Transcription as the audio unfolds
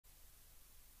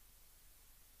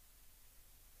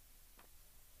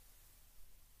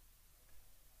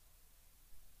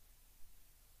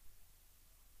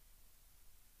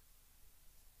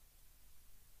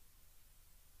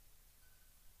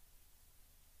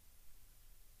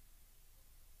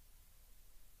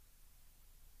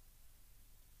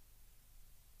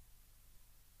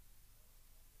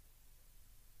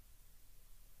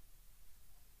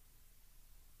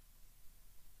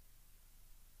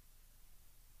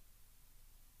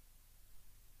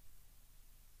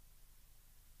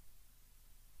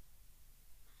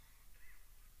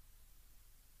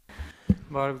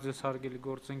Բարև ձեզ հարգելի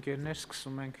գործընկերներ,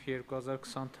 սկսում ենք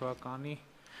 2020 թվականի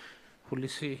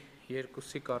հուլիսի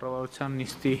 2-ի կառավարության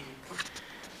նիստի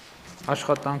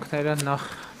աշխատանքները նախ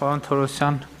պարոն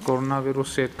Թորոսյան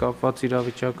կորոնավիրուսի հետ կապված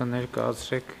իրավիճակը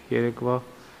ներկայացրեք երեկվա։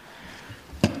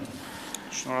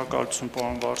 Շնորհակալություն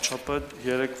պարոն վարչապետ,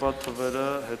 երեկվա թվերը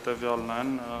հետևյալն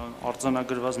են,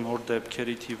 արձանագրված նոր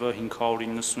դեպքերի թիվը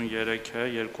 593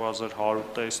 է 2100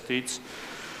 տեստից,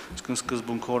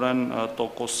 սկզբունքորեն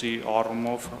տոկոսի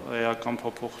առումով էական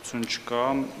փոփոխություն չկա,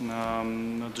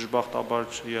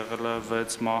 դժբախտաբար եղել է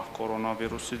 6 մահ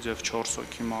կորոնավիրուսից եւ 4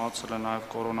 հոգի մահացել է նաեւ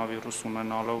կորոնավիրուս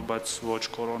ունենալով, բայց ոչ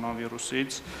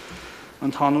կորոնավիրուսից։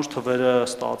 Ընդհանուր թվերը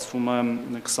ստացվում է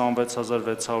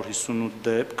 26658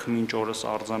 դեպք, մինչ օրս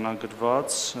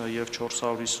արձանագրված եւ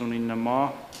 459 մահ։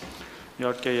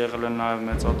 Իհարկե եղել են նաև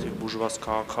մեծաթիվ բուժված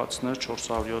քաղաքացիներ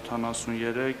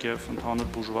 473 եւ ընդհանուր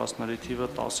բուժվածների թիվը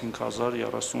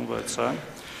 15036 է։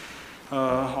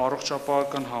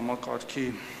 Առողջապահական համակարգի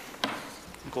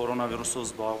կորոնավիրուսով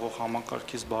զբաղվող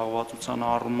համակարգի զբաղվածության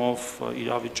առումով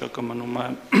իրավիճակը մնում է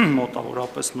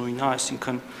մոտավորապես նույնը,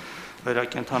 այսինքն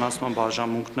վերակենդանացման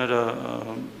բաժանմունքները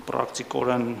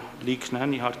պրակտիկորեն լիքն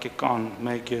են, իհարկե կան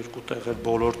 1-2 տեղեր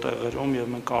բոլոր տեղերում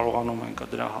եւ մենք կարողանում ենք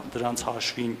դրանց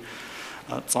հաշվին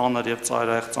ծանր եւ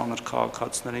ծայրահեղ ծանր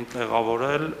քաղաքացիներին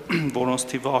տեղավորել, որոնց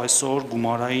թիվը այսօր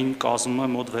գումարային կազմում է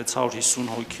մոտ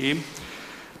 650 հոգի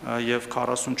եւ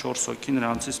 44 հոգի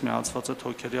նրանցից միացված է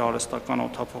թոքերի արհեստական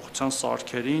օդափոխության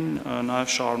սարքերին, նաեւ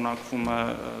շարունակվում է,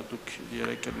 դուք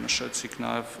երեք էլ նշեցիք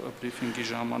նաեւ բրիֆինգի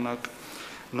ժամանակ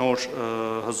նոր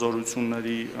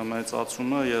հզորությունների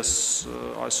մեծացումը, ես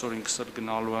այսօր ինքս էլ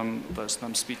գնալու եմ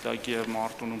տեսնեմ Սպիտակի եւ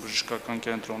Մարտունու բժշկական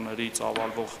կենտրոնների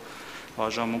ծավալվող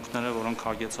բաժանմունքները, որոնք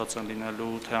հագեցած են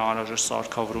լինելու թե անհրաժեշտ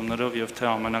սարքավորումներով եւ թե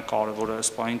ամենակարևորը այս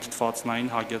պահին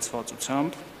թթվածնային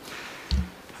հագեցվածությամբ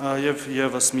եւ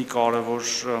եւս մի կարևոր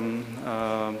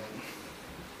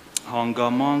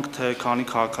հանգամանք, թե քանի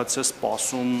քաղաքացի է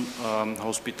սպասում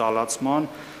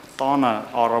հոսպիտալացման, տանը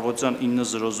առավոտյան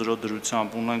 9:00 դրությամբ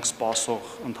ունենք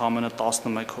սպասող ընդամենը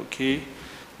 11 հոգի,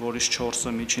 որից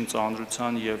 4-ը միջին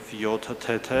ծանրության եւ 7-ը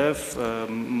թեթև,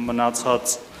 մնացած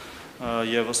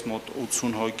եւս մոտ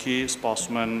 80 հոգի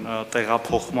սպասում են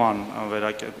տեղափոխման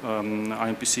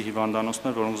այնպիսի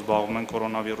հիվանդանոցներ, որոնք զբաղվում են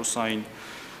կորոնավիրուսային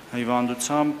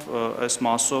հիվանդությամբ, այս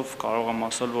մասով կարող եմ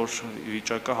ասել, որ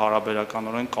վիճակը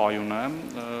հարաբերականորեն կայուն է,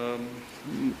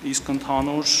 իսկ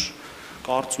ընդհանուր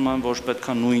կարծում եմ, որ պետք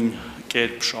է նույն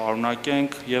կերպ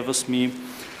շարունակենք, եւս մի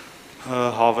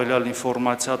հավելյալ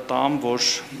ինֆորմացիա տամ, որ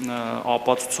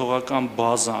ապացուցողական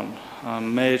բազան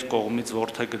մեր կողմից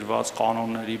որդեգրված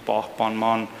կանոնների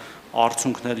պահպանման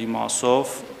արդյունքների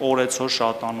մասով օրեցօր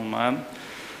շատանում է,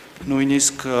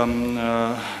 նույնիսկ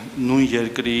նույն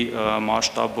երկրի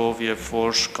մասշտաբով, երբ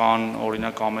որ կան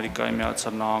օրինակ Ամերիկայի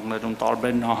Միացյալ Նահանգներում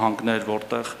տարբեր նահանգներ,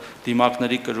 որտեղ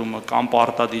դիմակների կրումը կամ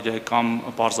պարտադիր է, կամ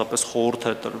պարզապես խորհուրդ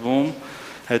է տրվում,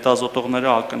 հետազոտողները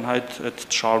ակնհայտ այդ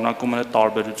շարունակում են այդ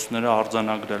տարբերությունները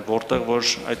արձանագրել, որտեղ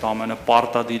որ այդ ամենը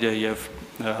պարտադիր է եւ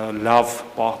լավ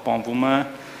պահպանվում է,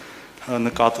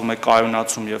 նկատվում է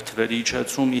կայունացում եւ թվերի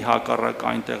իջեցում, ի հակառակ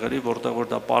այն տեղերի, որտեղ որ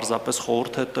դա պարզապես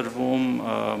խորհուրդ է տրվում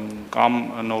կամ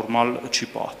նորմալ չի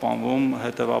պահպանվում,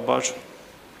 հետեւաբար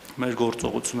մեր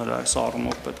գործողությունները այս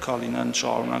առումով պետք է լինեն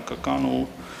շարունակական ու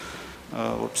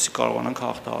որպեսզի կարողանանք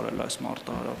հաղթահարել այս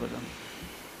մարտահրավերը։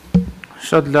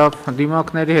 Շատ լավ,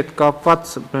 դիմակների հետ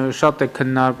կապված շատ է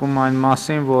քննարկում այն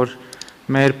մասին, որ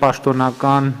մեր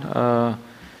պաշտոնական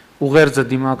ուղերձը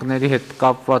դիմակների հետ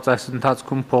կապված այս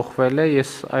ընթացքում փոխվել է, ես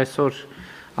այսօր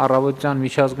առավոտյան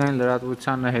միջազգային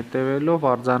լրատվությանը հետևելով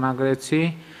արձանագրեցի,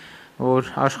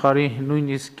 որ աշխարհի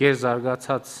նույնիսկ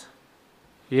գերզարգացած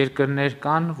երկրներ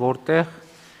կան, որտեղ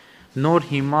նոր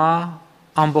հիմա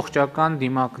ամբողջական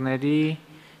դիմակների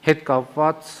հետ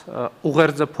կապված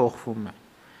ուղերձը փոխվում է։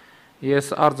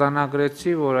 Ես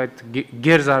արձանագրեցի, որ այդ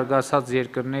գերզարգացած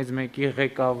երկրներից մեկի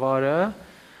ղեկավարը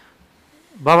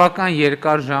բավական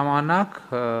երկար ժամանակ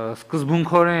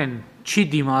սկզբունքորեն չի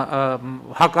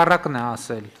հակառակն է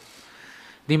ասել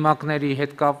դիմակների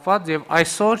հետ կապված եւ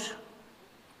այսօր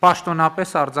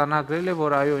պաշտոնապես արձանագրել է,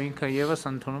 որ այո ինքը եւս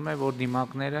ընդունում է, որ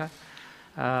դիմակները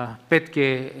պետք է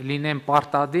լինեն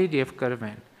պարտադիր եւ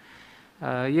կրվեն։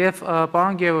 Եվ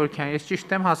պարոն Գևորգյան, ես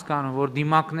ճիշտ եմ հասկանում, որ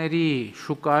դիմակների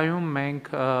շուկայում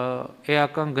մենք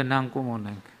էական գնանկում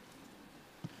ունենք։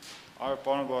 Այո,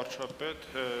 պարոն վարչապետ,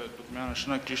 դուք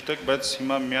միանշանակ ճիշտ եք, բայց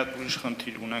հիմա մի հատ ուրիշ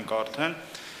խնդիր ունենք արդեն։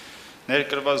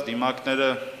 Ներկրված դիմակները,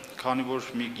 քանի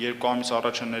որ մի 2 ամիս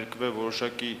առաջ են ներկրվել,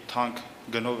 որոշակի թանկ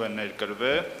գնով են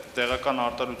ներկրվել, տեղական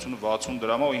արտադրությունը 60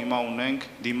 դրամ է ու հիմա ունենք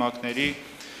դիմակների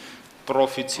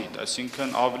պրոֆիցիտ,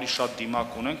 այսինքն ավելի շատ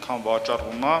դիմակ ունենք, քան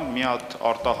վաճառվում է, մի հատ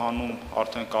արտահանում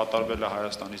արդեն կատարվել է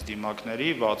Հայաստանից դիմակների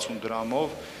 60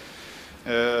 դրամով,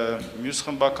 մյուս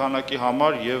խմբականակի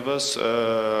համար եւս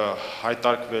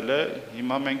հայտարարվել է,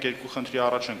 հիմա մենք երկու խնդրի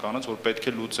առաջ ենք անած, որ պետք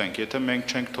է լուծենք, եթե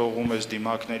մենք չենք թողում այս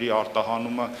դիմակների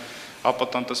արտահանումը, ապա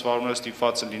տնտեսվարները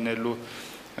ստիպված է լինելու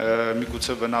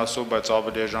միգուցե վնասով, բայց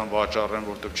ավելի էժան վաճառեն,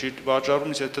 որտեղ չի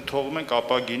վաճառում, եթե թողում ենք,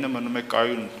 ապա գինը մնում է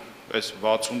կայուն այս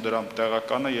 60 դրամ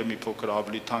տեղականը եւ մի փոքր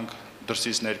ավելի թանկ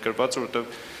դրսից ներկրված,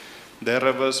 որտեղ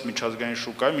դեռևս միջազգային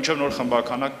շուկայում մինչև նոր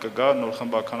խմբականակ կգա, նոր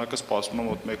խմբականակը սպասվում է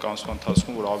մոտ 1 ամսվա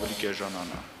ընթացքում, որ ավելի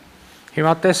կեժանանա։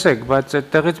 Հիմա տեսեք, բայց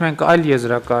այդտեղից մենք այլ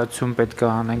եզրակացություն պետք է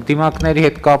անենք։ Դիմակների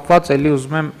հետ կապված էլի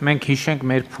ուզում եմ մենք հիշենք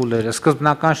մեր փուլերը։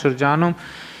 Սկզբնական շրջանում,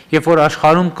 երբ որ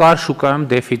աշխարհում կար շուկայում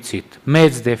դեֆիցիտ,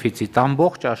 մեծ դեֆիցիտ,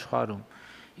 ամբողջ աշխարհում,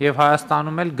 եւ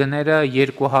Հայաստանում էլ գները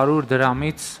 200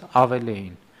 դրամից ավել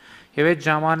էին։ Եվ այդ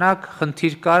ժամանակ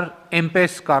խնդիր կար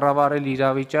այնպես կառավարել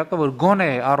իրավիճակը, որ գոնե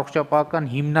առողջապահական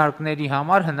հիմնարկների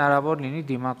համար հնարավոր լինի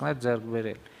դիմակներ ձեռք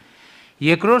բերել։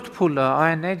 Երկրորդ փուլը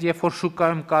այն էր, երբ որ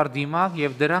շուկայում կար դիմակ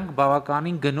եւ դրանք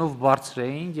բավականին գնով բարձր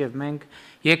էին եւ մենք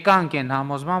եկանք այն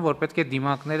համոզման, որ պետք է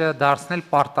դիմակները դարձնել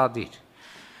պարտադիր։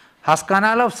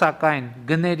 Հասկանալով սակայն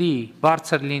գների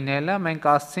բարձր լինելը, մենք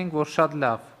ասացինք, որ շատ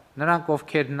լավ, նրանք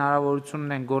ովքեր հնարավորություն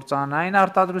ունեն գործանային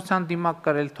արտադրության դիմակ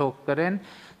կրել, թող կրեն,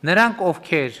 նրանք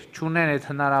ովքեր չունեն այդ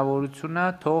հնարավորությունը,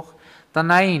 թող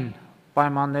տնային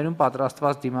պայմաններում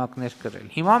պատրաստված դիմակներ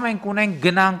կրել։ Հիմա մենք ունենք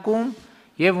գնանկում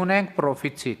եւ ունենք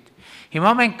պրոֆիցիտ։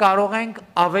 Հիմա մենք կարող ենք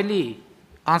ավելի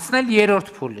անցնել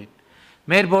երրորդ փուլին։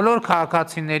 Մեր բոլոր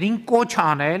քաղաքացիներին կոչ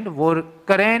անել, որ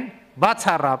կրեն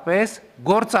բացառապես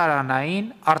գործարանային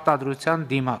արտադրության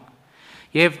դիմակ։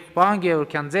 Եվ պարոն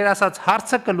Գևորգյան, ձեր ասած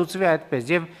հարցը կլուծվի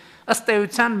այդպես, եւ ըստ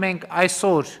էության մենք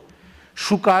այսօր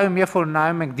շուկայում, երբ որ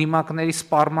նայում ենք դիմակների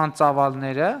սպառման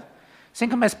ծավալները,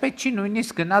 այսինքն մեզ պետք չի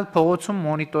նույնիսկ գնալ փողոցում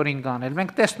մոնիտորինգ անել։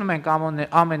 Մենք տեսնում ենք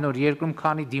ամեն օր երկրում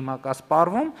քանի դիմակ է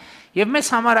սպառվում, եւ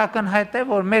մեզ համար ակնհայտ է,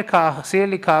 որ մեր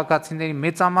սիրելի քաղաքացիների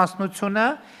մեծամասնությունը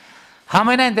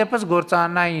համենայն դեպս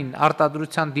գործարանային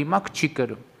արտադրության դիմակ չի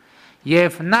կրում։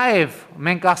 Եվ նաև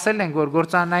մենք ասել ենք, որ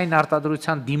գործարանային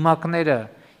արտադրության դիմակները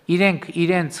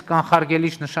իրենց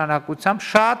կանխարգելիչ նշանակությամբ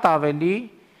շատ ավելի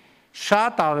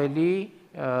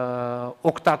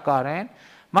օգտակար են,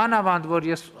 մանավանդ որ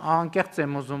ես անկեղծ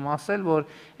եմ ուզում ասել, որ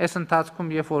այս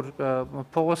ընթացքում, երբ որ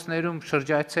փողոցներում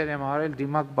շրջայցեր եմ արել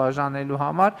դիմակ բաժանելու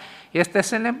համար, ես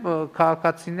տեսել եմ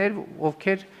քաղաքացիներ,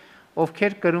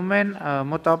 ովքեր կրում են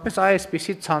մոտավորապես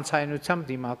այսպիսի ցանցայնությամբ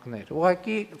դիմակներ,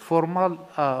 ուղղակի ֆորմալ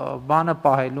բանը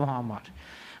պահելու համար։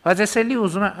 Բայց ես էլի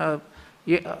ուզում եմ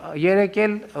երեկ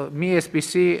էլ մի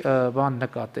այսպիսի բան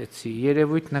նկատեցի,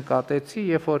 երևույթ նկատեցի,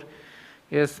 երբ որ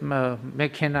ես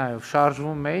մեքենայով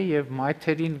շարժվում էի եւ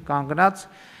մայթերին կանգնած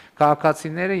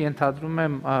քաղաքացիները ենթադրում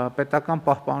եմ պետական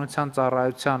պահպանության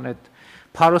ծառայության այդ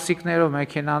փարոսիկներով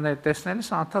մեքենաներ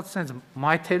տեսնելիս անդադ sense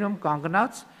մայթերում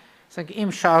կանգնած ասենք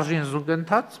իմ շարժին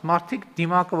զուգընթաց մարդիկ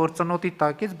դիմակը որ ծնոտի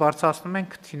տակից բարձրացնում են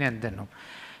քթին են դնում։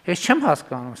 Ես չեմ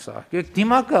հասկանում սա։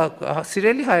 Դիմակը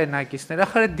սիրելի հայրենակիցներ,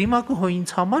 ախր այդ դիմակը հո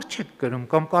ինձ համար չեք կրում,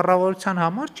 կամ կառավարության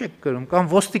համար չեք կրում, կամ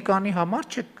ոստիկանի համար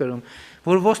չեք կրում,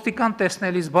 որ ոստիկան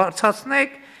տեսնելիս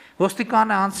բարձրացնեք,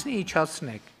 ոստիկանը անցնի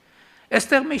իջացնեք։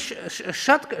 Այստեղ մի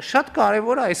շատ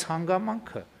կարևոր է այս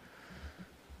հանգամանքը։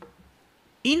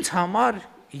 Ինձ համար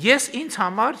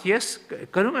ես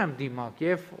կրում եմ դիմակ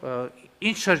եւ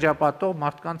ինչ շրջապատող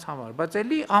մարդկանց համար, բայց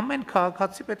էլի ամեն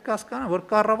քաղաքացի պետք է հասկանա, որ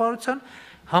կառավարության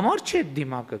համար չի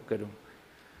դիմակը կրում։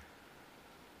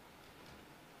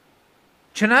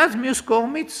 Չնայած մյուս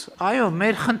կողմից, այո,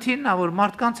 մեր խնդիրն է, որ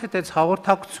մարդկանց հետ այս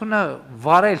հաղորդակցությունը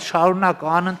վարել շարունակ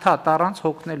անընդհատ առանց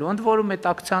հոգնելու, ընդ որում այդ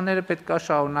ակցիաները պետք է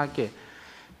շարունակել։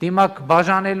 Դիմակ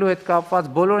բաժանելու հետ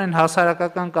կապված բոլոր այն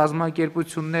հասարակական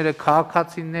կազմակերպությունները,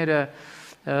 քաղաքացիները,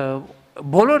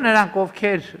 բոլոր նրանք,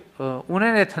 ովքեր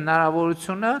ունեն այդ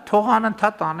հնարավորությունը, թող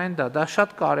անընդհատ անեն դա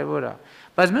շատ կարևոր է։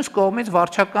 Բայց մյուս կողմից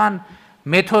վարչական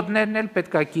մեթոդներն էլ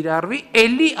պետք է կիրառվի,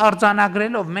 էլի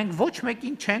արձանագրելով, մենք ոչ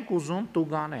մեկին չենք ուզում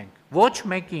տուգանենք, ոչ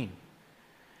մեկին։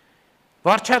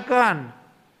 Վարչական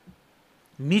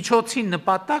միջոցի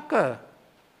նպատակը,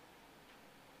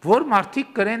 որ մարդիկ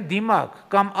կրեն դիմակ,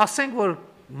 կամ ասենք, որ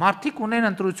մարդիկ ունեն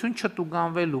ընտրություն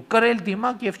չտուգանվելու, կրել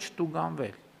դիմակ եւ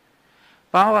չտուգանվել։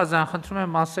 Պարոն Ղազարյան, խնդրում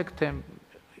եմ ասեք, թե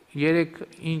երեք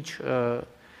ինչ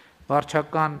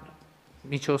վարչական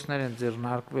միջոցներ են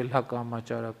ձեռնարկվել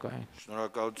հակահամաճարակային։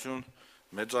 Շնորհակալություն,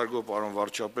 մեծարգո պարոն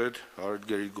վարչապետ,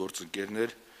 հարկ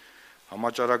գործընկերներ,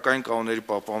 համաճարակային կանոնների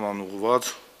պահպանման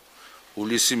ուղղված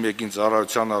հուլիսի 1-ին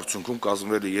ծառայության արդյունքում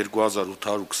կազմվել է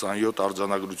 2827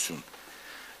 արձանագրություն։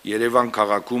 Երևան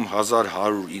քաղաքում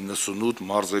 1198,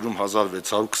 մարզերում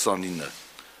 1629,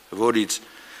 որից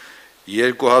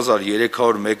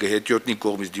 2301-ը հետիոտնի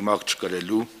կողմից դիմակ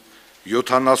չկրելու,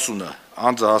 70-ը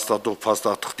անձը հաստատող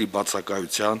փաստաթղթի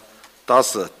բացակայության,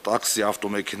 10-ը տաքսի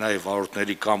ավտոմեքենայի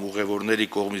վարորդների կամ ուղևորների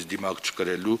կողմից դիմակ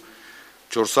չկրելու,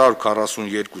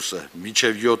 442-ը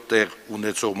մինչև 7 տեղ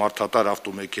ունեցող մարդատար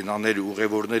ավտոմեքենաների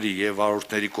ուղևորների եւ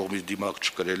վարորդների կողմից դիմակ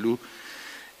չկրելու,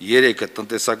 3-ը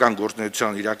տնտեսական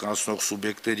գործունեություն իրականացնող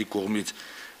սուբյեկտների կողմից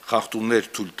խախտումներ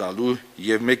թույլ տալու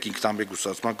եւ 1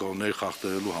 ինքնամեկուսացման կանոններ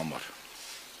խախտելու համար։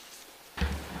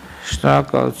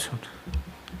 Շնորհակալություն։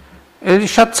 Էլի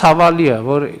շատ ցավալի է,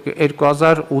 որ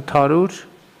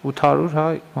 2800 հա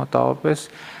մոտավորապես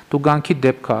տուգանքի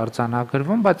դեպք է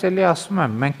արձանագրվում, բայց էլի ասում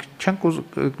եմ, մենք չենք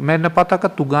մեր նպատակը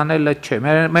տուգանելը չէ,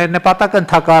 մեր նպատակը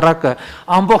ընդհակառակը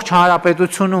ամբողջ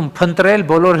հանրապետությունում փնտրել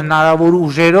բոլոր հնարավոր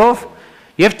ուժերով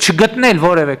եւ չգտնել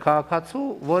որևէ քաղաքացու,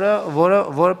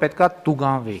 որը պետքա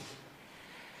տուգանվի։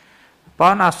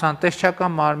 Պարոն Ասլան,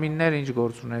 տեսչական մարմինները ինչ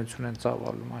գործունեություն են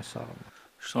ծավալում այս առումով։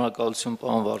 Շնորհակալություն,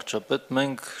 պարոն վարչապետ,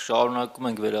 մենք շարունակում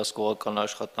ենք վերահսկողական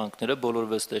աշխատանքները, բոլոր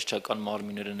 6 տեսչական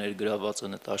մարմինները ներգրավված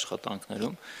են այդ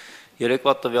աշխատանքներում։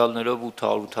 Երեկվա տվյալներով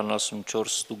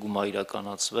 884 ստուգում է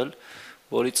իրականացվել,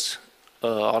 որից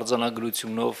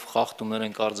արձանագրությունով խախտումներ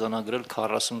են արձանագրել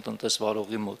 40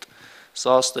 տնտեսվարողի մոտ։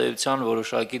 Սա ըստ էության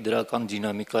որոշակի դրական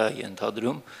դինամիկա է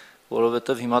ենթադրում,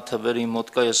 որովհետև հիմա թվերի մոտ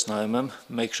կա, ես նայում եմ,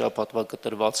 մեկ շաբաթվա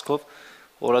կտրվածքով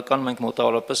օրական մենք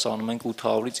մոտավորապես անում ենք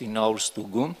 800-ից 900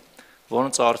 ստուգում,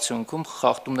 որոնց արդյունքում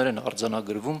խախտումներ են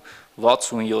արձանագրվում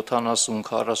 60, 70,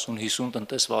 40, 50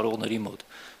 տնտեսվարողների մոտ։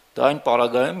 Դա այն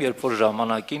պարագայում, երբ որ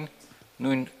ժամանակին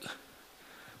նույն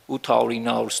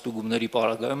 800-900 ստուգումների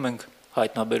պարագայում մենք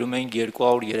հայտնաբերում էինք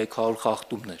 200-300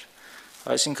 խախտումներ։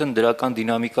 Այսինքն դրական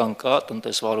դինամիկան կա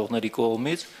տնտեսվարողների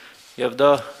կողմից եւ դա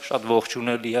շատ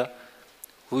ողջունելի է։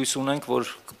 Հույս ունենք,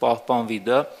 որ կպահպանվի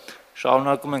դա։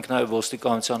 Շարունակում ենք նաեւ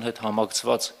ոստիկանության հետ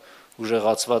համակցված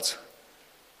ուժեղացված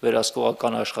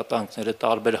վերահսկողական աշխատանքները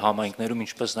տարբեր համայնքներում,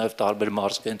 ինչպես նաեւ տարբեր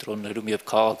մարզկենտրոններում եւ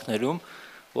քաղաքներում,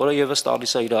 որը եւս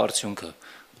տալիս է իր արդյունքը։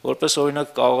 Որպես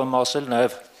օրինակ կարող եմ ասել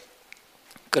նաեւ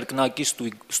կրկնակի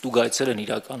ստուգայցեր են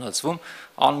իրականացվում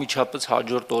անմիջապես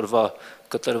հաջորդ օրվա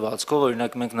կտրվածքով,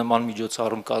 օրինակ մենք նման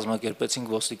միջոցառում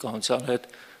կազմակերպեցինք ոստիկանության հետ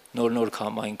նոր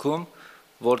համայնքում,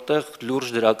 որտեղ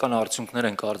լուրջ դրական արդյունքներ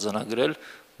են արձանագրել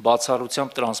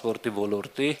բացառությամբ տրանսպորտի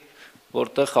ոլորտի,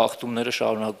 որտեղ խախտումները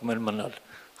շարունակում են մնալ։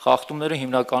 Խախտումները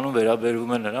հիմնականում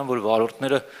վերաբերվում են նրան, որ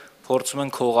վարորդները փորձում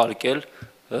են քողարկել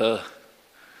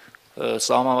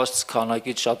սահմանված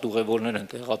քանակից շատ ուղևորներ են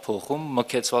տեղափոխում,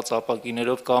 մքեցված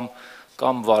ապակիներով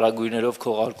կամ վարագույրներով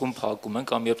քողարկում փակում են,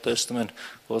 կամ երբ տեսնում են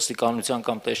ոստիկանության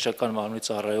կամ տեսչական մարմնի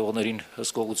ծառայողներին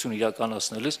հսկողություն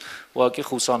իրականացնելիս, ուղղակի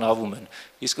խուսանավում են։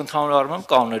 Իսկ ընդհանուր առմամբ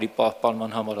կանոնների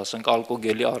պահպանման համար, ասենք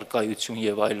ալկոգելի առկայություն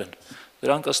եւ այլն,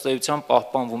 դրանք ըստ էության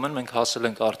պահպանվում են, մենք հասել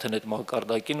ենք արդեն այդ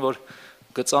մակարդակին, որ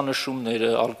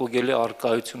գծանշումները, ալկոգելի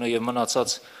առկայությունը եւ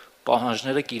մնացած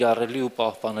պահանջները կիրառելի ու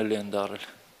պահպանելի են դարել։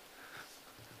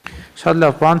 Շատ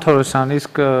լավ, պարոն Թորոսյան,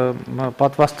 իսկ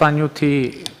պատվաստանյութի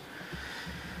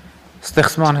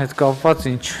ստեղծման հետ կապված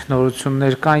ինչ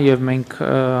նորություններ կան եւ մենք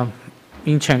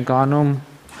ինչ ենք անում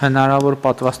հնարավոր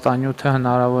պատվաստանյութը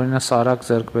հնարավորինս արագ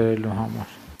ձեռք բերելու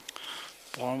համար։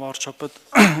 Պարոն վարչապետ,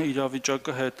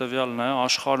 իրավիճակը հետևյալն է,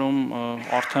 աշխարհում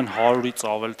արդեն 100-ից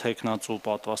ավել թեկնածու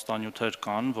պատվաստանյութեր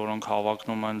կան, որոնք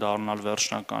հավակնում են դառնալ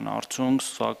վերջնական արդյունք,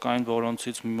 սակայն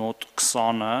որոնցից մոտ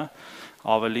 20-ը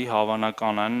ավելի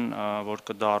հավանական են, որ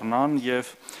կդառնան եւ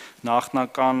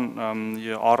նախնական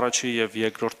առաջի եւ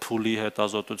երկրորդ փուլի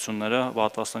հետազոտությունները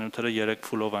պատվաստանյութերը 3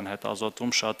 փուլով են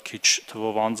հետազոտվում, շատ քիչ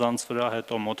թվով անձանց վրա,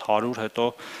 հետո մոտ 100, հետո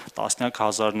տասնյակ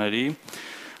հազարների,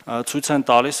 ցույց են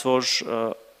տալիս, որ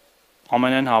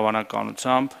ամենայն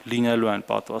հավանականությամբ լինելու են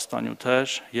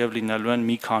պատվաստանյութեր եւ լինելու են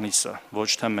մի քանիսը, ոչ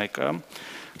թե մեկը։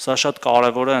 Սա շատ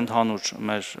կարևոր է ընդհանուր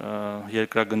մեր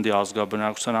երկրագնդի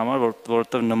ազգաբնակության համար,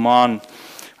 որովհետև նման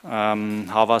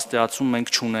հավաստիացում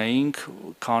մենք չունեինք,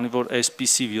 քանի որ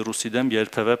այսպիսի վիրուսի դեմ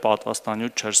երբևէ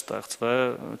պատվաստանյութ չէր ստեղծվել,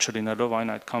 չլինելով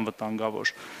այն այդքան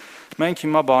վտանգավոր։ Մենք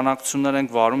հիմա բանակցություններ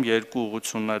ենք վարում 2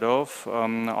 ուղղություններով,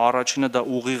 առաջինը դա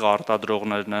ուղիղ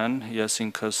արտադրողներն են, ես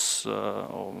ինքս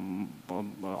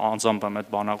անձամբ եմ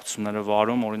այդ բանակցությունները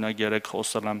վարում, օրինակ 3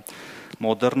 խոսել եմ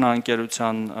Մոդեռնա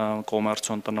ընկերության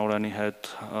կոմերցիոն տնօրենի հետ,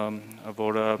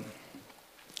 որը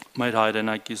մեր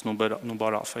հայրենակից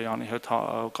Նուբար Աֆեյանի հետ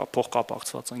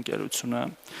փոխկապակցված ընկերություն է,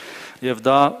 եւ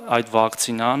դա այդ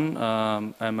վակցինան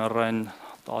mRNA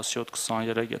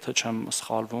 1723, եթե չեմ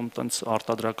սխալվում, տենց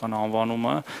արտադրական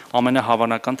անվանումը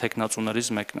ամենահավանական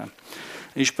թեկնածուներից մեկն է։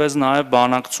 Ինչպես նաև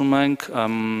բանակցում ենք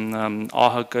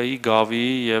ԱՀԿ-ի, ԳԱՎ-ի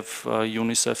եւ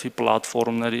UNICEF-ի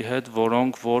պլատֆորմների հետ,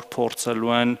 որոնք որ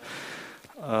փորձելու են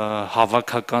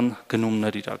հավաքական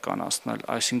գնումներ իրականացնել,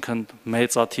 այսինքն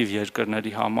մեծաթիվ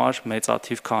երկրների համար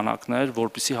մեծաթիվ քանակներ,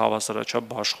 որպեսզի հավասարաչափ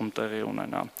բաշխում տեղի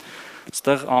ունենա։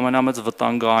 Այստեղ ամենամեծ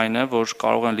վտանգը այն է, որ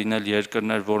կարող են լինել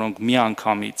երկրներ, որոնք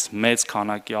միանգամից մեծ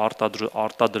քանակի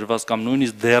արտադրված կամ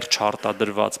նույնիսկ դեռ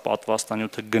չարտադրված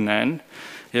պատվաստանյութը գնեն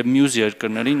եւ մյուս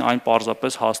երկրներին այն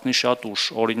պարզապես հասնի շատ ուշ,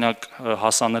 օրինակ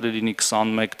հասանելի լինի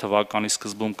 21 թվականի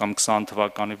սկզբում կամ 20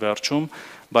 թվականի վերջում,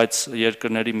 բայց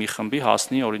երկրների մի խմբի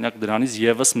հասնի օրինակ դրանից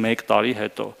եւս 1 տարի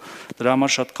հետո։ Դրա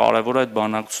համար շատ կարեւոր է այդ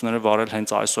բանակցությունները վարել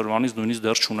հենց այսօրվանից, նույնիսկ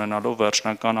դեռ չունենալով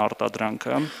վերջնական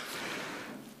արտադրանքը։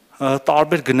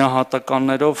 Տարբեր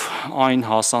գնահատականներով այն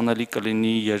հասանելի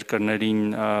կլինի երկրներին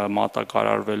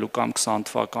մատակարարվելու կամ 20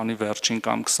 թվականի վերջին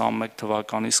կամ 21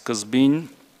 թվականի սկզբին,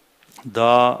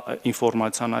 դա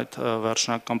ինֆորմացիան այդ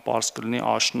վերջնական պարզ կլինի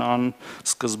աշնան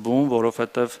սկզբում,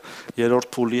 որովհետև երրորդ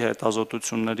փուլի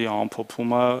հետազոտությունների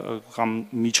ամփոփումը կամ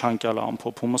միջանկյալ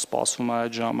ամփոփումը սպասվում է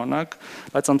այդ ժամանակ,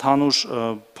 բայց ընդհանուր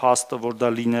փաստը, որ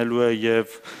դա լինելու է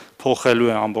եւ փոխելու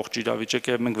է ամբողջ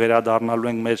իրավիճակը եւ մենք վերադառնալու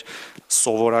ենք մեր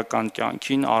սովորական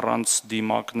կյանքին առանց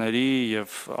դիմակների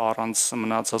եւ առանց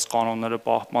մնացած կանոնները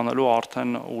պահպանելու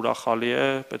արդեն ուրախալի է,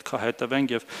 պետքա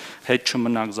հետևենք եւ հետ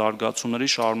չմնանք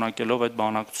զարգացումների շարունակելով այդ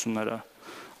բանակցությունները։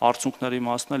 Արդյունքների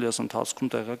մասն էլ ես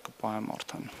ընթացքում տեղեկ կպահեմ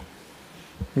արդեն։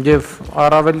 Եվ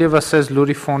առավել եւս այս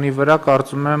լուրի ֆոնի վրա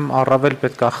կարծում եմ առավել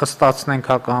պետք է խստացնենք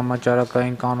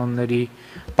հակահամաճարակային կանոնների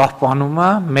պահպանումը,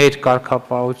 մեր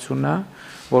կարգապահությունը,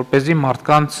 որպեսզի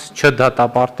մարդկանց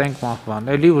չդատապարտենք մահվան։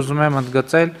 Էլի ուզում եմ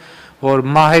ընդգծել, որ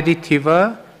մահերի թիվը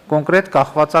կոնկրետ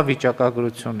կախված է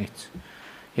վիճակագրությունից։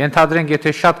 Ենթադրենք,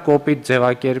 եթե շատ կոպիտ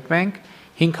ձևակերպենք,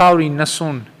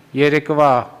 590 երեկվա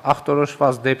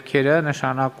ախտորոշված դեպքերը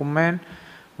նշանակում են,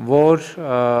 որ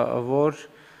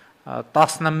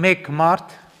 11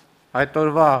 մարդ այդ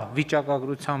օրվա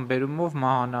վիճակագրության բերումով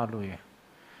մահանալու է։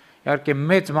 Իհարկե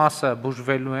մեծ մասը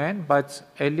բուժվելու են, բայց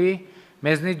էլի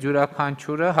մեզնից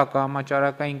յուրաքանչյուրը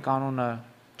հակահամաճարակային կանոնը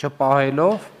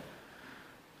չպահելով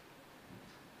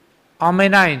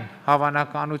ամենայն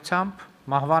հավանականությամբ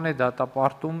մահվան է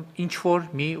դատապարտում ինչ որ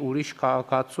մի ուրիշ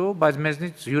քաղաքացու, բայց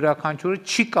մեզնից յուրաքանչյուրը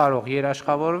չի կարող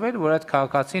երաշխավորվել, որ այդ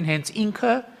քաղաքացին հենց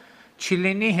ինքը չի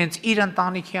լինի, հենց իր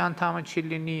ընտանիքի անդամը չի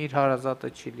լինի, իր հարազատը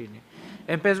չի լինի։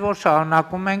 Այնպես որ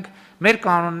շարունակում ենք, մեր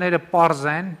կանոնները պարզ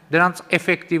են, դրանց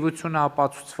էֆեկտիվությունը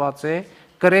ապացուցված է,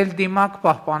 կրել դիմակ,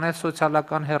 պահպանել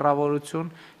սոցիալական հեռավորություն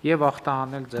եւ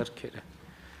ախտահանել ձեռքերը։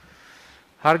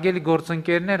 Հարգելի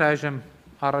գործընկերներ, այժմ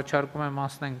առաջարկում եմ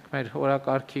անցնենք մեր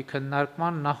օրակարգի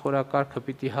քննարկման, նախ օրակարգը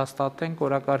պիտի հաստատենք,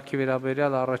 օրակարգի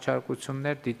վերաբերյալ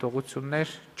առաջարկություններ,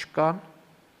 դիտողություններ չկան։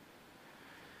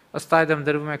 Ըստ այդմ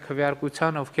դրվում է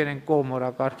քվեարկության, ովքեր են կողմ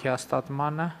օրակարգի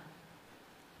հաստատմանը,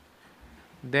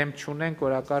 դեմ չունենք,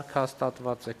 օրակարգը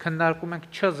հաստատված է։ Քննարկում ենք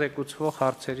չզեկուցվող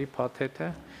հարցերի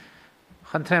փաթեթը։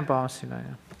 Խնդրեմ, պարոն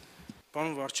Սինանյան։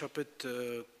 Պարոն վարչապետ,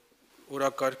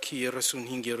 օրակարգի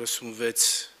 35-36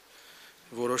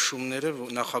 որոշումները,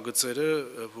 նախագծերը,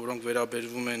 որոնք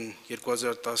վերաբերվում են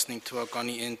 2015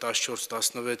 թվականի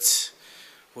N14-16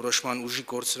 որոշման ուժի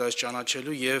կորցրած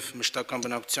ճանաչելու եւ մշտական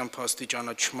բնակության փաստի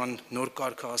ճանաչման նոր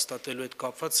կարգը հաստատելու հետ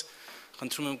կապված,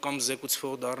 խնդրում եմ կամ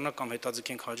զեկուցվող դառնա կամ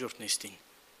հետաձգենք հաջորդ նիստին։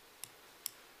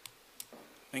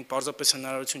 Մենք պարզապես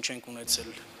հնարավորություն չենք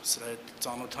ունեցել սրա հետ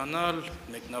ծանոթանալ,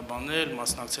 մեկնաբանել,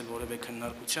 մասնակցել որևէ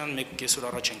քննարկության, մեկ կեսօր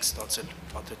առաջ ենք ստացել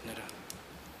փաթեթները։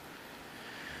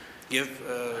 Եվ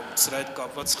սրա հետ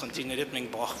կապված խնդիրների հետ մենք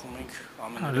բախվում ենք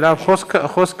ամենօր։ Լավ,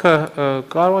 խոսքը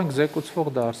կարող ենք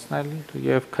զեկուցվող դարձնել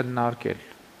եւ քննարկել։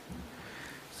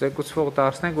 Զեկուցվող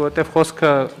դարձնենք, որովհետեւ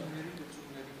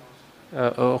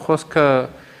խոսքը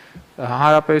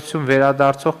հանրապետություն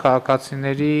վերադարձող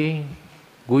քաղաքացիների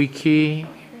գույքի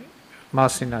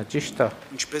մասին է, ճիշտ է։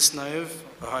 Ինչպես նաեւ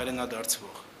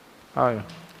հայրենադարձվող։ Այո։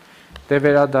 Դե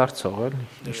վերադարձող էլի,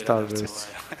 ինչ տարբերից։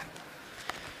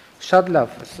 Շատ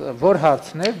լավ, որ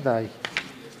հարցն էր դա,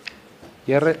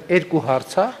 երկու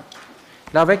հարց է,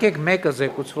 լավ եկեք մեկը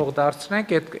զեկուցվող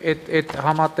դարձնենք, այդ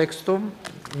համատեքստում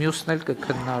մյուսն էլ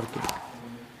կքննարկենք,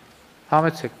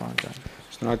 համեցեք մանջան։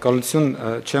 Շնորհակալություն,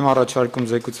 չեմ առաջարկում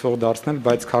զեկուցվող դարձնել,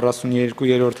 բայց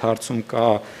 42-րդ հարցում կա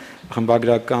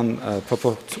խմբագրական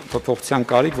փոփոխության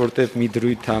կարիք, որտեղ մի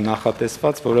դրույթ է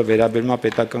նախատեսված, որը վերաբերում է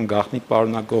պետական գաղտնիք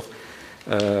պարունակող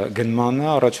գնմանը,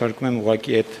 առաջարկում եմ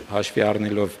ուղղակի այդ հաշվի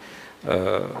առնելով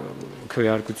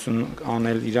քվեարկություն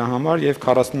անել իր համար եւ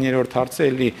 49-րդ հարցը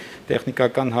էլի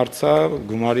տեխնիկական հարց է,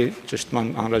 գումարի ճշտման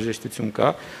անհրաժեշտություն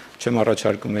կա, չեմ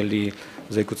առաջարկում էլի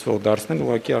զեկուցվող դարձնել,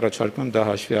 ուղղակի առաջարկում եմ դա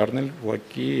հաշվի առնել,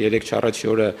 ուղղակի 3 չառաջի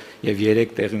օրը եւ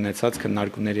 3 տեղի ունեցած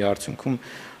քննարկումների արդյունքում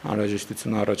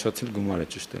անհրաժեշտություն առաջացել գումարը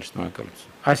ճշտել։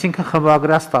 Շնորհակալություն։ Այսինքն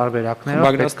խմբագրած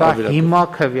տարբերակներով հիմա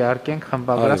քվեարկենք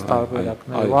խմբագրած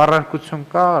տարբերակներով, առարկություն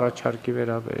կա առաջարկի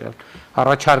վերաբերյալ,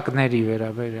 առաջարկների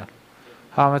վերաբերյալ։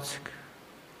 Համեցեք։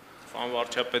 Պարոն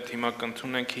վարչապետ, հիմա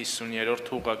կընդունենք 50-րդ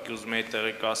ուղղակի ուզում եի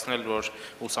տեղեկացնել, որ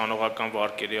ուսանողական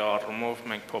վարկերի առումով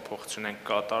մենք փոփոխություն ենք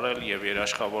կատարել եւ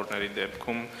երաշխավորների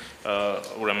դեպքում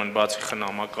ուրեմն բացի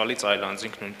խնամակալից այլ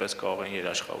անձինք նույնպես կարող են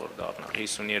երաշխավոր դառնալ։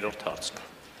 50-րդ հարցն է։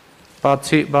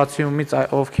 Բացի ումից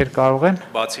ովքեր կարող են։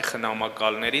 Բացի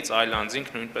խնամակալներից այլ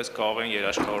անձինք նույնպես կարող են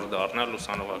երաշխավոր դառնալ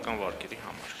ուսանողական վարկերի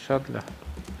համար։ Շատ լավ։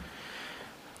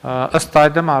 Ըստ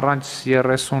այդմ առանց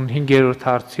 35-րդ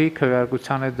հարցի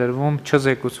քվեարկության է դրվում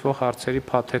չզեկուցվող հարցերի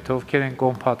փաթեթը, ովքեր են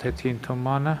կողմ փաթեթի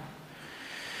ընդունմանը,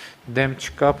 դեմ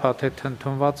չկա, փաթեթը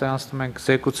ընդունված է, անցնում ենք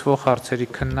զեկուցվող հարցերի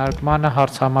քննարկմանը,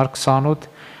 հարց համար 28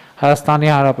 Հայաստանի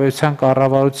Հանրապետության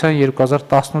Կառավարության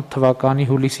 2018 թվականի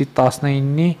հուլիսի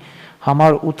 19-ի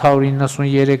համար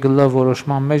 893 լ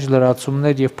որոշման մեջ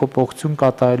լրացումներ եւ փոփոխություն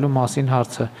կատարելու մասին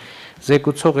հարցը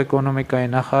Զեկուցող էկոնոմիկայի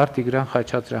նախարար Տիգրան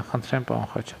Խաչատրյան, խնդրեմ պարոն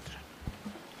Խաչատրյան։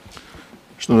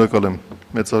 Շնորհակալ եմ,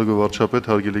 մեծարգո վարչապետ,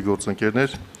 հարգելի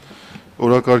գործընկերներ,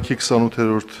 օրակարգի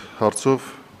 28-րդ հարցով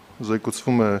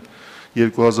զեկուցվում է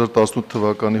 2018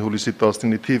 թվականի հուլիսի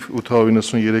 19-ի թիվ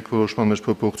 893 որոշման մեջ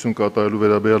փոփոխություն կատարելու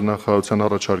վերաբերյալ նախարարության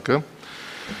առաջարկը,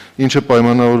 ինչը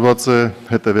պայմանավորված է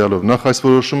հետևյալով. Նախ այս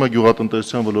որոշումը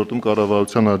գյուղատնտեսության ոլորտում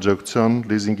կառավարության աջակցության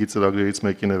լիզինգի ծրագրերից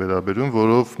մեկին է վերաբերում,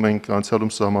 որով մենք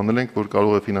անցյալում սահմանել ենք, որ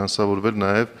կարող է ֆինանսավորվել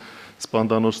նաև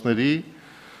սպանդանոցների,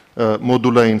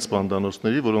 մոդուլային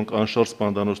սպանդանոցների, որոնք անշարժ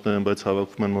սպանդանոցներ են, բայց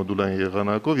հավաքվում են մոդուլային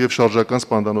եղանակով, եւ շարժական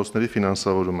սպանդանոցների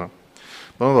ֆինանսավորումը։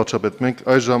 Պարոն վարչապետ, մենք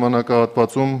այս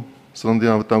ժամանակահատվածում Սննդի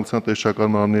անվտանգության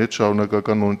տեսչական մարմնի հետ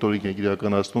շարունակական մոնիտորինգ ենք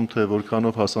իրականացնում, թե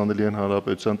որքանով հասանելի են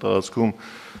հանրապետության տարածքում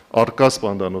առկա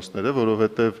սպանդանոցները,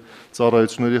 որովհետև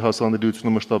ծառայությունների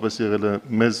հասանելիությունը մշտապես եղել է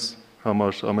մեզ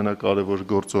համար ամենակարևոր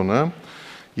գործոնը,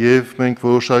 եւ մենք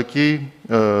որոշակի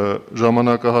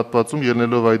ժամանակահատվածում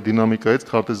ելնելով այդ դինամիկայից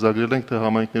քարտեզագրել ենք, թե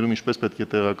համայնքներում ինչպես պետք է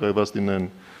տեղակայված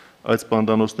լինեն այդ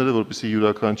սպանդանոցները, որպեսզի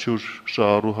յուրաքանչյուր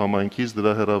շահառու համայնքից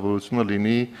դրա հեռավորությունը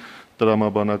լինի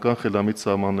տրամաբանական խելամիտ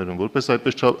սահմաններում, որպես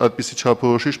այդպիսի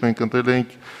չափորոշիչ մենք ընտրել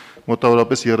ենք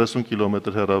մոտավորապես 30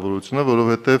 կիլոմետր հեռավորությունը,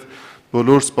 որովհետև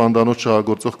բոլոր սպանդանոց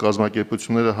շահագործող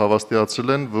կազմակերպությունները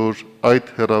հավաստիացրել են, որ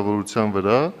այդ հեռավորության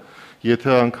վրա,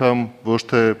 եթե անգամ ոչ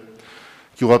թե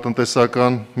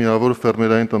գյուղատնտեսական միավոր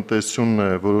ֆերմերային տնտեսությունն է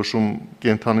որոշում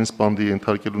կենդանին սպանդի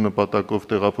ենթարկելու նպատակով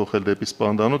տեղափոխել դեպի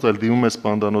սպանդանոց, այլ դիմում է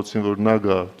սպանդանոցին, որ նա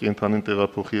գա կենդանին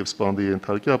տեղափոխի եւ սպանդի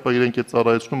ենթարկի, ապա իրենք այդ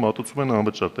ծառայությունը մատուցում են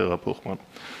անվճար տեղափոխման։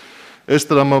 Այս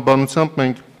տրամաբանությամբ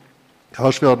մենք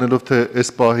հաշվի առնելով, թե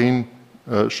այս պահին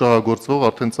շահագործվող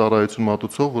արդեն ծառայություն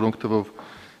մատուցող, որոնք թվով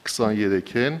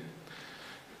 23 են,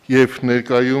 եւ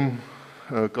ներկայում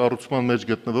կառուցման մեջ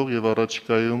գտնվող եւ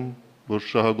առաջիկայում որ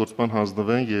շահագործման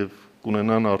հանձնվեն եւ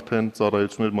կունենան արդեն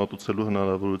ծառայություններ մատուցելու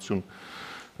հնարավորություն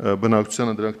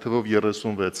բնակչությանը դրանք թվով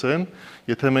 36 են,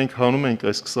 եթե մենք հանում ենք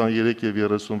այս 23 եւ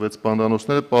 36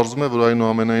 սպանդանոցները, պարզվում է, որ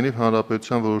այնուամենայնիվ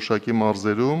հանրապետության որոշակի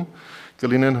մարզերում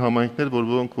կլինեն համայնքներ,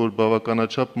 որոնք որ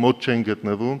բավականաչափ մոտ չեն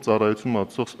գտնվում ծառայություն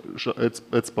մատուցող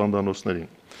այդ սպանդանոցներին։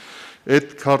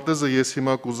 Այդ քարտեզը ես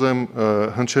հիմա կուզեմ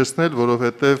հնչեցնել,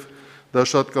 որովհետեւ դա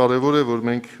շատ կարևոր է, որ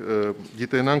մենք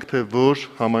գիտենանք, թե որ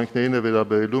համայնքներին է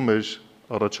վերաբերելու մեր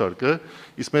առաջարկը,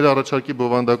 իսկ մեր առաջարկի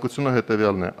բովանդակությունը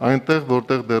հետևյալն է. այնտեղ,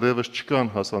 որտեղ դեռևս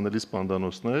չկան հասանելի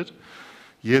սպանդանոցներ,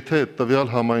 եթե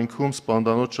տվյալ համայնքում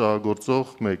սպանդանոց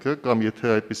շահագործող մեկը, կամ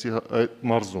եթե այդպիսի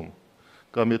մարզում,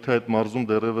 կամ եթե այդ մարզում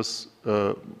դեռևս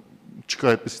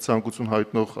չկա այդպիսի ցանկություն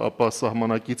հայտնող, ապա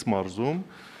սահմանակից մարզում,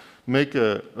 մեկը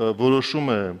որոշում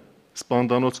է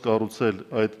սպանդանոց կառուցել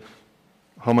այդ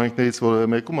համայնքներից որևէ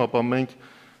մեկում, ապա մենք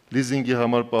լիզինգի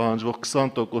համար պահանջվող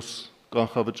 20%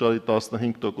 կանխավճարի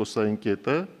 15%-ային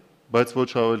կետը, բայց ոչ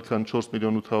ավել քան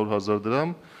 4.800.000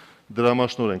 դրամ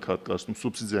դրամաշնոր ենք հատկացնում,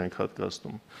 սուբսիդիա ենք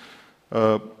հատկացնում։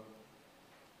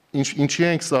 Ինչի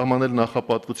ենք սահմանել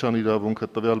նախապատվության իրավունքը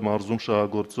տվյալ մարզում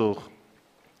շահագործող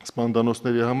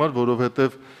սպանդանոցների համար,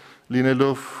 որովհետև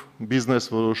լինելով բիզնես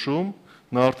որոշում,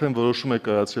 նա արդեն որոշում է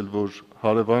կայացել, որ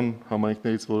հարևան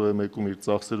համայնքներից որևէ մեկում իր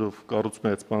ծախսերով կառուցում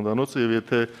է այդ սպանդանոցը եւ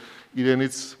եթե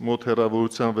իրենից մոտ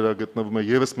հեռավորության վրա գտնվում է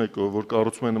եւս մեկը, որ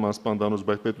կառուցում է նման սպանդանոց,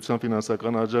 բայց պետության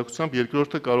ֆինանսական աջակցությամբ,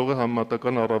 երկրորդը կարող է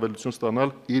համեմատական առավելություն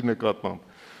ստանալ իր նկատմամբ։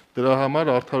 Դրա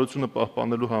համար արդարությունը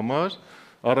պահպանելու համար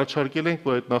առաջարկել ենք,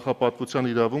 որ այդ նախապատվության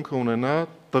իրավունքը ունենա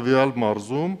տվյալ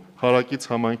մարզում հարակից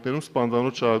համայնքներում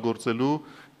սպանդանոց շահագործելու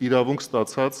իրավունք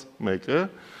ստացած մեկը,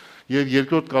 եւ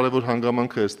երկրորդ կարևոր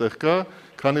հանգամանքը այստեղ կա,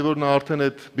 քանի որ նա արդեն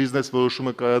այդ բիզնես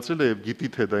որոշումը կայացրել է եւ գիտի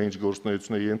թե դա ինչ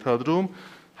գործունեություն է ենթադրում,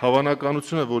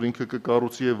 հավանականությունը, որ ինքը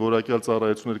կկառուցի եւ որակյալ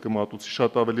ծառայություններ կմատուցի,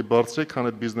 շատ ավելի բարձր է, քան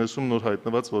այդ բիզնեսում նոր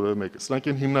հայտնված որևէ մեկը։ Սրանք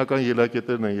են հիմնական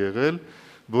ելակետերն են եղել,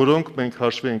 որոնք մենք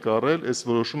հաշվի ենք առել այս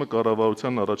որոշումը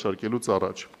կառավարությանն առաջարկելուց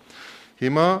առաջ։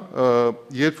 Հիմա,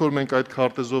 երբ որ մենք այդ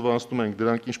քարտեզով անցնում ենք,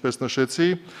 դրանք ինչպես նշեցի,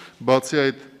 բացի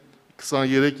այդ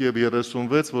 23 եւ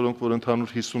 36, որոնք որ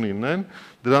ընդհանուր 59 են,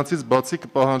 դրանցից բացի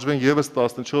կպահանջվեն եւս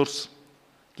 14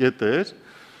 կետեր,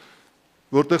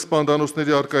 որտեղ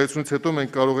սպանդանոցների արկայությունից հետո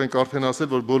մենք կարող ենք արդեն ասել,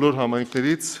 որ բոլոր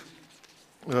համայնքներից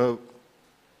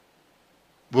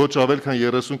ոչ ավել քան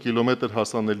 30 կիլոմետր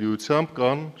հասանելիությամբ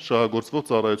կան շահագործվող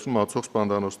ծառայություն մատուցող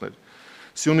սպանդանոցներ։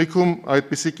 Սյունիքում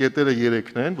այդպիսի կետերը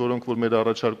 3-ն են, որոնք որ մեր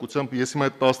առաջարկությամբ, ես հիմա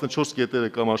այդ 14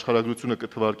 կետերը կամ աշխարհագրությունը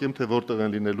կթվարկեմ, թե որտեղ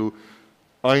են լինելու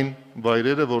այն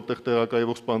վայրերը, որտեղ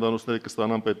տեղակայվող սպանդանոցները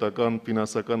կստանան պետական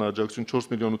ֆինանսական աջակցություն 4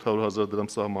 միլիոն 800 հազար դրամ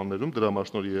սահմաններում,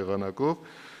 դրամաշնորհի եղանակով։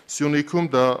 Սյունիքում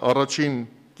դա առաջին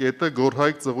կետը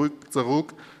Գորհայք,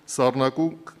 Ծղուկ,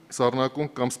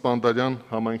 Սառնակուն կամ Սպանդարյան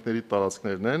համայնքների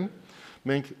տարածքներն են։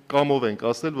 Մենք կամով ենք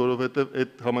ասել, որովհետև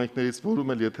այդ համայնքներից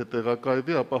որում էլ եթե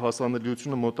տեղակայվի, ապա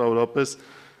հասանելիությունը մոտավորապես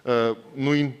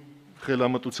նույն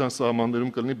խելամտության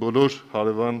սահմաններում կլինի բոլոր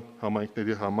հարևան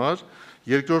համայնքների համար։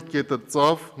 Երկրորդ կետը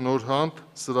Ծավ, Նորհանդ,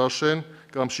 Սրաշեն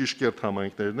կամ Շիշկերտ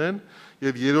համայնքներն են,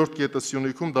 եւ երրորդ կետը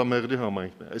Սյունիքում դա Մեղրի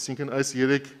համայնքն է։ Այսինքն այս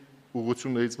 3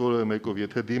 ուղղություններից որևէ մեկով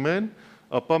եթե դիմեն,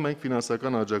 ապա մենք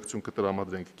ֆինանսական աջակցություն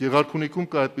կտրամադրենք։ Գեղարքունիքում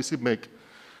կա այդպիսի մեկ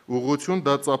ուղղություն,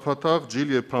 դա Ծափաթաղ,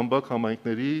 Ջիլ եւ Փամբակ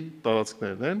համայնքների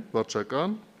տարածքներն են,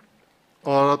 վարչական։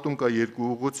 Արարատում կա 2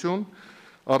 ուղղություն,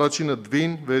 առաջինը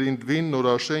Դվին, Վերին Դվին,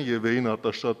 Նորաշեն եւ Վերին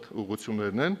Արտաշատ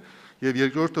ուղղություններն են, եւ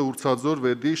երկրորդը Ուրցաձոր,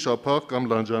 Վեդի, Շափաղ կամ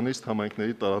Լանջանիստ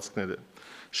համայնքների տարածքները։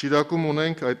 Շիրակում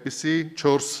ունենք այդպիսի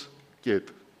 4 կետ։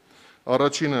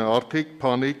 Առաջինը Արթիկ,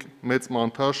 Փանիկ, Մեծ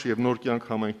Մանթաշ եւ Նոր կյանք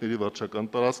համայնքների վարչական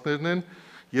տարածքներն են,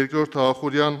 երկրորդը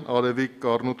Ախուրյան, Արևիկ,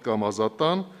 Կառնուտ կամ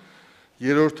Ազատան,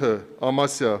 երրորդը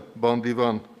Ամասիա,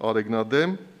 Բանդիվան,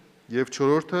 Արեգնադեմ եւ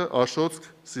չորրորդը Աշոցք,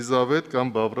 Սիզավետ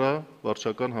կամ Բավրա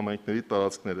վարչական համայնքների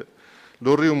տարածքները։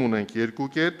 Լոռիում ունենք 2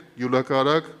 կետ,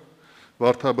 Յուլակարակ,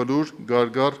 Վարդաբլուր,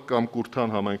 Գարգար կամ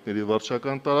Կուրթան համայնքների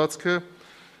վարչական տարածքը,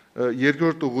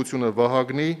 երկրորդ ուղղությունը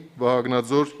Վահագնի,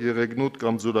 Վահագնաձոր, Եղեգնուտ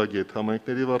կամ Ձորագետ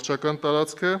համայնքների վարչական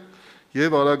տարածքը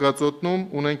եւ Արագածոտնում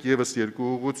ունենք եւս 2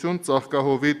 ուղղություն,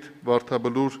 Ծաղկահովիտ,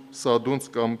 Վարդաբլուր, Սադունց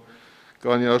կամ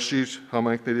Կանյաշիր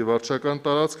համայնքների վարչական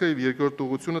տարածքը եւ երկրորդ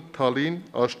ուղղությունը Թալին,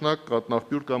 Աշնակ,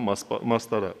 Կատնավպյուր կամ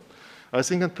Մաստարա։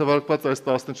 Այսինքն թվարկված այս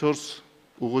 14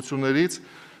 ուղղություններից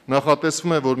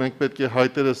նախատեսվում է, որ մենք պետք է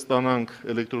հայտերը ստանանք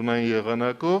էլեկտրոնային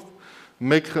եղանակով,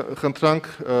 մեկ խնդրանք,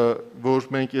 որ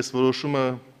մենք այս որոշումը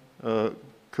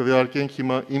քվեարկենք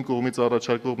հիմա իմ կողմից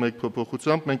առաջարկվող մեկ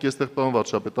փոփոխությամբ, մենք այստեղ պարոն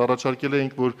վարչապետ առաջարկել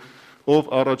էինք, որ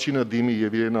ով առաջինը դիմի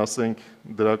եւ իրեն ասենք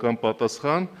դրական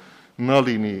պատասխան, նա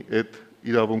լինի այդ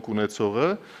իրավունք ունեցողը,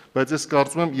 բայց ես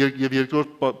կարծում եմ եւ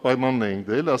երկրորդ պայմանն էինք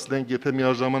դրել, ասել ենք, եթե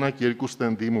միաժամանակ երկուսն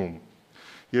են դիմում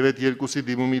եւ այդ երկուսի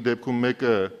դիմումի դեպքում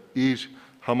մեկը իր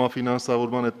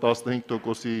համաֆինանսավորման այդ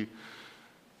 15%-ի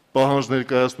պահանջ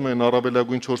ներկայացնում են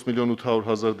առավելագույն 4 միլիոն 800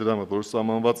 հազար դրամը, որը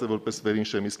սահմանված է որպես վերին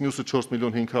շեմ, իսկ մյուսը 4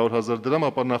 միլիոն 500 հազար դրամ,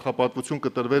 ապա նախապատվություն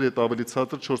կտրվեր այդ ավելի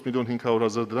ցածր 4 միլիոն 500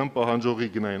 հազար դրամ պահանջողի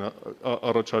գնային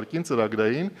առաջարկին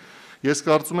ծրագրային։ Ես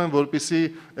կարծում եմ, որպեսզի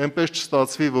այնպես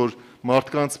չստացվի, որ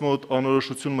մարդկանց մոտ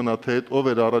անորոշություն մնա, թե ով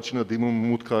էր առաջինը դիմում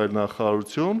մուտք արել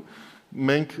նախարարություն,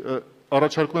 մենք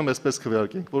առաջարկում եմ այսպես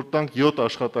քվեարկենք, որ տանք 7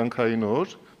 աշխատանքային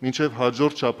օր, մինչև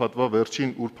հաջորդ շաբաթվա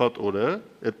վերջին ուրբաթ օրը,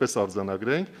 այդպես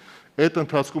արձանագրենք, այդ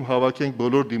ընթացքում հավաքենք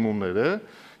բոլոր դիմումները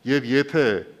եւ եթե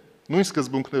նույն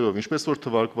սկզբունքներով, ինչպես որ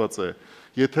թվարկված է,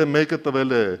 եթե մեկը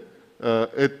տվել է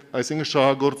այդ, այսինքն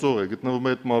շահագործող է, գտնվում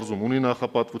է այդ մարզում, ունի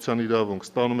նախապատվության իրավունք,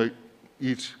 ստանում է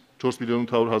իր 4 միլիոն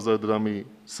 800 հազար դրամի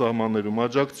սահմաններում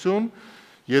աջակցություն,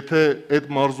 եթե այդ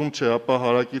մարզում չէ, ապա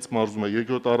հարակից մարզում է,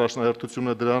 երկրորդ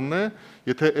առաջնահերթությունը դրանն է,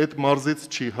 եթե այդ մարզից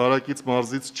չի, հարակից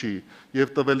մարզից չի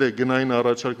եւ տվել է գնային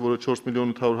առաջարկ, որը 4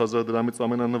 միլիոն 800 հազար դրամից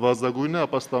ամենանվազագույնն է,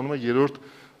 ապա ստանում է երրորդ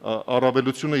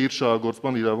առավելությունը իր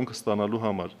շահագործման իրավունքը ստանալու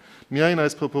համար։ Միայն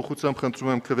այս փոփոխությամբ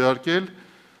խնդրում եմ քվեարկել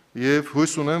եւ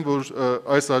հույս ունեմ, որ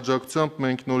այս աջակցությամբ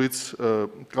մենք նորից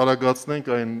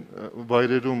կարագացնենք այն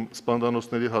վայրերում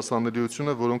սպանդանոցների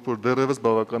հասանելիությունը, որոնք որ դեռևս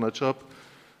բավականաչափ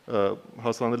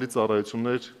հասանելի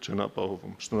ծառայություններ չեն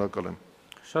ապահովում։ Շնորհակալ եմ։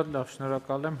 Շատ լավ,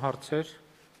 շնորհակալ եմ, հարցեր։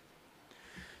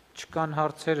 Չկան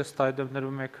հարցեր, ըստ այդմ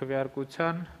ներվում է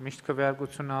քվեարկության, միշտ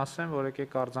քվեարկությունը ասեմ, որ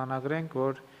եկեք արձանագրենք,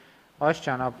 որ այս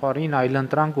ճանապարհին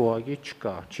այլընտրանք ուղղակի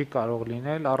չկա, չի կարող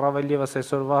լինել, առավել ևս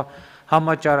այսօրվա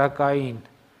համաճարակային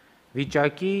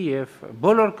վիճակի եւ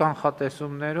բոլոր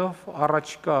կանխատեսումներով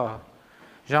առաջիկա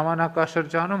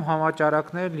ժամանակաշրջանում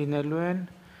համաճարակներ լինելու են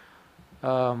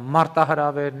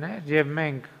մարտահրավերներ եւ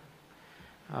մենք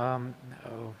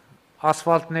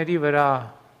ասֆալտների վրա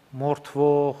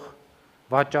մորթվող,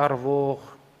 վաճառվող,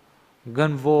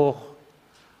 գնվող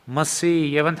մսի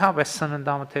եւ ընդհանրապես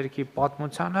սննդամթերքի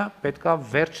պատմությանը պետքա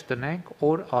վերջ դնենք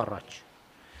օր առաջ։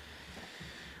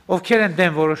 Ովքեր են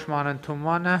դեմ որոշման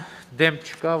ընդունմանը, դեմ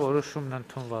չկա, որոշումն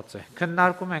ընդունված է։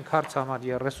 Քննարկում ենք հարց համար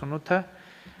 38-ը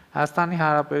Հայաստանի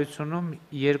Հանրապետությունում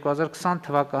 2020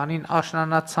 թվականին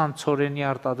աշնանացան ցորենի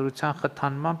արտադրության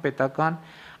խթանման պետական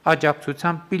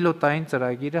աջակցության պիլոտային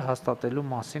ծրագիրը հաստատելու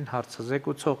մասին հարցը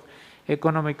զեկուցող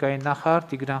էկոնոմիկայի նախարար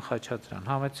Տիգրան Խաչատրյան,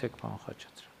 համեցեք պարոն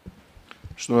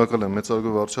Խաչատրյան։ Շնորհակալ եմ,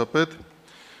 մեծարգո վարչապետ։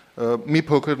 Մի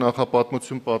փոքր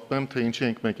նախապատմություն պատմեմ, թե ինչի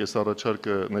ենք մենք այս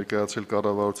առաջարկը ներկայացրել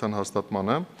կառավարության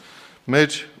հաստատմանը։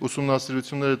 Մեր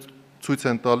ուսումնասիրությունները ցույց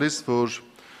են տալիս, որ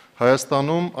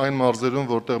Հայաստանում այն մարզերում,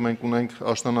 որտեղ մենք ունենք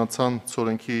աշնանացան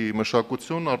ցորենքի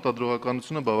մշակություն,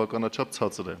 արտադրողականությունը բավականաչափ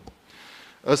ցածր է։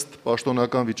 Ըստ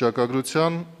պաշտոնական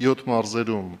վիճակագրության 7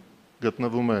 մարզերում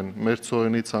գտնվում են մեր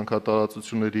ցորենի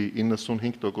ցանքատարածությունների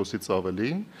 95%-ից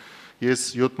ավելին։ Ես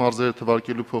 7 մարզերը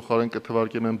թվարկելու փոխարեն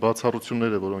կթվարկեմ այն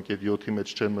բացառությունները, որոնք այդ 7-ի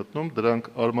մեջ չեն մտնում,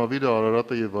 դրանք Արմավիրը,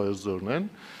 Արարատը եւ Վայոց-Ձորն են։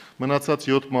 Մնացած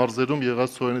 7 մարզերում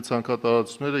եղած ցորենի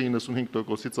ցանքատարածությունները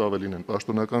 95%-ից ավելին են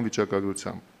պաշտոնական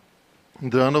վիճակագրությամբ։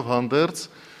 Դրանով հանդերձ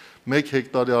 1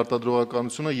 հեկտարի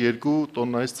արտադրողականությունը 2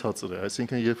 տոննայից ցածր է,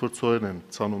 այսինքն երբ որ ցորեն են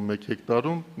ցանում 1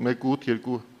 հեկտարում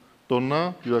 1.8-2 տոննա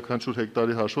յուրաքանչյուր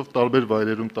հեկտարի հաշվով տարբեր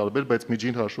վայրերում տարբեր, բայց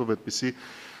միջին հաշվով այդպիսի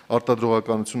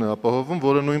արտադրողականություն է ապահովում,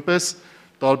 որը նույնպես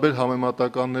տարբեր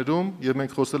համեմատականներում եւ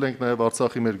մենք խոսել ենք նաեւ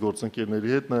Արցախի մեր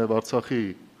գործընկերների հետ, նաեւ Արցախի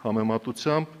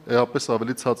համեմատությամբ էապես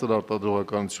ավելի ցածր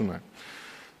արտադրողականություն է։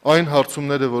 Այն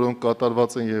հարցումները, որոնք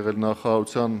կատարված են եղել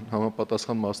նախարարության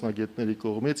համապատասխան մասնագետների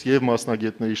կողմից եւ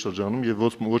մասնագետների շրջանում եւ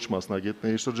ոչ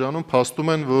մասնագետների շրջանում,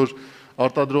 փաստում են, որ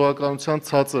արտադրողականության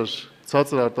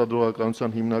ցածր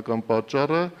արտադրողականության հիմնական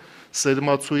պատճառը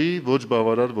սերմացուի ոչ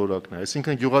բավարար որակն է։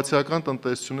 Այսինքն գյուղացիական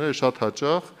տնտեսությունները շատ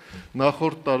հաճախ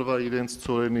նախորդ տարվա իրենց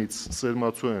ցորենից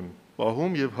սերմացու են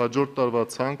պահում եւ հաջորդ տարվա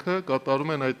ցանքը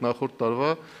կատարում են այդ նախորդ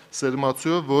տարվա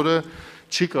սերմացուով, որը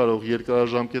չի կարող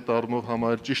երկարաժամկետ առումով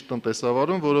համարել ճիշտ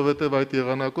տնտեսավարում, որովհետև այդ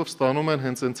եղանակով ստանում են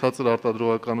հենց այն ցածր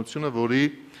արտադրողականությունը, որի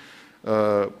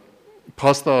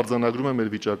փաստը արձանագրում է մեր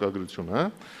վիճակագրությունը,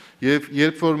 եւ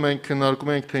երբ որ մենք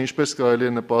քննարկում ենք, թե ինչպես կարելի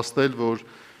է նպաստել, որ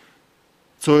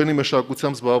ցորենի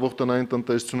մշակությամբ զբաղվող տնային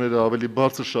տնտեսությունները ավելի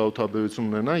բարձր շահութաբերություն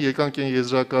ունենան, եկանք այն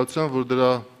եզրակացության, որ դրա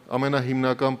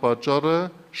ամենահիմնական պատճառը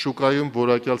շուկայում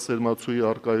որակյալ սերմացուի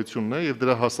առկայությունն է եւ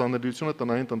դրա հասանելիությունը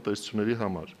տնային տնտեսությունների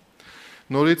համար։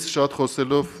 Նորից շատ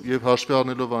խոսելով եւ հաշվի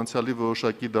առնելով անցյալի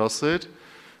որոշակի դասեր,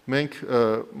 մենք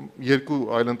երկու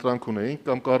այլընտրանք ունեինք,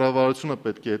 կամ կառավարությունը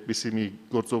պետք է այդպիսի մի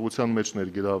գործողության մեջ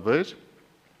ներգրավվեր,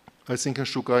 այսինքն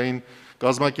շուկային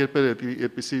կազմակերպել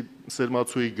այդպիսի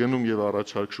սերմացուի գնում եւ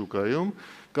առաջարկ շուկայում,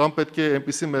 կամ պետք է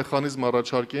այնպիսի մեխանիզմ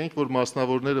առաջարկեինք, որ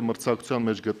մասնավորները մրցակցության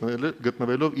մեջ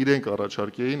գտնվելով իրենք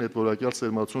առաջարկեին այդ որակյալ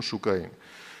սերմացուն շուկային։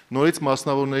 Նորից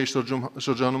մասնավորների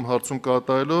շրջանում հարցում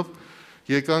կատարելով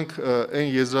եկանք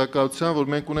այն եզրակացության, որ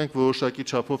մենք ունենք որոշակի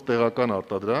չափով տեղական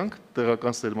արտադրանք,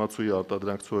 տեղական սերմացուի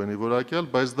արտադրանք ցորենի որակյալ,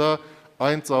 բայց դա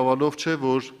այն ծավալով չէ,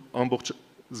 որ ամբողջ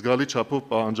զգալի չափով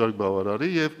պահանջարկ բավարարի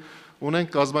եւ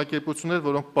ունենք կազմակերպություններ,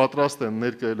 որոնք պատրաստ են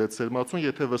ներկայել այդ սերմացուն,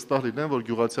 եթե վստահ լինեն, որ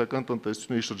գյուղացիական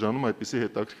տնտեսությունների շրջանում այդպիսի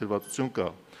հետաքրքրվածություն կա։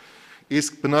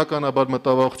 Իսկ բնականաբար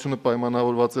մտավախությունը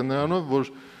պայմանավորված է նրանով,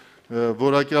 որ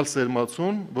որակյալ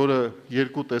սերմացուն, որը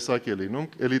երկու տեսակ է լինում,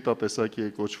 էլիտա տեսակի է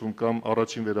կոչվում կամ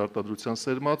առաջին վերարտադրության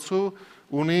սերմացու,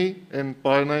 ունի այն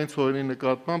պարենային ցորենի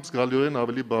նկատմամբ զգալիորեն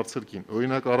ավելի բարձր գին։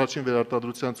 Օրինակ առաջին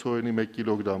վերարտադրության ցորենի 1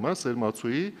 կիլոգրամը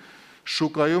սերմացուի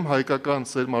շուկայում հայկական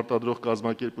սերմ արտադրող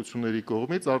կազմակերպությունների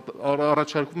կողմից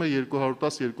առաջարկվում է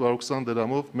 210-220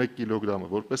 դրամով 1 կիլոգրամը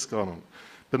որպես կանոն։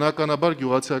 Բնականաբար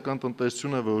գյուղացիական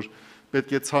տնտեսությունը, որ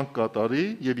պետք է ցանկ կատարի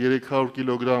եւ 300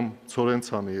 կիլոգրամ ցորեն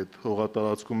ցանի այդ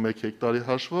հողատարածքում 1 հեկտարի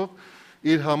հաշվով,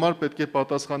 իր համար պետք է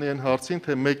պատասխանի այն հարցին,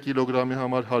 թե 1 կիլոգրամի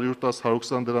համար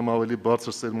 110-120 դրամ ավելի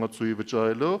բարձր սերմացուի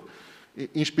վճարելով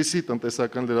ինչպիսի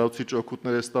տնտեսական լրացուցիչ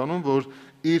օգուտներ է ստանում, որ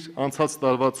իր անցած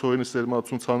տարվա ցորենի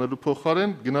սերմացուն ցանելու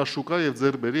փոխարեն գնա շուկա եւ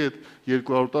ձեռք բերի այդ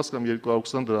 210 կամ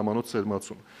 220 դրամանոց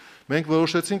սերմացուն։ Մենք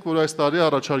որոշեցինք, որ այս տարի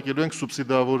առաջարկելու ենք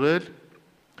սուբսիդավորել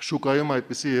շուկայում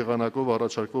այդպիսի եղանակով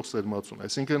առաջարկվող սերմացուն։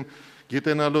 Այսինքն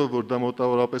գիտենալով, որ դա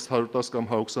մոտավորապես 110 կամ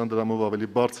 120 դրամով ավելի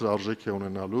բարձր արժեք է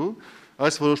ունենալու,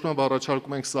 այս որոշմամբ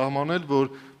առաջարկում ենք սահմանել, որ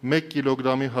 1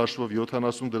 կիլոգրամի հաշվով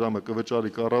 70 դրամը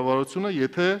կվճարի կառավարությունը,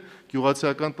 եթե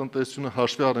գյուղացիական տնտեսությունը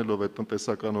հաշվի առնելով այդ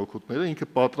տնտեսական օգուտները, ինքը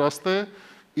պատրաստ է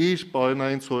իր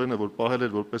պարենային ցորենը, որ պահել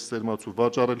էր որպես սերմացու,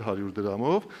 վաճառել 100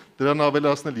 դրամով, դրան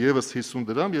ավելացնել եւս 50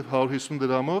 դրամ եւ 150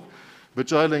 դրամով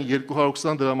վճարել են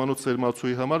 220 դրամանոց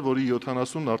սերմացուի համար, որի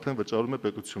 70-ն արդեն վճարում է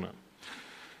պետությունը։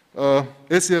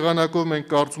 Այս եղանակով մենք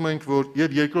կարծում ենք, որ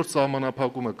եւ երկրորդ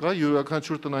սահմանափակումը կա,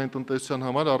 յուրաքանչյուր տնային տնտեսության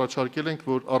համար առաջարկել ենք,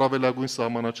 որ առավելագույն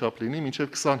սահմանաչափ լինի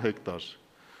մինչեւ 20 հեկտար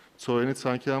ցորենի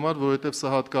ցանքի համար, որովհետեւ սա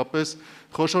հատկապես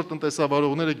խոշոր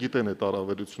տնտեսավարողները գիտեն այդ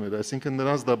առավելությունները, այսինքն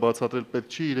նրանց դա բացատրել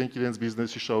պետք չի, իրենց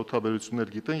բիզնեսի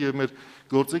շահութաբերություններ գիտեն եւ մեր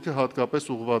գործիքը հատկապես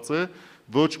ուղղված է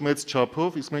ոչ մեծ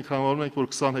չափով, իսկ մենք համարում ենք, որ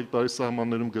 20 հեկտարի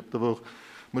սահմաններում գտնվող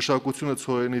մշակությունը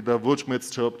ցորենի դա ոչ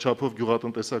մեծ չափով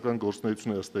գյուղատնտեսական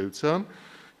գործունեություն է ըստ էության,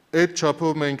 այդ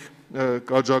չափով մենք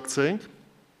կաջակցենք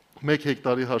 1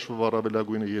 հեկտարի հաշվով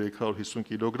առավելագույնը 350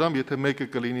 կիլոգրամ, եթե մեկը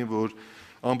կլինի, որ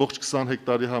ամբողջ 20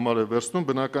 հեկտարի համար է վերցնում,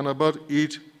 բնականաբար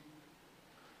իր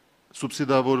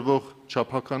սուբսիդավորվող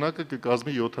չափականակը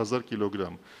կկազմի 7000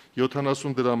 կիլոգրամ,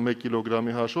 70 դրամ 1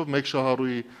 կիլոգրամի հաշվով, մեկ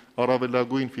շահառուի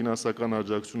առավելագույն ֆինանսական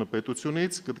աջակցությունը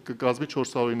պետությունից կկազմի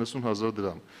 490,000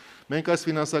 դրամ։ Մենք այս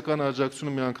ֆինանսական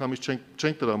աջակցությունը միանգամից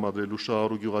չենք տրամադրելու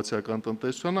շահառու գյուղացիական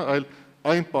տնտեսությանը, այլ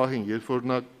այն պահին, երբ որ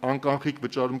նա անկանխիկ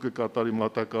վճարում կկատարի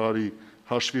մատակարարի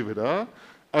հաշվի վրա,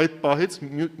 այդ պահից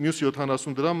մյուս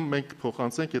 70 դրամ մենք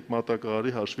փոխանցենք այդ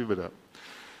մատակարարի հաշվի վրա։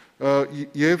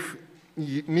 Եվ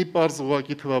մի պարզ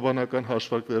ուղղակի թվաբանական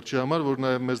հաշվարկ վերջի համար, որ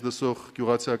նաև մեզ դսող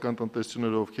գյուղացիական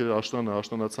տնտեսությունները, ովքեր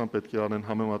աշնանացան պետք է անեն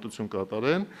համեմատություն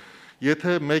կատարեն,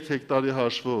 եթե 1 հեկտարի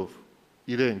հաշվով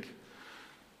իրենք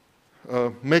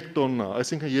 1 տոննա,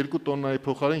 այսինքն 2 տոննայի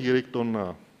փոխարեն 3 տոննա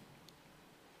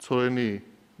ցորենի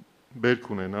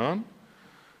բերք ունենան,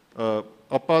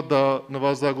 ապա դա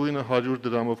նվազագույնը 100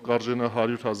 դրամով կարժենա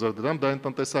 100,000 դրամ, դա այն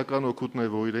տնտեսական օգուտն է,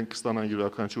 որ իրենք կստանան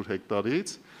յուրաքանչյուր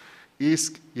հեկտարից,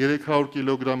 իսկ 300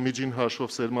 կիլոգրամ միջին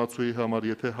հաշվով սերմացուի համար,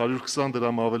 եթե 120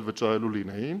 դրամ ավել վճարելու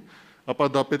լինեին, ապա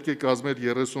դա պետք է կազմեր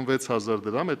 36,000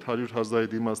 դրամ, այդ 100,000-ի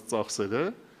դիմաց ծախսերը,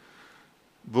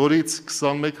 որից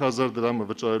 21,000 դրամը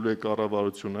վճարելու է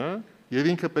կառավարությունը, եւ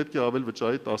ինքը պետք է ավել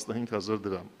վճարի 15,000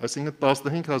 դրամ։ Այսինքն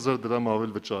 15,000 դրամ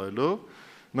ավել վճարելով,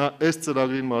 նա այս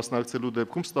ծրագրին մասնակցելու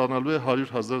դեպքում ստանալու է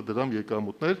 100,000 դրամ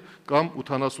եկամուտներ կամ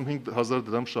 85,000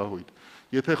 դրամ շահույթ։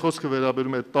 Եթե խոսքը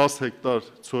վերաբերում է 10 հեկտար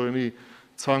ցորենի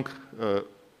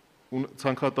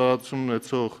ցանքատարածություն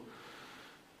ունեցող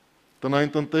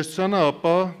տնային տնտեսությանը,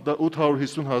 ապա դա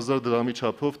 850,000 դրամի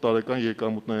չափով տարեկան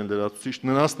եկամուտներ են լրացուցիչ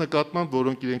նրանց նկատմամբ,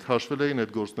 որոնք իրենք հաշվել էին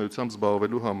այդ գործունեությամբ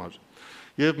զբաղվելու համար։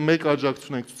 Եվ մեկ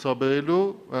աջակցություն ենք ցուցաբերելու,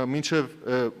 մինչև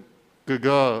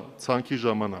կգա ցանքի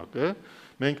ժամանակը,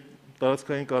 մենք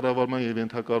տարածքային կառավարման եւ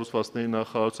ենթակառուցվածքների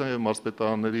նախարարության եւ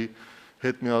մարզպետարանների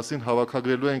հետ միասին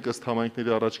հավաքագրելու ենք ըստ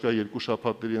համայնքների առաջիկա 2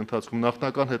 շաբաթների ընթացքում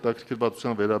նախնական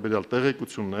հետաքրքրվածության վերաբերյալ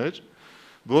տեղեկություններ,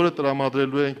 որը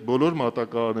տրամադրելու ենք բոլոր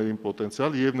մատակարարներին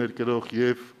պոտենցիալ եւ ներկրող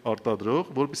եւ արտադրող,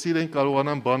 որպեսզի իրենք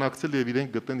կարողանան բանակցել եւ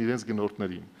իրենք գտնեն իրենց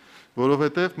գնորդներին,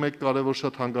 որովհետեւ մեկ կարևոր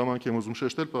շատ հանգամանք եմ ուզում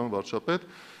շեշտել, պարոն վարչապետ,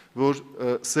 որ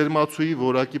սերմացուի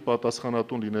որակի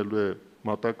պատասխանատուն լինելու է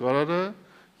մատակարարը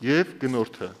եւ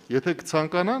գնորդը։ Եթե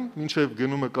կցանկանան, մինչեւ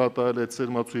գնումը կատարել այդ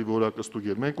սերմացուի որակը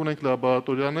ստուգել, մենք ունենք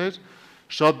լաբորատորիաներ,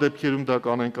 շատ դեպքերում դա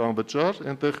կանենք անվճար,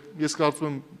 այնտեղ ես կարծում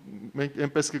եմ մենք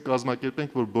այնպես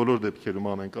կկազմակերպենք, որ բոլոր դեպքերում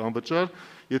անենք անվճար,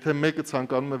 եթե մեկը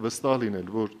ցանկանում է վստահ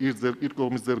լինել, որ իր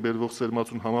կողմից ձեռքբերվող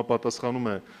սերմացուն համապատասխանում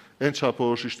է այն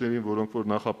չափորոշիչներին, որոնք որ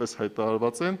նախապես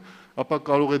հայտարարված են, ապա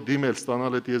կարող է դիմել,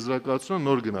 ստանալ այդ եզրակացությունը,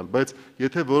 նոր գնալ, բայց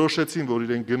եթե որոշեցին, որ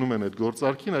իրենք գնում են այդ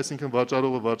գործարքին, այսինքն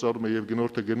վաճառողը վաճառում է եւ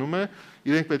գնորդը գնում է,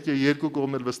 իրենք պետք է երկու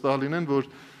կողմն էլ վստահ լինեն,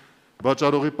 որ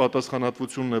վաճառողի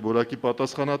պատասխանատվությունն է որակի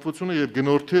պատասխանատվությունը եւ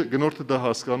գնորդը դա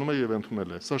հասկանում է եւ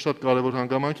ընդունել է։ Սա շատ կարեւոր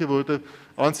հանգամանք է, որովհետեւ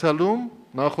անցյալում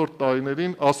նախորդ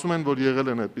տարիներին ասում են, որ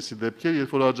եղել են այդպիսի դեպքեր,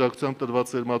 երբ որ աջակցությամբ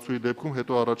տրված սերմացուի դեպքում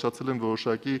հետո առաջացել են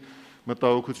որոշակի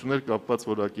մտահոգություններ կապված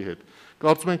որակի հետ։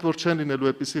 Կարծում ենք, որ չեն լինելու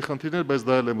այդպիսի խնդիրներ, բայց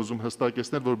դա էլ եմ ուզում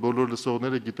հստակեցնել, որ բոլոր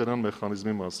լսողները գիտենան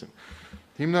մեխանիզմի մասին։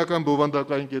 Հիմնական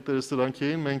բովանդակային կետերը սրանք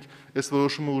էին, մենք այս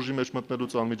որոշումը ուժի մեջ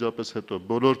մտնելուց անմիջապես հետո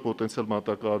բոլոր պոտենցիալ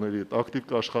մատակարարների հետ ակտիվ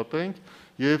կաշխատենք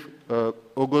եւ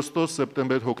օգոստոս,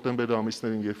 սեպտեմբեր, հոկտեմբեր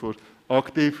ամիսներին, երբ որ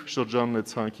ակտիվ շրջանն է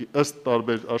ցանքի ըստ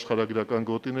տարբեր աշխարհագրական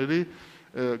գոտիների,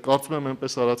 կարծում եմ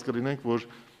այնպես արած կլինենք, որ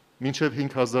մինչև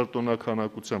 5,000 տոննա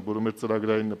քանակությամբ, որը մեր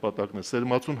ծրագրային նպատակն է,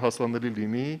 սերմացուն հասանելի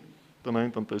լինի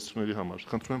տնային տնտեսությունների համար։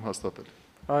 Խնդրում եմ հաստատել։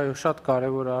 Այո, շատ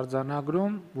կարևոր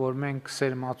արձանագրում, որ մենք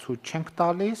սերմացու չենք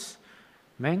տալիս,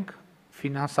 մենք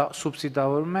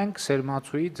սուբսիդավորում ենք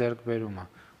սերմացուի ձեռքբերումը։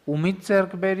 Ումից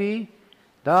ձեռքբերի,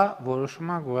 դա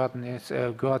որոշում է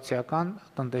գյուղացիական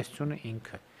տնտեսությունը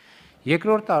ինքը։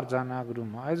 Երկրորդ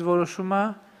արձանագրումը, այս որոշումը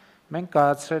մենք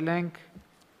կայացրել ենք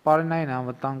պարենային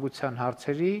անվտանգության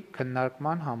հարցերի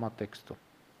քննարկման համատեքստում։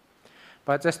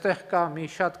 Բայց այստեղ կա մի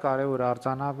շատ կարևոր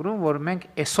արձանագրում, որ մենք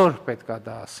այսօր պետք է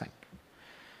դա ասենք,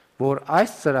 որ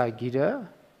այս ծրագիրը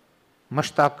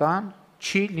մշտական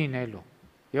չի լինելու։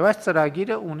 Եվ այս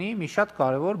ծրագիրը ունի մի շատ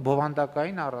կարևոր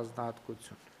բովանդակային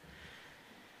առանձնահատկություն։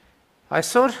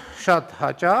 Այսօր շատ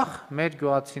հաճախ մեր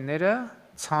գյուղացիները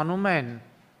ցանում են,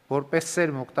 որպես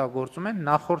սերմ օգտագործում են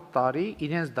նախորդ տարի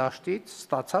իրենց դաշտից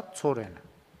ստացած ցորենը։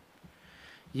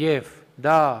 Եվ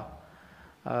դա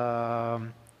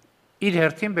իր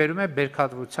հերթին բերում է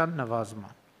բերքատվության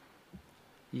նվազման։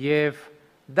 Եվ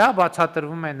դա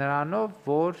բացատրվում է նրանով,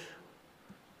 որ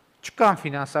չկան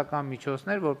ֆինանսական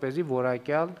միջոցներ, որպեսզի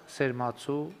որակյալ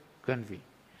սերմացու գնվի։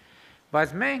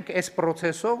 Բայց մենք այս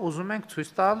process-ով ուզում ենք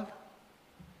ցույց տալ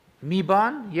մի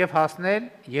բան եւ հասնել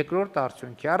երկրորդ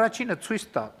արդյունքի։ Առաջինը ցույց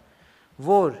տալ,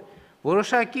 որ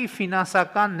որոշակի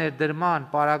ֆինանսական ներդրման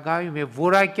պարագայում եւ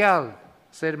որակյալ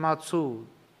սերմացու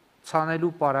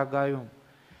ցանելու պարագայում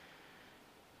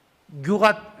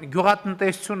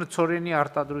գյուղատնտեսությունը, ցորենի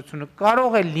արտադրությունը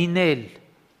կարող է լինել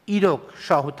իրոք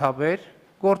շահութաբեր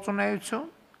գործունեություն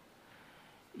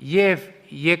եւ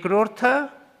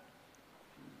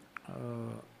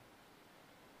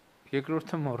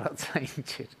երկրորդը մոռացա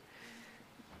ինչ էր։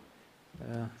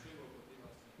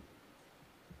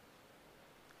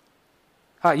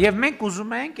 Եվ մենք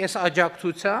ուզում ենք այս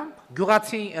աջակցությամբ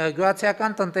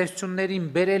գյուղացիական տնտեսություններին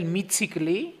բերել մի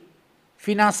ցիկլի,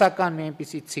 ֆինանսական մի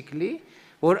այնպիսի ցիկլի,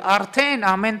 որ արդեն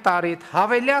ամեն տարի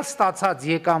հավելյալ ստացած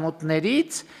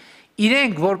եկամուտներից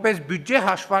իրենք որպես բյուջե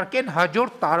հաշվարկեն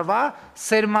հաջորդ տարվա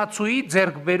սերմացուի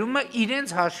ձեռքբերումը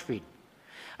իրենց հաշվին։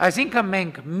 Այսինքն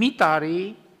մենք մի տարի,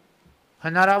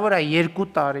 հնարավոր է 2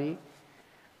 տարի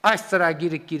այս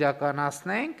ծրագիրը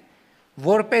կիրականացնենք,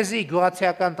 որպեսզի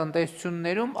գյուղացիական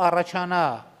տնտեսություններում առաջանա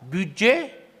բյուջե,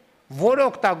 որը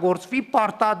օգտագործվի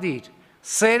պարտադիր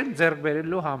սերմ ձեռք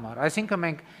բերելու համար։ Այսինքն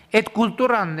մենք այդ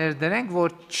կուլտուրան ներդրենք,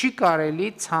 որ չի կարելի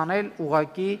ցանել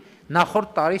ուղակի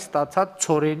նախորդ տարի ստացած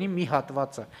ցորենի մի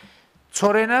հատվածը։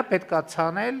 Ցորենը պետք է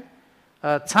ցանել,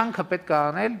 ցանքը պետք է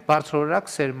անել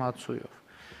բարձրորակ սերմացույով։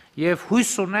 Եվ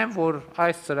հույս ունեմ, որ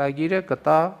այս ծրագիրը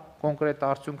կտա կոնկրետ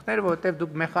արդյունքներ, որովհետև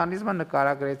դուք մեխանիզմը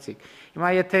նկարագրեցիք։ Հիմա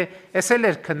եթե էս էլ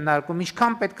էր քննարկում,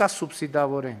 ինչքան պետք է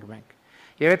սուբսիդավորենք մենք։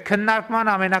 Եվ այդ քննարկման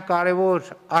ամենակարևոր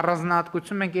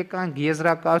առանձնահատկությունը մենք եկանք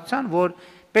եզրակացության, որ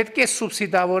պետք է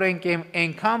սուբսիդավորենք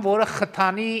այնքան, որը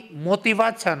խթանի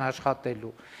մոտիվացիան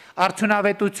աշխատելու,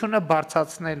 արդյունավետությունը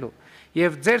բարձրացնելու։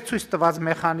 Եվ ձեր ցույց տված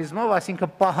մեխանիզմով,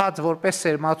 այսինքն պահած որպես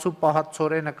սերմացու պահած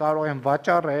ցորենը կարող են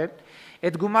վաճառել,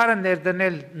 այդ գումարը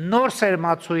ներդնել նոր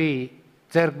սերմացուի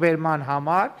ձեռքբերման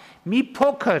համար, մի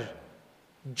փոքր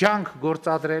ջանք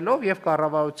գործադրելով եւ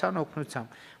կառավարության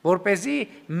օգնությամբ, որպեսզի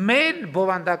մեր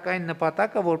բովանդակային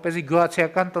նպատակը, որպեսզի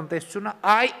գյուղացիական տնտեսությունը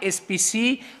այսպիսի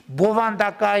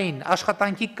բովանդակային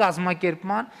աշխատանքի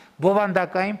կազմակերպման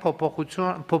բովանդակային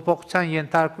փոփոխության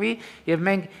ենթարկվի եւ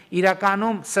մենք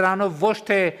իրականում սրանով ոչ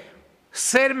թե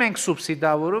սերմ ենք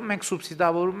սուբսիդավորում, մենք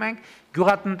սուբսիդավորում ենք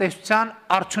գյուղատնտեսության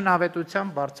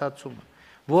արդյունավետության բարձրացումը,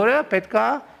 որը պետքա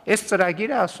այս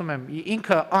ծրագիրը, ասում եմ,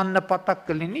 ինքը աննպատակ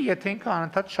կլինի, եթե ինքը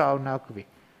անընդհատ շարունակվի։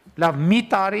 Լավ մի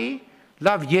տարի,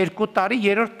 լավ 2 տարի,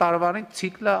 3-րդ տարվանին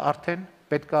ցիկլը արդեն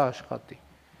պետքա աշխատի։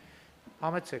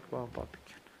 Համեցեք, պարոն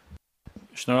Պապիկյան։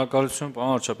 Շնորհակալություն,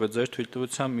 պարոն վարչապետ, ձեր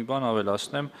թույլտվությամբ մի բան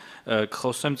ավելացնեմ,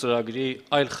 կխոսեմ ծրագրի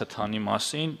այլ խթանի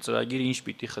մասին, ծրագիրը ինչ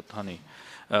պիտի խթանի։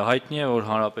 Հայտնի է, որ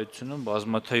հանրապետությունում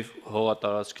բազմաթիվ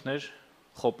հողատարածքներ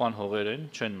խոպան հողեր են,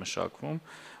 չեն մշակվում,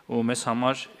 ու մեզ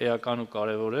համար էական ու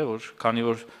կարևոր է, որ քանի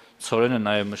որ ցորենը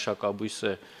նաև մշակաբույս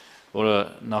է, որը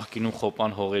նախկինում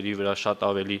խոպան հողերի վրա շատ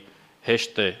ավելի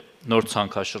հեշտ է նոր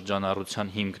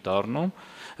ցանքաշրջանառության հիմք դառնում,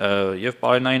 եւ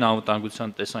պարենային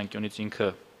անվտանգության տեսանկյունից ինքը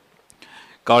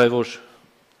կարևոր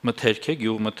մթերք է,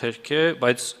 գյուղմթերք է,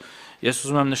 բայց ես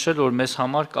ուզում եմ նշել, որ մեզ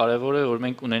համար կարևոր է, որ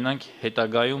մենք ունենանք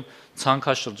հետագայում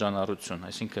ցանքաշրջանառություն,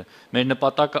 այսինքն մեր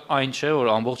նպատակը այն չէ, որ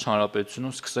ամբողջ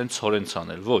հանրապետությունում սկսեն ցորեն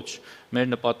ցանել, ոչ, մեր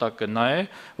նպատակը նա է,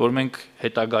 որ մենք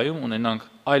հետագայում ունենանք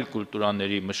այլ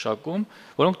կուլտուրաների մշակում,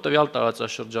 որոնք տվյալ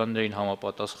տարածաշրջաններին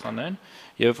համապատասխանեն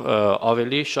եւ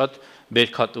ավելի շատ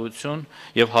բերքատվություն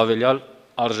եւ հավելյալ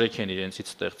արժեք են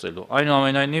իրենցից ստեղծելու։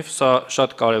 Այնուամենայնիվ սա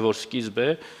շատ կարևոր սկիզբ է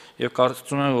եւ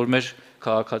կարծում եմ, որ մեր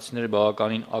քաղաքացիները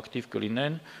բավականին ակտիվ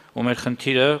կլինեն, ու մեր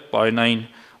խնդիրը պարենային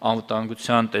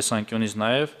անվտանգության տեսանկյունից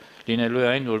նաեւ լինելու է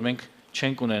այն, որ մենք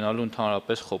չենք ունենալու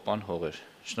ընդհանրապես խոպան հողեր։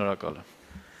 Շնորհակալ եմ։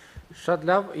 Շատ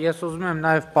լավ, ես ուզում եմ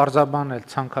նաև պարզաբանել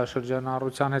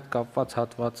ցանքաշրջանառության հետ կապված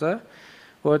հատվածը,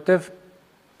 որովհետև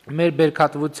մեր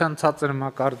բերքատվության ցածր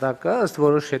մակարդակը ըստ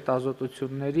որոշ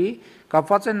հետազոտությունների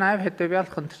կապված է նաև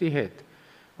հետևյալ խնդրի հետ,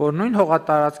 որ նույն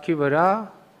հողատարածքի վրա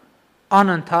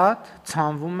անընդհատ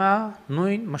ցանվում է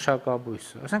նույն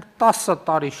մշակաբույսը, ասենք 10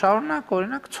 տարի շարունակ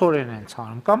օրինակ ցորեն են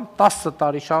ցանում կամ 10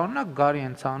 տարի շարունակ գարի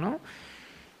են ցանում,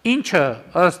 ինչը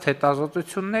ըստ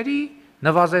հետազոտությունների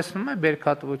նվազեցնում է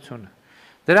բերքատվությունը։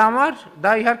 Դրա համար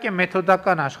դա իհարկե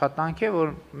մեթոդական աշխատանք է,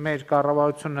 որ մեր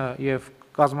կառավարությունը եւ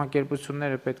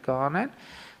կազմակերպությունները պետք է անեն։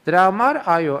 Դրա համար,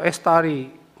 այո, այս տարի,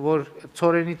 որ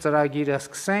ցորենի ծրագիրը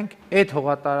սկսենք, այդ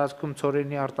հողատարածքում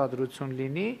ցորենի արտադրություն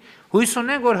լինի, հույս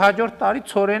ունենք, որ հաջորդ տարի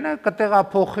ցորենը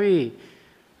կտեղափոխվի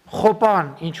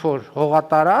խոպան ինչ որ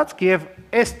հողատարածք եւ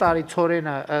այս տարի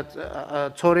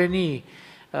ցորենի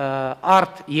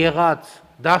արտ եղած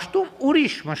դաշտում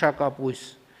ուրիշ մշակաբույս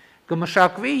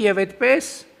կմշակվի եւ այդպես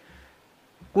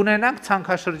կունենանք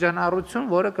ցանքաշրջանառություն,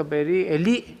 որը կբերի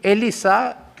էլի սա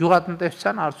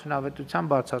գյուղատնտեսության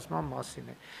արդյունավետության բարձրացման մասին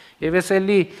է։ Եվ ես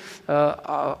էլի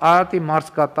Արարատի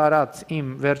մարզ կատարած իմ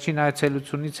վերջին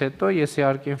այցելությունից հետո ես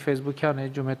իհարկե Facebook-յան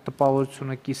էջում այդ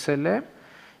տպավորությունը կիսել եմ,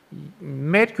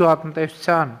 մեր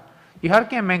գյուղատնտեսության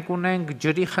իհարկե մենք ունենք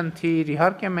ջրի խնդիր,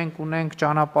 իհարկե մենք ունենք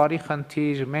ճանապարհի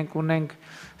խնդիր, մենք ունենք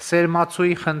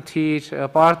սերմացուի խնդիր,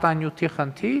 պարտանյութի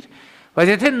խնդիր,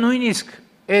 բայց եթե նույնիսկ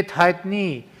այդ հայտնի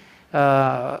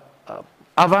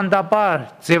ավանդաբար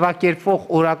ձևակերպվող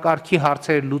օրակարգի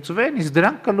հարցերը լուծվեն, իսկ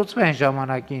դրանք կլուծվեն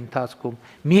ժամանակի ընթացքում։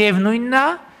 Միևնույնն է,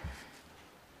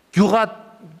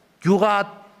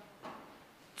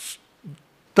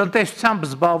 տնտեսությամբ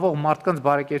զբաղվող մարդկանց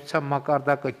բարեկեցության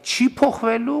մակարդակը չի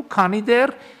փոխվելու, քանի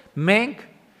դեռ մենք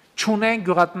չունենք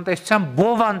գյուղատնտեսության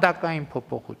բովանդակային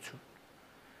փոփոխություն։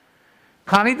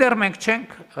 Քանի դեռ մենք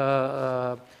չենք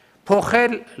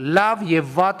փոխել լավ եւ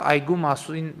վատ այգու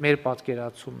մասին մեր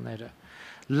պատկերացումները,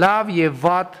 լավ եւ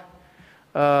վատ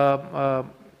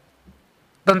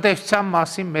տնտեսության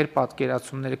մասին մեր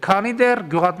պատկերացումները, քանի դեռ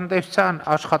գյուղատնտեսության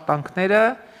աշխատանքները,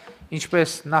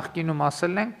 ինչպես նախկինում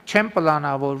ասել ենք, չեն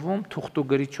պլանավորվում թուղթ ու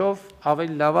գրիչով,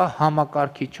 ավելի լավ է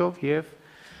համակարգիչով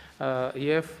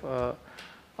եւ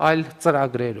այլ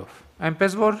ծրագրերով։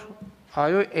 Այնպես որ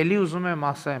այո, էլի ուզում եմ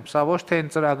ասեմ, սա ոչ թե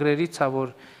այն ծրագրերից է,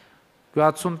 որ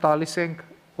գյուղացուն տալիս ենք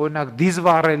օրինակ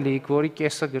դիզվառելիք, որի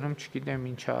կեսը գնում չգիտեմ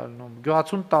ինչ ալնում,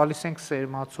 գյուղացուն տալիս ենք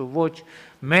սերմացու, ոչ,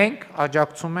 մենք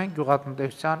աջակցում ենք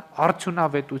գյուղատնտեսության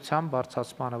արդյունավետության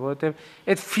բարձրացմանը, որովհետև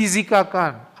այդ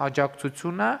ֆիզիկական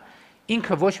աջակցությունը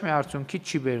ինքը ոչ մի արդյունքի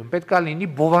չի բերում, պետք է լինի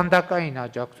բովանդակային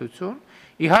աջակցություն,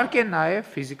 իհարկե նաև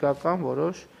ֆիզիկական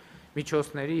որոշ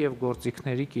միջոցների եւ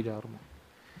գործիքների կիրառում։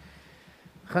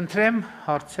 Խնդրեմ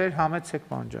հարցեր, համեցեք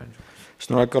պարոն Ջանջյան։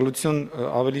 Շնորհակալություն,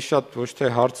 ավելի շատ ոչ թե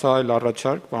հարց, այլ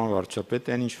առաջարկ, պարոն վարչապետ,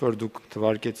 այն ինչ որ դուք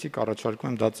թվարկեցիք, առաջարկում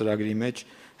եմ դա ծրագրի մեջ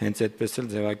հենց այդպես էլ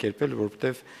ձևակերպել,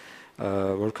 որովհետև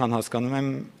որքան հասկանում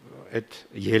եմ, այդ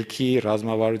ելքի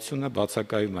ռազմավարությունը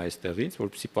բացակայում է այստեղից,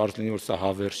 որպեսզի պարզ լինի, որ սա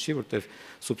հավերժ չի, որովհետև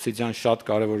սուբսիդիան շատ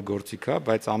կարևոր գործիք է,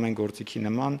 բայց ամեն գործիքի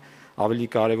նման ավելի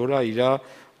կարևոր է իր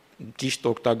ճիշտ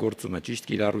օգտագործումը, ճիշտ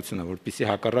կիրառությունը, որպեսզի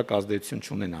հակառակ ազդեցություն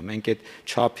չունենա։ Մենք այդ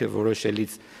չափը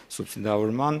որոշելից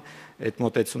սուբսիդավորման այդ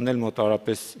մոտեցումն էլ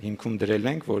մոտարապես հիմքում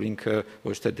դրել ենք, որ ինքը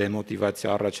ոչ թե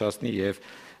դեմոտիվացիա առաջացնի եւ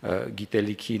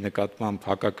գիտելիքի նկատմամբ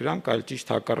հակակրանք, այլ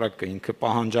ճիշտ հակառակը, ինքը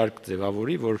պահանջարկ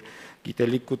ձևավորի, որ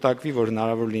գիտելիք կուտակվի, որ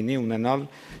հնարավոր լինի ունենալ,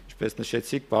 ինչպես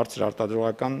նշեցիք, բարձր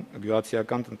արտադրողական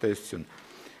գյուղացիական տնտեսություն։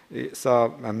 Սա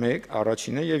մեկ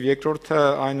առաջինը եւ երկրորդը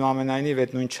այնուամենայնիվ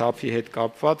այդ նույն չափի հետ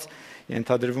կապված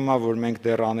ենթադրվում է, որ մենք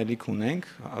դեռ անելիք ունենք,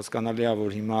 հասկանալի է,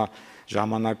 որ հիմա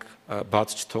ժամանակ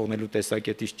բաց չթողնելու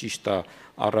տեսակետից ճիշտ է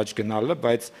առաջ գնալը,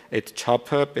 բայց այդ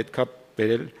չափը պետքա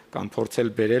բերել կամ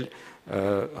փորձել բերել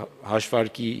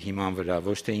հաշվարկի հիման վրա,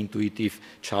 ոչ թե ինտուիտիվ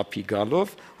չափի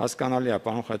գալով, հասկանալի է,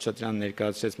 պարոն Խաչատրյանն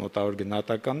ներկայացրեց մոտավոր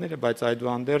գնահատականները, բայց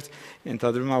այդուհանդերձ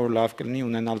ենթադրվում է, որ լավ կլինի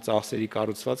ունենալ ծախսերի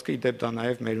կառուցվածքը, իդեպ դա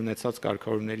նաև մեր ունեցած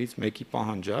կարգավորումներից մեկի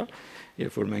պահանջ է,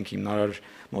 երբ որ մենք հիմնարար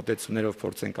մոտեցումներով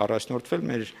փորձենք առաջնորդվել,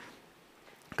 մեր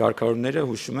կարգավորումները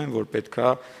հուշում են, որ պետքա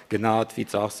գնահատվի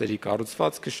ծախսերի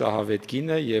կառուցվածքը, շահավետ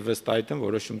գինը եւ ըստ այդմ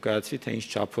որոշում կայացվի, թե ինչ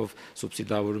չափով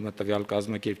սուբսիդավորումը տվյալ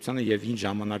կազմակերպությանը եւ ինչ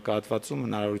ժամանակահատվածում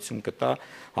հնարավորություն կտա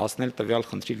հասնել տվյալ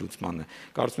խնդրի լուծմանը։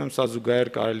 Կարծում եմ, սա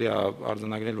զուգահեռ կարելի է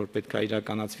արձանագրել, որ պետքա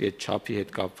իրականացվի այդ չափի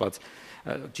հետ կապված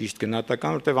ճիշտ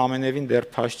գնահատական, որտեղ ամենևին դեռ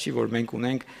փաստ չի, որ մենք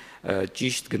ունենք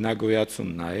ճիշտ գնագոյացում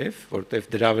նաև, որտեղ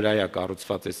դրա վրա է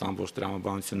կառուցված այս ամբողջ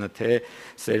տրամաբանությունը, թե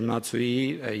սերմացուի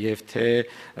եւ թե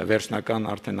վերջնական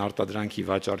արդեն արտադրանքի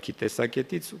վաճառքի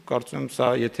տեսակետից, կարծում եմ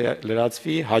սա եթե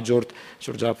լրացվի հաջորդ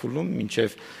շրջափուլում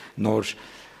մինչեւ նոր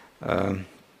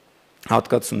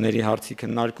հատկացումների հարցի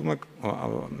քննարկումը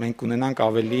մենք ունենանք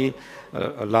ավելի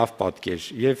լավ պատկեր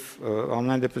եւ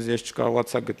ամենայն դեպս ես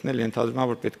չկարողացա գտնել ենթադրում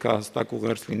որ պետքա հստակ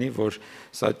ուղերձ լինի որ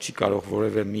սա չի կարող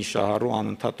որևէ մի շահառու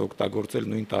անընդհատ օգտագործել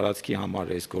նույն տարածքի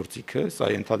համար այս գործիքը սա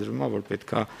ենթադրում որ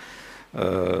պետքա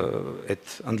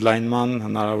այդ ընդլայնման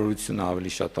հնարավորությունը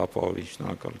ավելի շատ ապահովի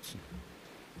շնորհակալություն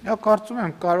Կարծում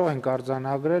եմ կարող ենք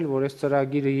արձանագրել որ այս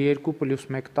ծրագիրը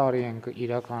 2+1 տարի ենք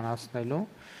իրականացնելու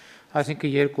Այսինքն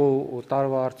 2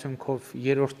 տարվա արդյունքով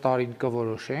 3-րդ տարին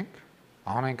կորոշենք,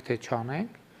 անենք թե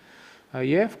չանենք,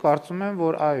 եւ կարծում եմ,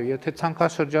 որ այո, եթե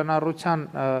ցանկաշրջանառության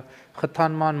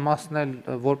խթանման մասն էլ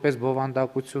որպես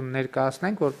բովանդակություն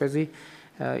ներկայացնենք, որպեսզի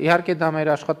իհարկե դա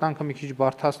մեր աշխատանքը մի քիչ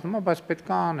բարդացնում է, բայց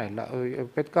պետքա անել,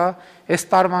 պետքա այս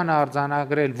տարվան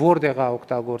արձանագրել, որտեղ է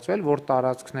օգտագործվել, որ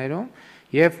տարածքներում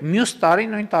Եվ մյուս տարի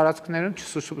նույն տարածքներում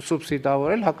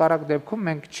չսուբսիդավորել, հակառակ դեպքում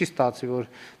մենք չի ստացի, որ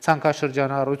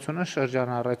ցանկաշրջանառությունը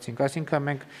շրջանառեցինք, այսինքն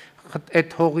մենք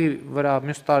այդ հողի վրա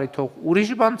մյուս տարի թող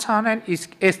ուրիշ բան ցանեն,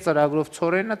 իսկ այս ծրագրով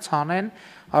ծորենը ցանեն,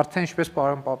 արդեն ինչպես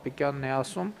պարոն Պապիկյանն է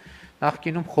ասում,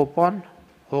 նախկինում խոպան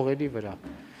հողերի վրա։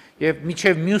 Եվ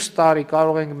մինչև մյուս տարի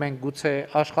կարող ենք մենք գուցե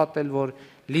աշխատել, որ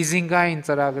լիզինգային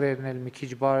ծրագրերն էլ մի քիչ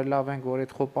բարելավենք, որ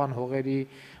այդ խոպան հողերի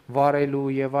վարելու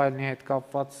եւ այլնի հետ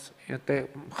կապված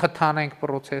խթանենք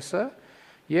process-ը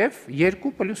եւ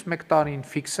 2+1 տարին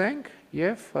ֆիքսենք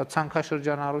եւ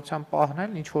ցանկաշրջանառության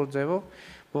պահնել ինչ որ ձևով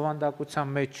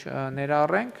բովանդակության մեջ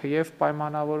ներառենք եւ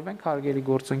պայմանավորվենք հարգելի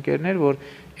գործընկերներ, որ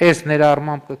այս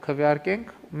ներառմամբ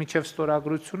կքվեարկենք միջև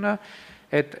ստորագրությունը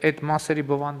այդ մասերի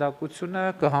բովանդակությունը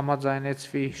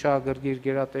կհամաձայնեցվի շահագրգիռ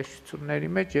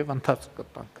գերատեսչությունների մեջ եւ ընթացք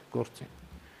կտանք գործին։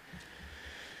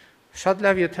 Շատ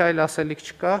լավ, եթե այլ ասելիք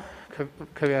չկա,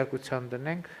 քվեարկության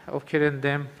դնենք, ովքեր են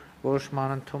դեմ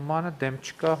որոշման ընդունմանը, դեմ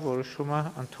չկա, որոշումը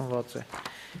ընդունված է։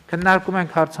 Քննարկում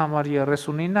ենք հարց համար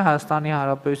 39 Հայաստանի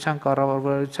Հանրապետության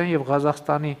կառավարության եւ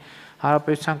Ղազախստանի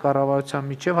Հանրապետության կառավարության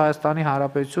միջև Հայաստանի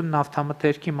Հանրապետություն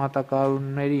նավթամթերքի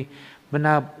մատակարարումների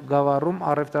բնագավառում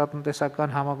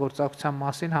առևտրատնտեսական համագործակցության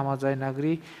մասին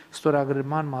համաձայնագրի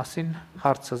ստորագրման մասին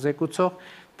հարցը զեկուցող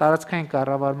Տարածքային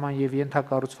կառավարման եւ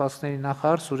ենթակառուցվածքների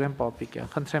նախարար Սուրեն Պապիկյան։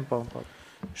 Խնդրեմ, պարոն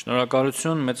Պապիկյան։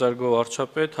 Շնորհակալություն, մեծարգո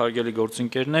վարչապետ, հարգելի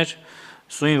գործընկերներ։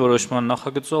 Սույն որոշման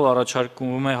նախագծով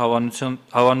առաջարկվում է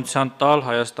հավանության տալ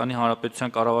Հայաստանի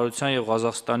Հանրապետության կառավարության եւ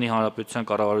Ղազախստանի Հանրապետության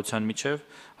կառավարության միջև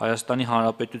Հայաստանի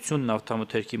Հանրապետություն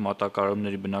նավթամթերքի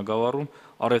մատակարարումների բնագավառում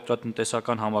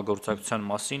առևտրատնտեսական համագործակցության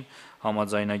մասին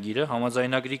համաձայնագիրը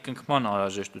համաձայնագրի կնքման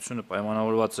անհրաժեշտությունը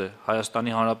պայմանավորված է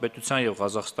Հայաստանի Հանրապետության եւ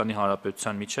Ղազախստանի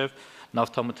Հանրապետության միջև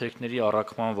նավթամթերքների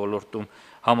առաքման ոլորտում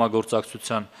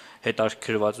համագործակցության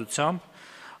հետաքրքրվածությամբ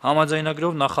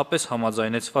Համաձայնագրով նախապես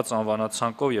համաձայնեցված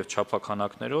անվանացանկով եւ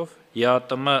չափաքանակներով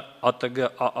ԵԱՏՄ ԱՏԳ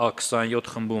ԱԱ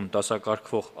 27 խմբում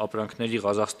դասակարգվող ապրանքների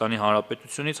Ղազախստանի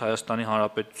Հանրապետությունից Հայաստանի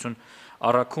Հանրապետություն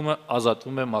առաքումը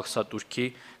ազատվում է մաքսատուրքի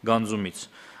գանձումից։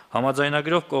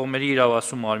 Համաձայնագրով կողմերի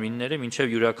իրավասու մարմինները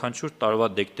մինչև յուրաքանչյուր տարվա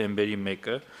դեկտեմբերի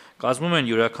 1-ը կազմում են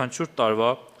յուրաքանչյուր տարվա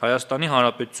Հայաստանի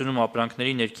Հանրապետությունում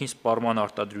ապրանքների ներքին սպառման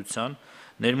արտադրության,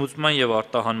 ներմուծման եւ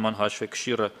արտահանման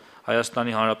հաշվեկշիռը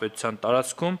Հայաստանի Հանրապետության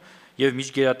տարածքում եւ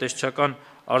միջգերատեսչական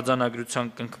արձանագրության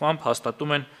կնքմամբ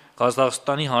հաստատում են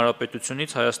Ղազախստանի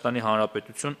Հանրապետությունից Հայաստանի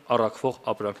Հանրապետություն առաքվող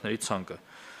ապրանքների ցանկը։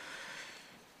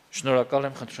 Շնորհակալ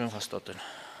եմ, խնդրում եմ հաստատել։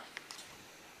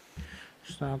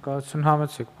 Շնորհակալություն,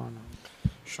 համեցեք, պարոն։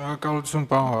 Շնորհակալություն,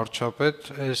 պարոն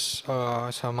վարչապետ,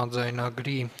 այս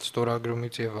համաձայնագրի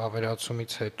ստորագրումից եւ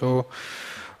ավերացումից հետո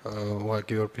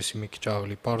ուղղակի որպեսի մի քիչ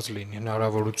ավելի པարզ լինի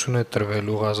հնարավորություն է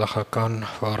տրվելու ղազախական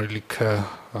վառելիքը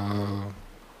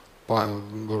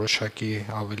որոշակի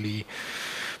ավելի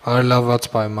բարելավված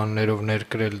պայմաններով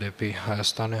ներկրել դեպի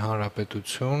Հայաստանի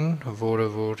Հանրապետություն, որը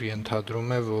որ ենթադրում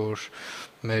է, որ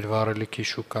մեր վառելիքի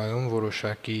շուկայում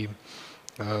որոշակի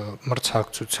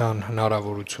մրցակցության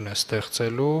հնարավորություն է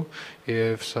ստեղծելու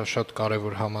եւ սա շատ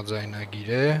կարեւոր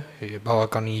համաձայնագիր է,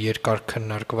 բավականին երկար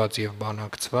քննարկված եւ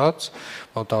բանակցված,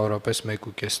 մոտավորապես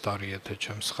 1.5 տարի, եթե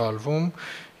չեմ սխալվում,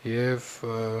 եւ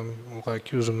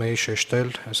ուղղակի ուզում էի շեշտել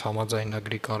այս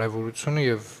համաձայնագրի կարեւորությունը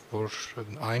եւ որ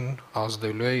այն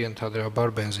ազդելու է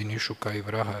ենթադրաբար բենզինի շուկայի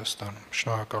վրա Հայաստանում։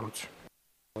 Շնորհակալություն։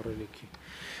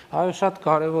 Այո, շատ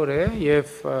կարեւոր է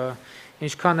եւ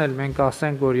Ինչքան էլ մենք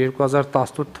ասենք, որ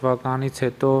 2018 թվականից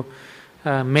հետո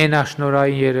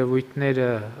մենաշնորային երևույթները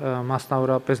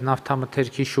մասնավորապես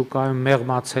նավթամթերքի շուկայում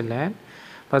մեղմացել են,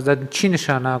 բայց դա չի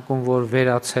նշանակում, որ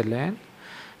վերացել են,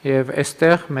 եւ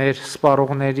այստեղ մեր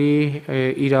սպառողների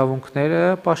իրավունքները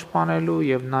պաշտպանելու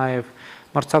եւ նաեւ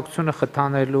մրցակցությունը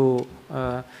խթանելու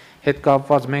հետ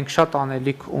կապված մենք շատ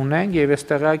անելիք ունենք եւ ես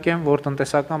տեղյակ եմ, որ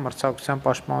տնտեսական մրցակցության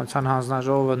պաշտպանության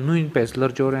հանձնաժողովը նույնպես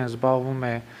լրջորեն զբաղվում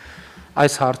է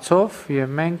այս հարցով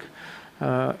եւ մենք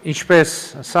ինչպես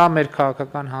սա մեր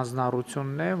քաղաքական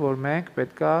հանձնառությունն է, որ մենք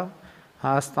պետքա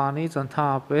Հայաստանից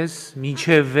ընդհանրապես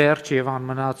մինչև վերջ եւ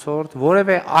անմնացորդ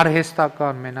որևէ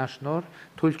արհեստական մենաշնոր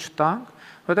թույլ չտանք,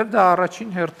 որովհետեւ դա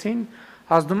առաջին հերթին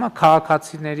ազդում է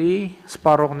քաղաքացիների,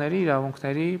 սպառողների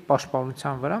իրավունքների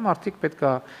պաշտպանության վրա, մարդիկ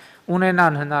պետքա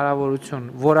ունենան հնարավորություն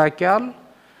որակյալ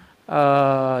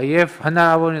եւ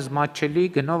հնարավորինս մատչելի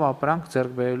գնով ապրանք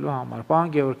ձեռք բերելու համար։ Պարոն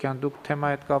Գևորգյան, դուք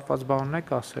թեմայի հետ կապված բան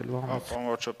ունեք ասելու համար։ Պարոն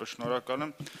վարչապետ, շնորհակալ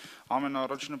եմ։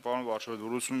 Ամենաառաջինը, պարոն վարչապետ,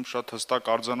 որ ուզում եմ շատ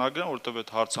հստակ արձանագրեմ, որովհետեւ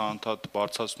այդ հարցը անդադ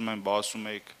բարձրացնում են, ասում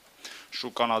եք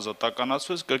շուկան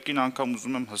ազատականացվեց, կրկին անգամ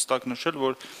ուզում եմ հստակ նշել,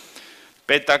 որ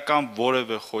պետական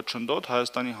որևէ խոչընդոտ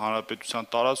Հայաստանի Հանրապետության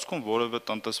տարածքում որևէ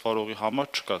տնտեսվարողի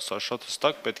համար չկա, սա շատ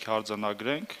հստակ պետք է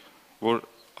արձանագրենք, որ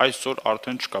այսօր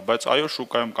արդեն չկա, բայց այո,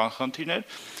 շուկայում կան խնդիրներ,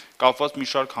 կապված մի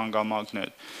շարք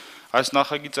հանգամանքներ։ Այս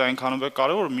նախագիծը այնքանով է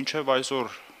կարևոր, որ մինչև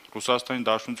այսօր Ռուսաստանի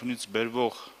Դաշնությունից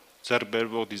ձեռք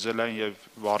բերվող դիզելային եւ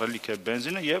վառելիք եւ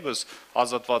բենզինը եւս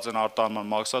ազատված են արտահանման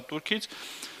մաքսատուրքից,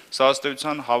 սա ըստ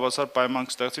էության հավասար պայման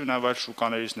կստեղծի նաեւ այլ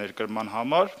շուկաներից ներկրման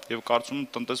համար եւ կարծում եմ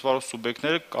տնտեսվարող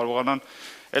սուբյեկտները կարողանան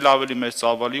ել ավելի մեծ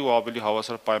ծավալի ու ավելի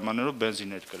հավասար պայմաններով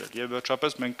բենզին ներկրել։ Եվ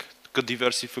վերջապես մենք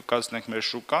կդիվերսիֆիկացնենք մեր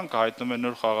շուկան, կհայտնվեն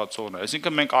նոր խաղացողներ։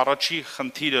 Այսինքն մենք առաջի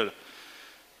խնդիրը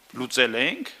լուծել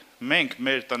ենք, մենք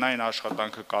մեր տնային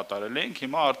աշխատանքը կատարել ենք,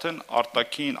 հիմա արդեն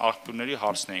արտաքին աղբյուրների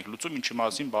հարցն ենք լուծում, ինչի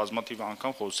մասին բազմաթիվ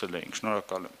անգամ խոսել ենք։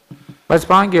 Շնորհակալ եմ։ Բայց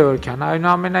պարոն Գևորգյան,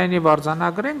 այնուամենայնիվ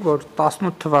արձանագրենք, որ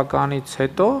 18 թվականից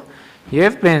հետո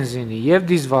եւ բենզինի եւ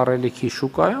դիզվառելիքի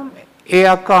շուկայում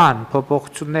էական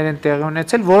փոփոխություններ են տեղի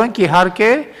ունեցել, որոնք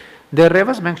իհարկե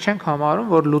դեռևս մենք չենք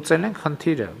համարում, որ լուծել ենք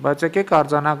խնդիրը, բայց եկեք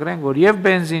արձանագրենք, որ եւ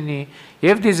բենզինի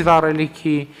եւ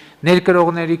դիզվառելիքի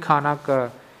ներկրողների քանակը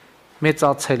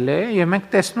մեծացել է եւ մենք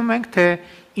տեսնում ենք, թե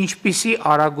ինչպիսի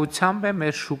արագությամբ է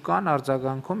մեր շուկան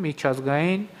արձագանքում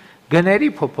միջազգային գների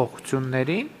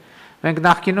փոփոխություններին։ Մենք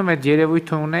նախկինում այդ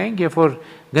երևույթը ունենք, երբ որ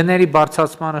գների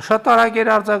բարձրացմանը շատ արագ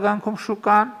էր արձագանքում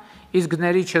շուկան, իսկ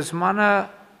գների չեցմանը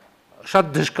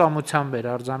շատ դժկամությամբ էր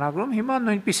արձանագրում, հիմա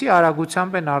նույնպիսի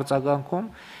արագությամբ են արձագանքում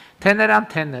թե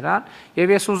նրան,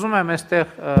 եւ ես ուզում եմ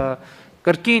այստեղ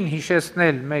կրկին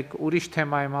հիշեցնել մեկ ուրիշ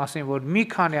թեմայի մասին, որ մի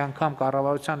քանի անգամ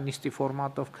կառավարության նիստի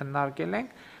ֆորմատով քննարկել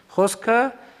ենք, խոսքը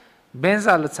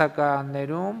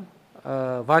բենզալցակայաններում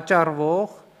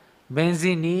վաճառվող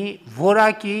բենզինի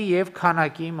որակի եւ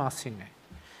քանակի մասին է։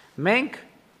 Մենք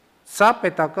սա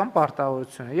պետական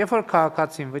պարտավորություն է։ Երբ որ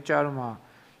քաղաքացին վճարում է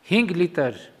 5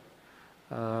 լիտր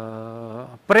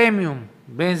պրեմիում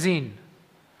բենզին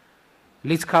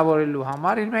լիցքավորելու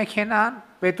համար իր մեքենան,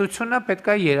 պետությունը պետք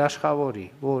է երաշխավորի,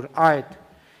 որ այդ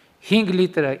 5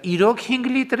 լիտրը իրոք 5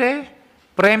 լիտր է,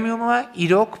 պրեմիումը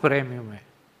իրոք պրեմիում է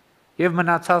եւ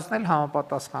մնացածն էլ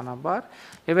համապատասխանաբար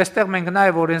եւ այստեղ մենք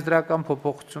նաեւ օրենսդրական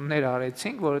փոփոխություններ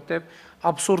արեցինք, որովհետեւ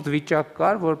абսուրդ վիճակ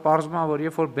կար, որ պարզվում է, որ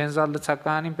երբ որ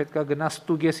բենզալցակայանին պետքա գնա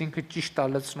ստուգես ինքը ճիշտ է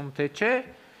լցնում թե չէ,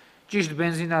 ճիշտ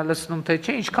բենզին է լցնում թե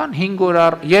չէ, ինչքան 5 օր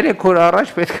 3 օր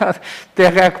առաջ պետքա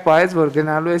տեղյակ պահես, որ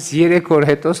գնալու ես 3 օր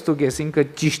հետո ստուգես ինքը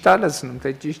ճիշտ է լցնում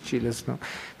թե ճիշտ չի լցնում։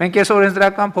 Մենք այս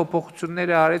օրենսդրական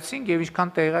փոփոխությունները արեցինք եւ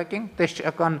ինչքան տեղյակ ենք,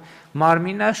 տեսչական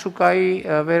մարմինը շուկայի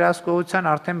վերահսկողության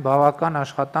արդեն բավական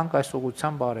աշխատանք այս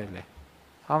ուղղությամբ արել է։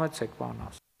 Համեցեք, պարոն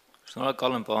Աստ։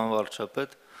 Շնորհակալ եմ, պարոն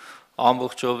վարչապետ,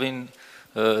 ամբողջովին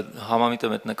համամիտ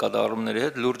եմ այդ նկատառումների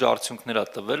հետ, լուրջ արդյունքներ ա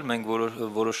տվել, մենք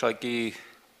որոշակի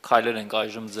քայլեր ենք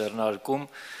այժմ ձեռնարկում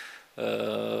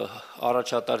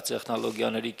առաջատար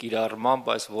տեխնոլոգիաների կիրառմամբ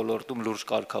այս ոլորտում լուրջ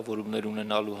կարգավորումներ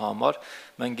ունենալու համար։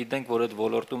 Մենք գիտենք, որ այդ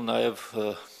ոլորտում նաև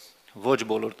ոչ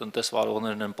բոլոր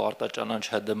տնտեսվարողներն են պարտաճանաչ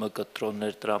ՀԴՄ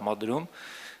կտրոններ տրամադրում։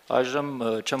 Այժմ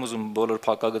չեմ ուզում բոլոր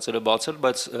փակագծերը բացել,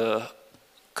 բայց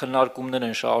քննարկումներ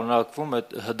են շարունակվում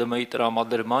այդ ՀԴՄ-ի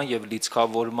տրամադրման եւ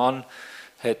լիցքավորման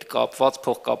հետ կապված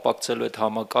փոխկապակցելու այդ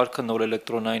համակարգը նոր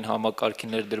էլեկտրոնային համակարգի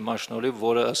ներդրման շնորհիվ,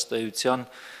 որը ըստ էության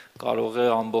կարող է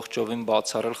ամբողջովին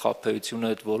բացառել խաբեությունը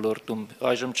այդ ոլորտում։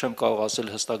 Այժմ չեմ կարող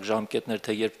ասել հստակ ժամկետներ,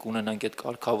 թե երբ կունենանք այդ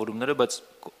կարգավորումները, բայց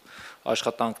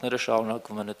աշխատանքները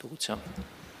շարունակվում են այդ ուղղությամբ։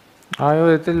 Այո,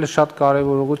 դա էլ շատ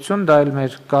կարևոր ուղղություն, դա էլ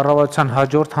մեր կառավարության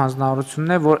հաջորդ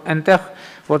հանձնարարությունն է, որ այնտեղ,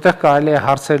 որտեղ կարելի է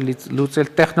հարցեր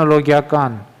լուծել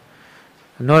տեխնոլոգիական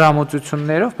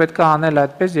նորամուծություններով, պետք է անել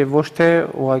այդպես եւ ոչ թե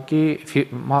ուղղակի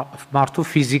մարդու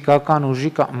ֆիզիկական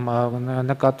ուժի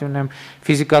նկատի ունեմ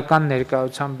ֆիզիկական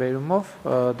ներկայության բերումով,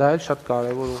 դա էլ շատ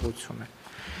կարևոր ուղղություն է։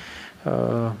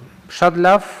 Շատ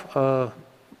լավ,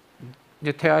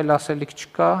 Եթե այլ ասելիք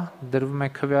չկա, դրվում է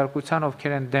քվեարկության,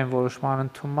 ովքեր են դեմ որոշման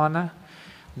ընդունմանը,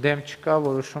 դեմ չկա,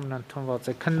 որոշումն ընդունված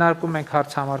է։ Քննարկում ենք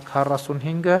հարց համար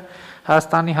 45-ը,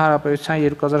 Հայաստանի Հանրապետության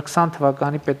 2020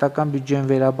 թվականի պետական բյուջեն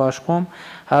վերաբաշխում,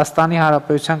 Հայաստանի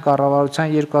Հանրապետության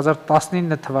կառավարության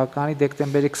 2019 թվականի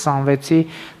դեկտեմբերի 26-ի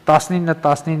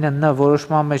 19-19-ն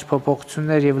որոշման մեջ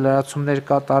փոփոխություններ եւ լրացումներ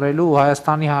կատարելու ու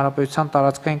Հայաստանի Հանրապետության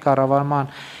տարածքային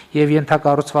կառավարման եւ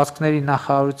ենթակառուցվածքների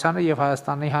նախարարությանը եւ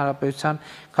Հայաստանի Հանրապետության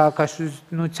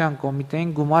քաղաքաշինության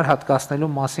կոմիտեին գումար հատկացնելու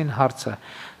մասին հարցը։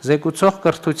 Զեկուցող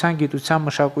կրթության, գիտության,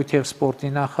 մշակույթի եւ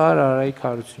սպորտի նախարար Արայիկ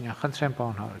Հարությունյան։ Խնդրեմ,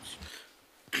 պարոն Հարությունյան։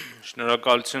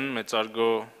 Շնորհակալություն, մեծարգո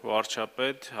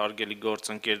վարչապետ, հարգելի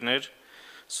գործընկերներ,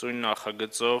 սույն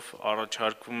նախագծով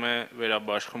առաջարկվում է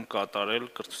վերաբաշխում կատարել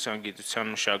կրթության,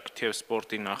 գիտության, մշակույթի եւ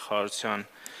սպորտի նախարարության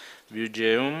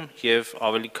բյուջեում եւ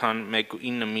ավելի քան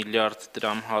 1.9 միլիարդ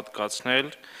դրամ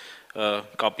հատկացնել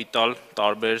կապիտալ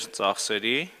տարբեր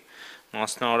ծախսերի,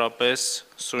 մասնավորապես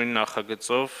սույն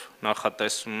նախագծով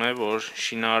նախատեսվում է, որ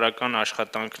շինարարական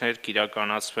աշխատանքներ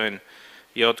կիրականացվեն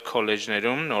 7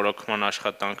 քոլեջներում, նորոգման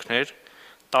աշխատանքներ,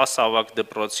 10 ավագ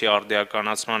դպրոցի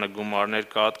արդիականացմանը գումարներ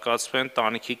կհատկացվեն,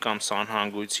 տանիքի կամ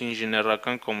սանհանգույցի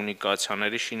ինժեներական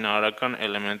կոմունիկացիաների շինարարական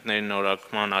էլեմենտների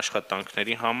նորոգման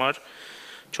աշխատանքների համար,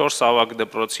 4 ավագ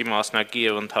դպրոցի մասնակի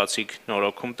եւ ընթացիկ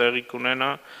նորոգում տեղի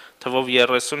կունենա, թվով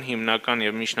 30 հիմնական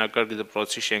եւ միջնակարգ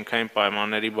դպրոցի շենքային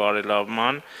պայմանների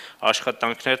բարելավման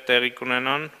աշխատանքներ տեղի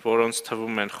կունենան, որոնց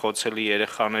թվում են խոցելի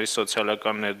երեխաների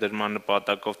սոցիալական ներդրման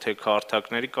նպատակով թե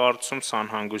քարտակների կառուցում,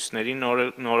 սանհանգույցների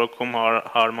նորոգում,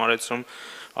 հարմարեցում,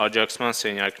 աջակցման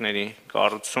սենյակների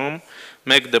կառուցում,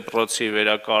 1 դպրոցի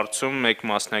վերակառուցում, 1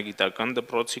 մասնագիտական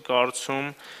դպրոցի կառուցում,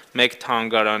 1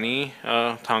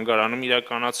 թանգարանում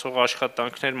իրականացող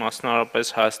աշխատանքներ,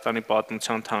 մասնավորապես Հայաստանի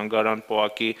պատմության թանգարան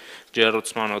պոակի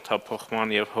ջեռուցման,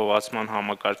 օդափոխման եւ հովացման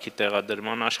համակարգի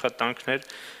տեղադրման աշխատանքներ,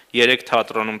 3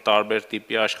 թատրոնում տարբեր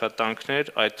տիպի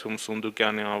աշխատանքներ, այդ թվում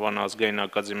Սունդուկյանի անվան ազգային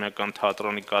ակադեմիական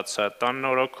թատրոնի կաթսայատան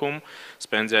նորոգում,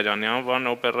 Սպենդիարյանի անվան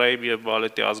օպերայի եւ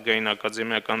բալետի ազգային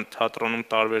ակադեմիական թատրոնում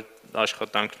տարբեր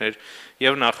աշխատանքներ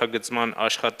եւ նախագծման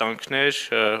աշխատանքներ,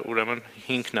 ուրեմն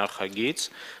 5 նախագիծ,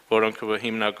 որոնք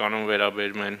հիմնականում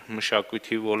վերաբերում են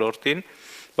մշակույթի ոլորտին։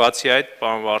 Բացի այդ,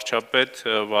 պարոն վարչապետ,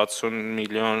 60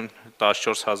 միլիոն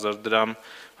 14 հազար դրամ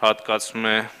հատկացվում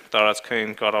է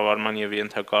տարածքային կառավարման եւ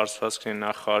ենթակառուցվածքների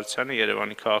նախարարությանը,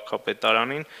 Երևանի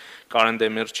քաղաքապետարանին, Կարեն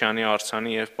Դեմիրճյանի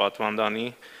արձանի եւ պատվանդանի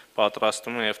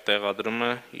պատրաստումը եւ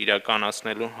տեղադրումը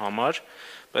իրականացնելու համար։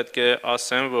 Պետք է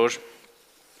ասեմ, որ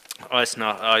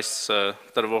այս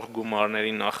տրվող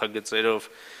գումարների նախագծերով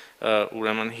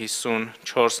ուրեմն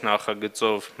 54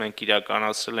 նախագծով մենք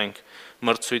իրականացրել ենք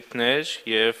մրցույթներ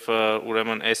եւ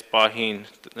ուրեմն այս պահին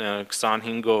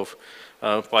 25-ով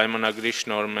պայմանագրի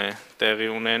շնորհում է տեղի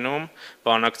ունենում,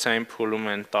 բանակցային փուլում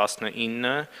են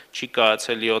 19, չի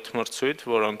կայացել 7 մրցույթ,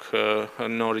 որոնք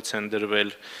նորից են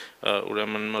դրվել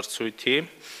ուրեմն մրցույթի։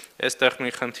 Այստեղ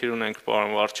մի խնդիր ունենք,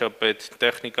 պարոն վարչապետ,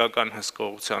 տեխնիկական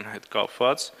հսկողության հետ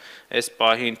կապված, այս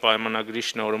պահին պայմանագրի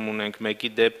շնորհում ունենք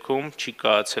 1-ի դեպքում, չի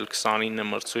կայացել 29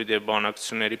 մրցույթ եւ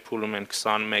բանակցությունների փուլում են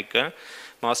 21-ը,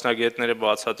 մասնագետները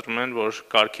բացատրում են, որ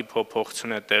կարգի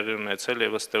փոփոխություն է տեղի ունեցել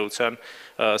եւ ըստ էության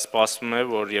սպասվում է,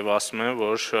 որ եւ ասում են,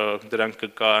 որ դրանք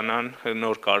կկայանան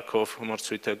նոր կարգով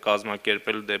մրցույթը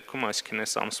կազմակերպելու դեպքում, այսինքն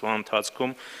այս ամսվա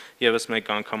ընթացքում եւս մեկ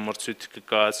անգամ մրցույթ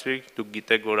կկայացվի, դուք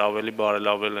գիտեք, որ ավելի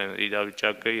բարելավել է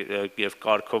իրավիճակը եւ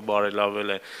կարգով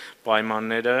բարելավել է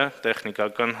պայմանները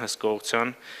տեխնիկական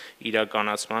հսկողության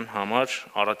իրականացման համար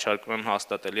առաջարկում եմ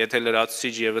հաստատել։ Եթե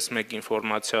լրացուցիչ եւս մեկ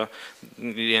ինֆորմացիա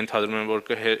ենթադրում եմ, որ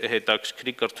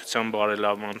կհետաքրքրի կրթության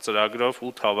բարելավման ծրագրով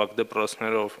 8 ավագ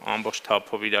դպրոցներով ամբողջ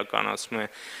թափով իրականացում է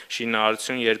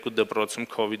շինարարություն, 2 դպրոցում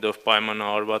COVID-ով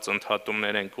պայմանավորված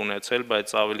ընդհատումներ են ունեցել,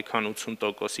 բայց ավելի քան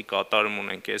 80%-ի կատարում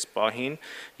ունենք այս պահին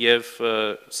եւ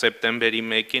սեպտեմբերի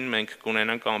 1-ին մենք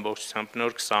կունենանք ամբողջությամբ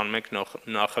նոր 21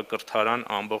 նախակրթարան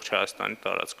ամբողջ Հայաստանի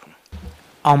տարածքում։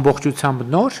 Ամբողջությամբ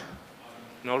նոր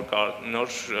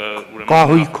ուրեմն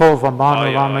կահույքով,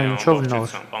 բանով, ամեն ինչով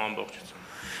նոր։ Ամբողջությամբ։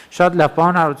 Շատ լավ,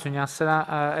 պարոն Հարությունյան, սրա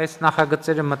այս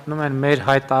նախագծերը մտնում են մեր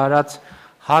հայտարարած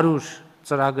 100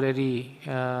 ծրագրերի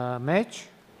մեջ։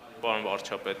 Պարոն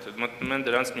վարչապետ, մտնում են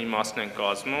դրանց մի մասն են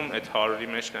կազմում, այդ 100-ի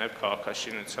մեջ նաև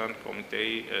քաղաքաշինության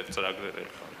կոմիտեի ծրագրերը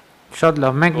կան։ Շատ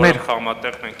լավ, մենք մեր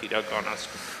համատեղ մենք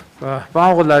իրականացնում։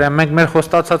 Պարոն Ղուլարյան, մենք մեր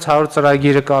խոստացած 100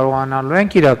 ծրագիրը կարողանալու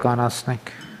ենք իրականացնենք։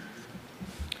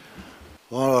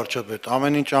 Պարոն վարչապետ,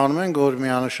 ամեն ինչ անում ենք, որ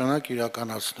միանշանակ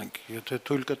իրականացնենք։ Եթե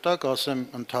թույլ կտաք, ասեմ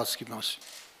ընթացքի մասին։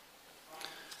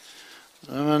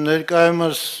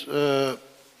 Ներկայումս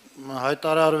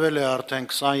հայտարարվել է արդեն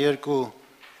 22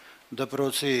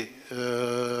 դպրոցի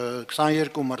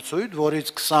 22 մրցույթ,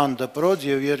 որից 20 դպրոց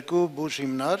եւ 2 բուժ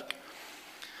հիմնարկ,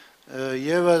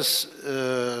 եւս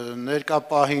ներկա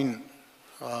պահին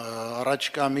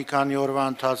առաջիկա մի քանի օրվա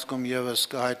ընթացքում եւս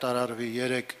կհայտարարվի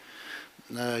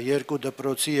 2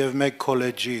 դպրոցի եւ 1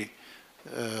 քոլեջի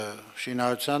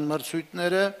շինարարության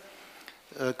մրցույթները,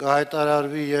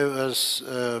 կհայտարարվի եւս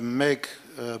 1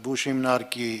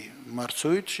 բուժհիմնարկի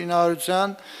մրցույթ շինարարության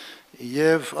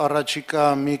եւ առաջիկա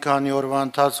մի քանի օրվա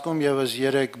ընթացքում եւս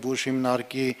 3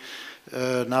 բուժհիմնարկի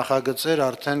նախագծեր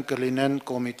արդեն կլինեն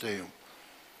կոմիտեում։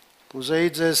 Կուզեի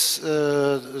ձեզ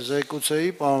զեկուցեի,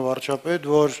 պարոն վարչապետ,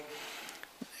 որ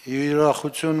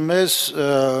յուրախություն մեզ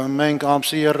մենք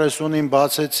ամսի 30-ին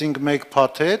բացեցինք 1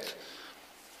 փաթեթ,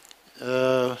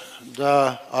 դա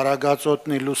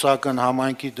Արագածոտնի Լուսական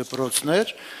համայնքի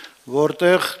դպրոցներ,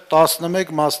 որտեղ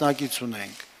 11 մասնակից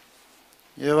ունենք։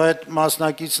 Եվ այդ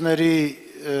մասնակիցների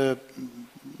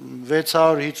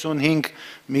 655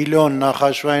 միլիոն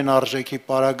նախաշվային արժեքի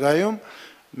պարագայում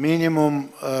մինիմում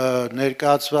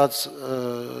ներկայացված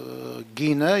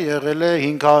գինը եղել է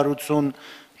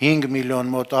 585 միլիոն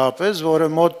մոտավորապես, որը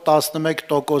մոտ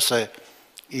 11% է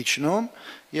իջնում,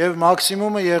 եւ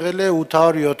մաքսիմումը եղել է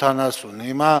 870։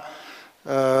 Հիմա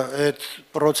այդ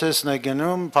process-ն է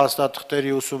գնում,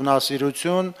 փաստաթղթերի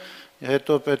ուսումնասիրություն,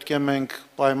 հետո պետք է մենք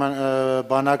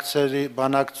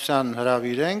բանակցության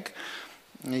հրավիրենք,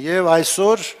 եւ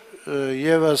այսօր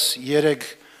եւս 3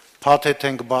 փաթեթ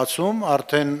ենք բացում,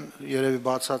 արդեն երևի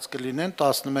բացած կլինեն,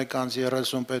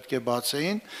 11:30 պետք է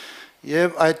բացեին,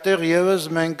 եւ այդտեղ եւս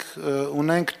մենք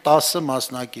ունենք 10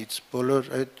 մասնակից, բոլոր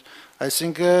այդ,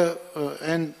 այսինքն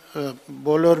այն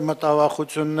բոլոր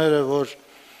մտավախությունները, որ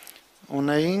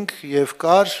ունեինք եւ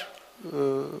կար,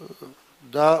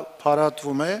 դա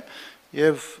փարատվում է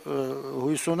եւ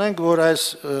հույս ունենք, որ այս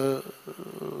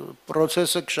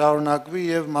process-ը կշարունակվի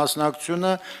եւ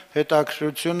մասնակցությունը,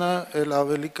 հետաքրքրությունը ել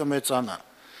ավելի կմեծանա։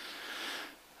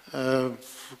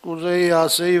 Կուզեի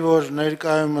ասեի, որ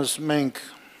ներկայումս մենք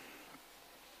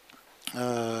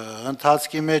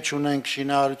ընթացքի մեջ ունենք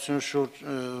շինարարություն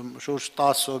շուրջ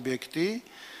 10 օբյեկտի,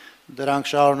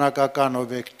 դրանք շարունակական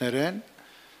օբյեկտներ են,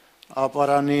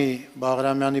 Ապարանի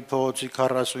Բաղրամյանի փողոցի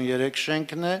 43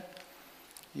 շենքն է,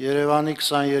 Երևանի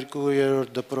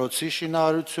 22-րդ դպրոցի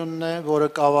շինարարությունն է, որը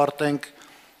կավարտենք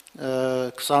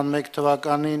 21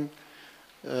 թվականին,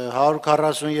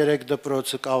 143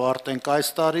 դպրոցը կավարտենք այս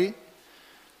տարի,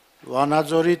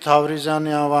 Վանաձորի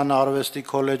Թավրիզյանի անվան արվեստի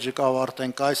քոլեջը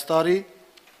կավարտենք այս տարի,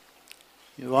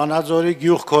 Վանաձորի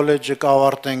գյուղ քոլեջը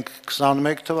կավարտենք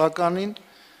 21 թվականին,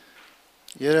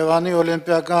 Երևանի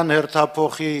Օլիմպիական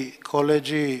հերթափոխի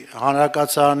քոլեջի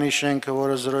հանրակացարանի շենքը,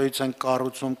 որը զրոյից են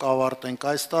կառուցում, կավարտենք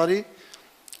այս տարի,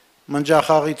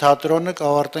 Մնջախաղի թատրոնը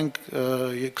կավարտենք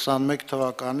 21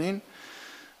 թվականին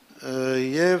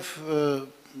եւ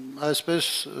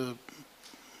այսպես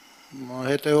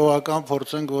հետեւողական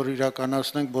փորձենք, որ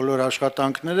իրականացնենք բոլոր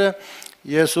աշխատանքները։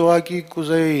 Ես ուղղակի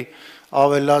կուզեի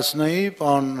ավելացնեի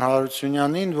պարոն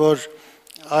Հարությունյանին, որ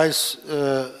այս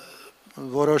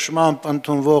որոշմամբ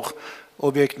ընդունվող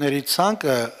օբյեկտների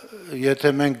ցանկը,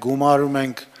 եթե մենք գումարում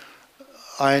ենք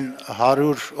այն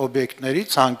 100 օբյեկտների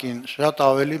ցանկին, շատ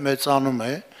ավելի մեծանում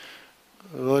է,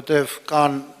 որովհետև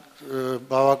կան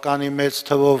բավականին մեծ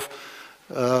թվով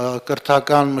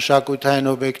կրթական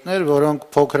մշակութային օբյեկտներ, որոնք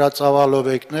փոքրածավալ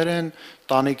օբյեկտներ են,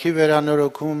 տանիքի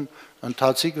վերանորոգում,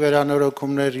 ընթացիկ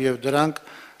վերանորոգումներ եւ դրանք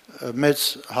մեծ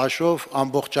հաշվով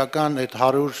ամբողջական այդ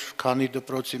 100 քանի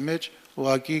դպրոցի մեջ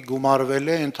ուղղակի գումարվել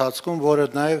է ընթացքում, որը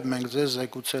նաև մենք ձեզ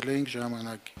զեկուցել էինք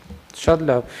ժամանակին։ Շատ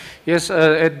լավ։ Ես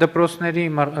այդ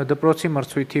դպրոցի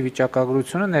մրցույթի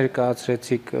վիճակագրությունը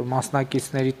ներկայացրեցիք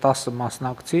մասնակիցների 10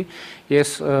 մասնակցի։ Ես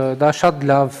դա շատ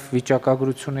լավ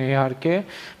վիճակագրություն է իհարկե,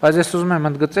 բայց ես ուզում եմ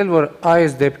ընդգծել, որ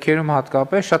այս դեպքերում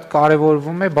հատկապես շատ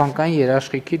կարևորվում է բանկային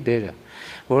երաշխիքի դերը,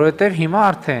 որովհետև հիմա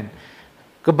արդեն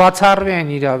կբացառվի այն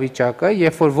իրավիճակը,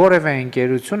 երբ որ որևէ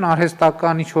ընկերություն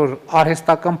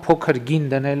արհեստական փոքր գին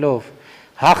դնելով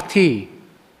հաղթի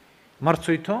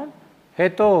մրցույթում,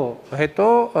 հետո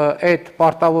այդ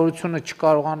պարտավորությունը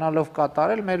չկարողանալով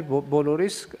կատարել մեր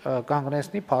բոլորիս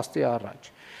կանգնեցնի փաստի առաջ։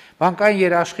 Բանկային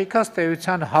երաշխիքը ըստ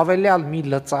էության հավելյալ մի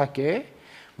լծակ է,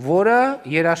 որը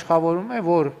երաշխավորում է,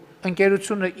 որ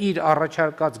ընկերությունը իր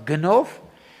առաջարկած գնով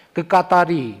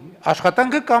կկատարի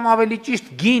աշխատանքը կամ ավելի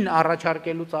ճիշտ գին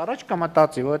առաջարկելուց առաջ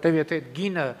կմտածի, որովհետև եթե այդ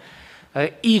գինը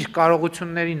իր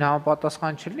կարողություններին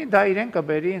համապատասխան չլինի, դա իրեն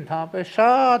կբերի ընդհանրապես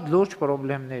շատ լուրջ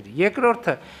խնդիրների։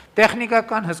 Երկրորդը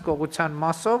տեխնիկական հսկողության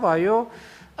մասով, այո,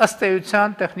 ըստ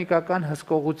էության տեխնիկական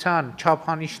հսկողության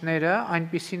չափանիշները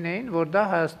այնպիսին էին, որ դա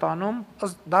Հայաստանում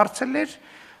դարձել էր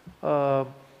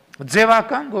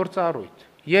ձևական գործառույթ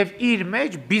եւ իր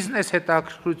մեջ բիզնես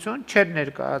հետաքրքրություն չէր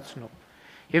ներկայացնում։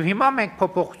 Եվ հիմա մենք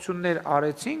փոփոխություններ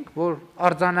արեցինք, որ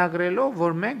արձանագրելով,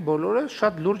 որ մենք բոլորը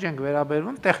շատ լուրջ ենք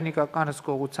վերաբերվում տեխնիկական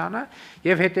հսկողությանը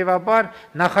եւ հետեւաբար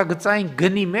նախագծային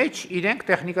գնի մեջ իրենք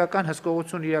տեխնիկական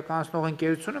հսկողություն իրականացնող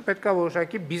ընկերությունը պետքա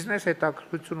որոշակի բիզնես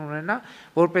հետաքրքրություն ունենա,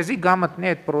 որպեսզի գա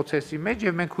մտնի այդ process-ի մեջ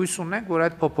եւ մենք հույս ունենք, որ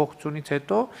այդ փոփոխությունից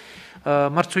հետո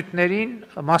մրցույթներին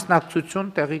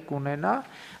մասնակցություն տեղի կունենա։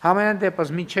 Համենայն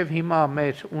դեպս մինչև հիմա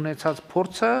մեր ունեցած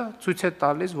փորձը ցույց է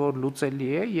տալիս, որ լուծելի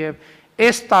է եւ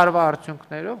այս տարվա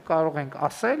արդյունքներով կարող ենք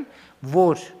ասել,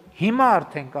 որ հիմա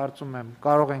արդեն կարծում եմ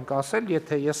կարող ենք ասել,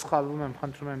 եթե ես սխալվում եմ,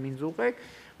 խնդրում եմ ինձ ուղղեք,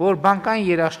 որ բանկային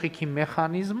երաշխիքի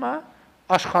մեխանիզմը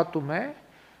աշխատում է,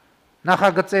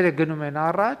 նախագծերը գնում են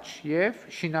առաջ եւ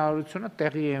շինարարությունը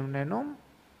տեղի է ունենում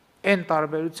այն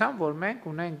տարբերությամբ, որ մենք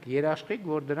ունենք երաշխիք,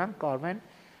 որ դրանք կարող են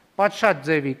պատշաճ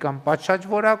ձևի կամ պատշաճ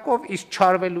որակով, իսկ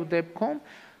չարվելու դեպքում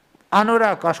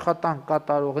անորակ աշխատանք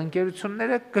կատարող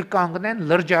ընկերությունները կկանգնեն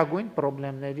լրջագույն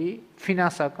խնդիրների,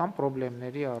 ֆինանսական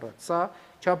խնդիրների առաջ։ Սա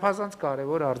չափազանց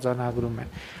կարևոր արձանագրում է։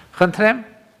 Խնդրեմ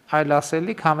այլ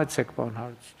ասելիք, համեցեք պարոն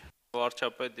Հարությունյան։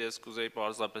 Վարչապետ, ես կուզեի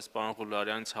պարզապես պարոն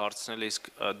Ղուլարյանից հարցնել, իսկ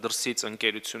դրսից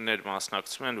ընկերություններ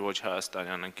մասնակցում են, ոչ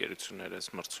հայաստանյան ընկերություններ այս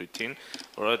մրցույթին,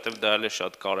 որովհետև դա էլ է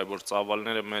շատ կարևոր,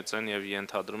 ծավալները մեծ են եւ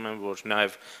ենթադրում եմ, որ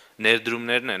նաեւ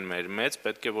ներդրումներն են մեր մեծ,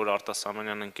 պետք է որ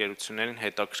արտասահմանյան ընկերություններին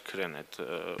հետաքրքրեն այդ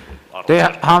Դե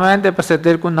համենայն դեպս այդ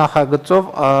երկու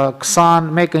նախագծով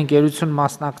 21 ընկերություն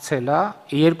մասնակցել է,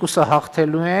 երկուսը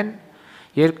հաղթելու են,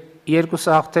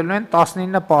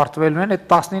 19 պարտվելու են, այդ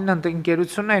 19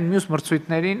 ընկերությունները այն մյուս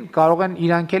մրցույթներին կարող են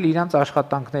իրանք էլ իրանց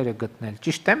աշխատանքները գտնել։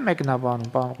 Ճիշտ եմ մեկնաբանում,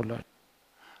 պարոն Ղուլար։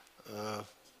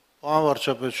 Պարոն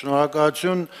վարչապետ,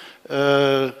 շնորհակալություն։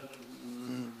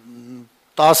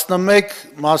 11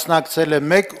 մասնակցել է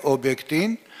 1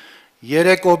 օբյեկտին,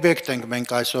 3 օբյեկտ ենք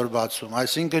մենք այսօր բացում,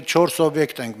 այսինքն 4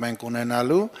 օբյեկտ ենք մենք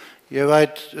ունենալու եւ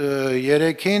այդ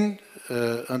 3-ին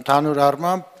ընդհանուր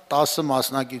առմամբ 10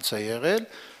 մասնակից է եղել։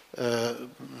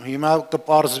 Հիմա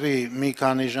կպարզվի մի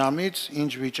քանի ժամից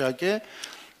ինչ վիճակ է։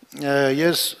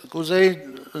 Ես կուզեի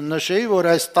նշեի,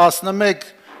 որ այս 11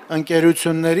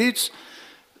 ընկերություններից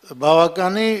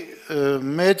բավականի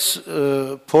մեծ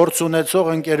փորձ ունեցող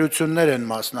ընկերություններ են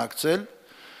մասնակցել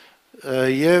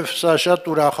եւ սա շատ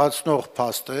ուրախացնող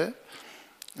փաստ է։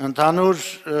 Ընդհանուր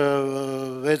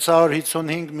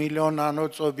 655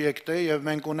 միլիոնանոց օբյեկտ է եւ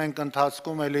մենք ունենք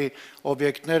ընթացքում էլի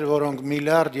օբյեկտներ, որոնք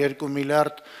միլիարդ, 2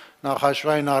 միլիարդ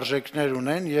նախաշվային արժեքներ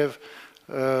ունեն եւ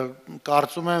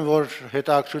կարծում եմ, որ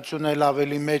հետաքրքրությունը էլ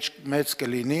ավելի մեծ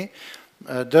կլինի։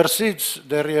 Դրսից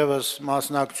դեռևս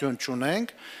մասնակցություն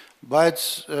չունենք, բայց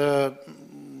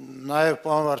նաեւ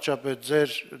պարոն վարչապետ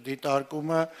ձեր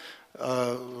դիտարկումը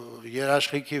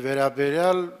երաշխիքի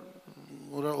վերաբերյալ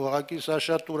ուղղակի սա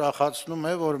շատ ուրախացնում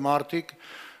է, որ մարդիկ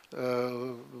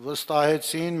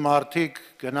վստահեցին, մարդիկ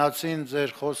գնացին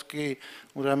ձեր խոսքի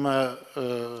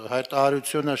ուրեմն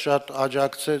հայտարարությունը շատ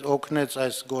աջակցեց, օգնեց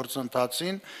այս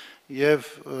գործընթացին եւ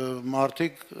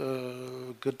մարդիկ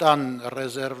գտան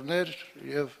ռեզերվներ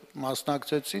եւ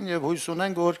մասնակցեցին եւ հույս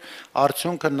ունենք, որ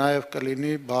արդյունքը նաեւ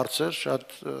կլինի բարձր,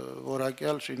 շատ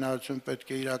որակյալ շինարարություն պետք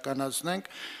է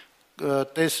իրականացնենք։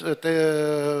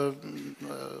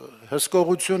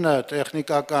 Հսկողությունը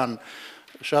տեխնիկական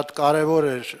շատ կարևոր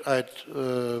էր այդ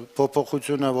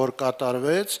փոփոխությունը, որ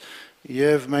կատարվեց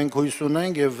եւ մենք հույս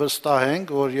ունենք եւ վստահ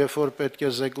ենք, որ երբ որ պետք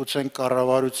է զեկուցենք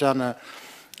կառավարությանը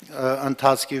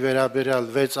ընթացքի վերաբերյալ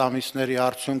 6 ամիսների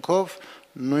արդյունքով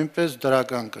նույնպես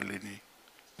դրական կլինի։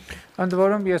 Ընդ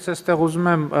որում ես այստեղ ուզում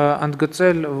եմ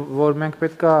ընդգծել, որ մենք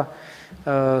պետքա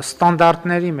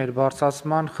ստանդարտների մեր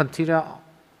բարձրացման խնդիրը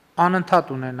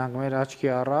անընդհատ ունենանք մեր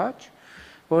աչքի առաջ,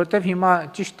 որովհետև հիմա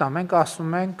ճիշտ է, մենք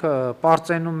ասում ենք,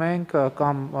 պարծենում ենք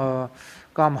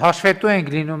կամ հաշվետու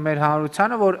ենք լինում մեր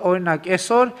հանրությանը, որ օրինակ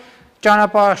այսօր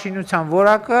ճանապարհաշինության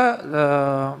որակը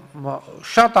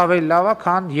շատ ավելի լավ է,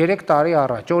 քան 3 տարի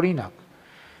առաջ, օրինակ։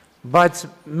 Բայց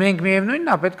մենք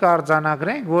միևնույնն է պետք է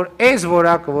արձանագրենք, որ այս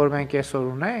որակը, որ մենք այսօր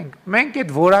ունենք, մենք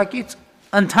այդ որակից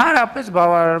ընդհանրապես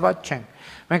բավարարված չենք։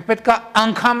 Մենք պետք է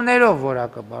անգամներով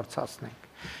որակը բարձրացնենք։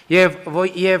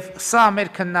 Եվ սա մեր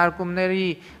քննարկումների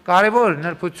կարևոր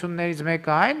նրբություններից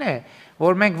մեկը այն է,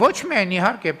 որ մենք ոչ միայն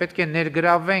իհարկե պետք է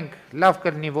ներգրավենք, լավ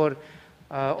կլինի, որ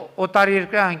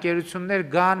օտարերկրյա ընկերություններ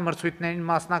գան մրցույթներին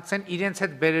մասնակցեն, իրենց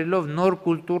հետ բերելով նոր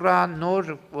կուլտուրա,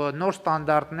 նոր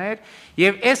ստանդարտներ,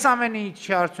 եւ այս ամենի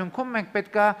արդյունքում մենք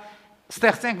պետք է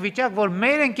ստեղծենք վիճակ, որ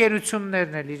մեր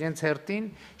ընկերություններն էլ իրենց հերթին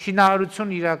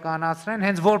շինարարություն իրականացնեն,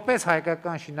 հենց որպես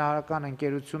հայկական շինարարական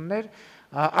ընկերություններ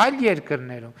այլ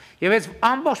երկրներում։ Եվ այս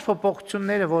ամբողջ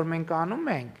փոփոխությունները, որ մենք անում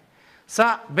ենք, Սա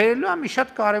բերելու է մի շատ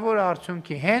կարևոր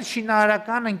արդյունքի, հենց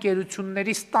շինարարական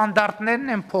ընկերությունների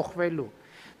ստանդարտներն են փոխվելու,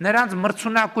 նրանց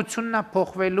մրցունակությունն է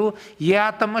փոխվելու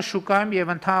ԵԱՏՄ շուկայում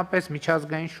եւ ընդհանրապես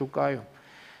միջազգային շուկայում։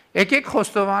 Եկեք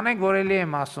խոստովանենք, որ էլի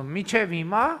եմ ասում, միջև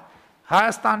հիմա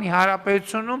Հայաստանի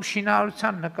Հանրապետությունում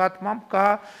շինարարության նկատմամբ կա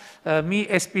մի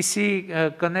այսպիսի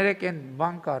կներեք այն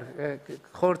բան կար,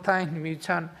 խորհրդային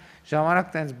միության ժամանակ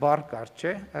տենց բառ կար,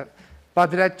 չէ՞,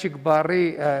 Պադրատչիկ բառի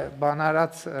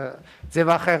բանարած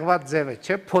ձևախեղված ձևը,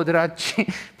 չէ՞,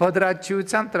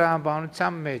 փոդրատչիության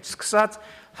տրամաբանության մեջ, սկսած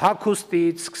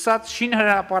հագուստից, սկսած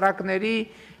շինհրապարակների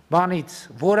բանից,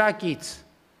 որակից։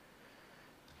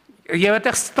 Եվ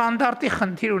այդտեղ ստանդարտի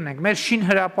խնդիր ունենք, մեր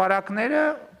շինհրապարակները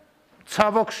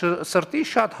ցավոք սրտի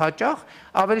շատ հաճախ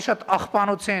ավելի շատ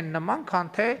աղբանոցի են նման,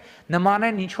 քան թե նման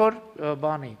են ինչ-որ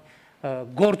բանի,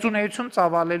 գործունեություն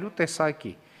ծավալելու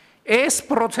տեսակի։ Այս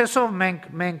process-ով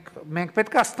մենք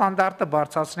պետք է ստանդարտը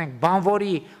բարձրացնենք,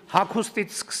 բանվորի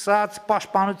հագուստից սկսած,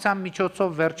 պաշտպանության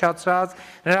միջոցով վերջացած,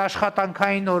 նրա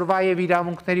աշխատանքային օրվա եւ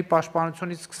իրավունքների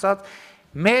պաշտպանությունից սկսած,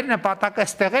 մեր նպատակը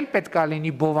ստեղ էլ պետք է լինի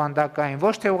բովանդակային,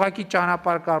 ոչ թե ուղղակի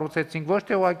ճանապարհ կառուցեցինք, ոչ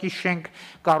թե ուղղակի շենք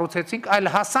կառուցեցինք, այլ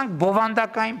հասանք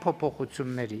բովանդակային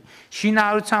փոփոխությունների,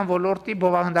 շինարարության ոլորտի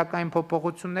բովանդակային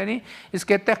փոփոխությունների,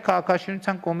 իսկ այդտեղ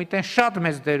քաղաքաշինության կոմիտեն շատ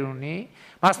մեծ դեր ունի,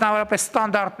 մասնավորապես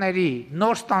ստանդարտների,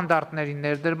 նոր ստանդարտների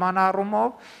ներդրման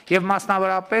առումով եւ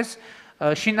մասնավորապես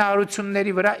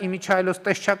շինարարությունների վրա իմիջայլոց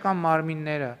տեսչական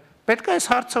մարմինները։ Պետք է այս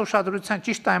հարցը ուշադրության,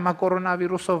 ճիշտ է, հիմա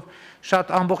կորոնավիրուսով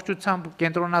շատ ամբողջությամբ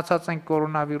կենտրոնացած ենք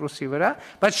կորոնավիրուսի վրա,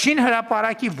 բայց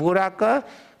շինհրապարակի որակը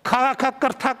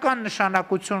քաղաքակրթական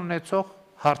նշանակություն ունեցող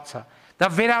հարց է։ Դա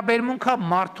վերաբերմունք է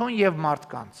մարդուն եւ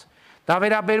մարդկանց։ Դա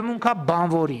վերաբերմունք է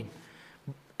բանվորին։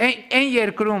 Այն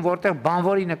երկրում, որտեղ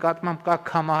բանվորի նկատմամբ կա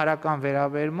համահարական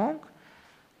վերաբերմունք,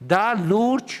 դա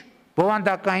լուրջ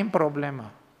բովանդակային խնդրեմ է։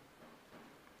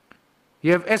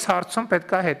 Եվ այս հարցում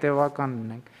պետք է հետևական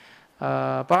լինենք։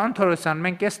 Պարոն Թորոսյան,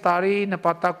 մենք այս տարի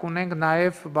նպատակ ունենք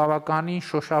նաև բավականին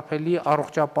շոշափելի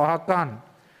առողջապահական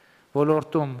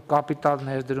ոլորտում կապիտալ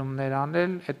ներդրումներ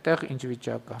անել, այդտեղ ինչ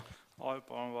վիճակ է։ Այո,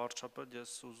 պարոն վարչապետ,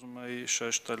 ես ուզում էի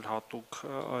շեշտել հատուկ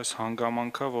այս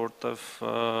հանգամանքը, որտեվ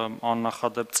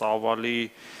աննախադեպ ծավալի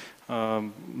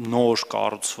նոր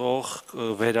կառուցվող,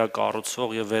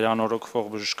 վերակառուցվող եւ վերանորոգվող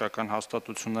բժշկական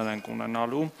հաստատություններ ենք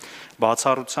ունենալու,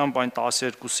 բացառությամբ այն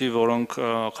 12-ի, որոնք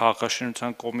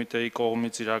քաղաքաշինության կոմիտեի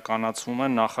կողմից իրականացվում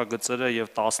են, նախագծերը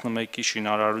եւ 11-ի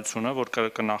շինարարությունը, որ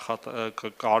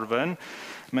կկարվեն,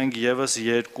 մենք եւս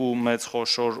երկու մեծ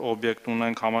խոշոր օբյեկտ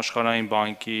ունենք համաշխարհային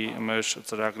բանկի մեր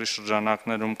ծրագրի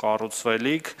շրջանակներում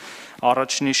կառուցվելիք։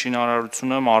 Առաջինի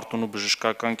շինարարությունը Մարտունու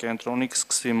բժշկական կենտրոնի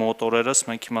կսկսվի մոտորերս,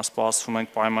 մենք հիմա սպասվում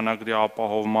ենք պայմանագրի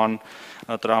ապահովման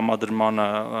տրամադրմանը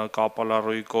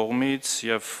կապալառոյի կողմից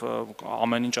եւ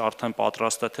ամեն ինչ արդեն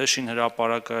պատրաստ է թե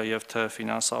շինհրապարակը եւ թե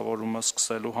ֆինանսավորումը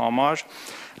սկսելու համար։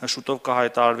 Շուտով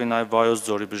կհայտարարվի նաեւ Վայոց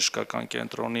ձորի բժշկական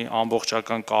կենտրոնի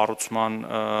ամբողջական կառուցման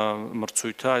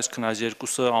մրցույթը, այսինքն այս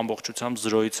երկուսը ամբողջությամբ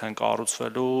 0-ից են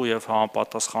կառուցվելու եւ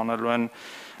համապատասխանելու են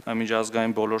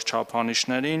միջազգային բոլոր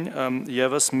չափանիշներին,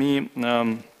 եւս մի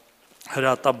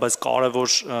հրատապ, բայց կարևոր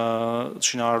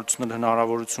շինարարություններ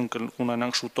հնարավորություն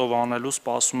կունենանք շուտով անելու,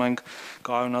 սպասում ենք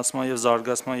կայունացման եւ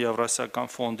զարգացման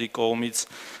եվրասիական ֆոնդի կողմից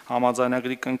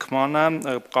համաձայնագրի կնքմանը,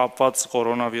 կապված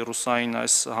կորոնավիրուսային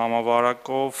այս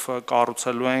համավարակով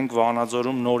կառուցելու ենք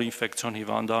Վանաձորում նոր ինֆեկցիոն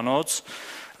հիվանդանոց,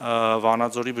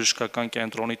 Վանաձորի բժշկական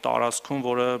կենտրոնի տարածքում,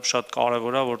 որը շատ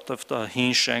կարևոր է, որովհետև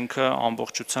հին շենքը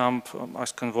ամբողջությամբ,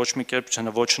 այսինքն ոչ մի կերպ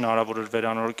ոչ հնարավոր էր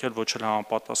վերանորոգել, ոչ էլ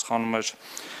համապատասխանում էր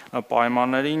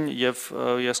պայմաններին եւ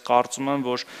ես կարծում եմ,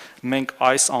 որ մենք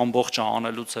այս ամբողջը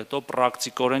անելուց հետո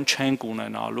պրակտիկորեն չենք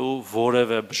ունենալու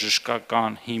որևէ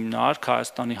բժշկական հիմնարկ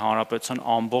Հայաստանի Հանրապետության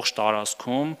ամբողջ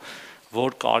տարածքում,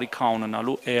 որ կարիք է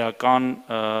ունենալու էական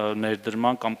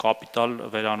ներդրման կամ կապիտալ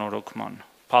վերանորոգման։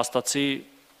 Փաստացի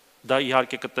դա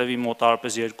իհարկե կտևի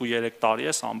մոտարապես 2-3 տարի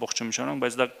է, ամբողջը միջանակ,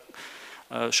 բայց դա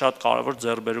շատ կարևոր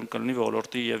ձեռքբերում կլինի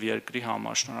ոլորտի եւ երկրի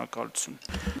համար։ Շնորհակալություն։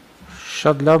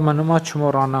 Շատ լավ, մնում է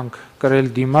չմոռանանք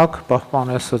կրել դիմակ,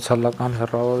 պահպանել սոցիալական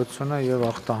հեռավորությունը եւ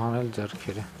ախտահանել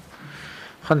ձեռքերը։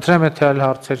 Խնդրեմ, եթե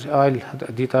այլ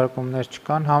դիտարկումներ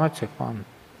չկան, համեցեք, պարոն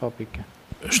Պապիկյան։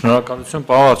 Շնորհակալություն,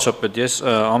 պարոն վարչապետ, ես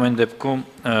ամեն դեպքում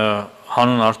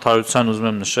հանուն արդարության ուզում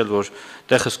եմ նշել, որ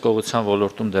տեխնիկողության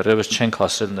ոլորտում դեռևս չենք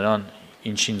հասել նրան,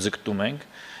 ինչին ձգտում ենք։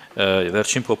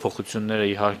 Վերջին փոփոխությունները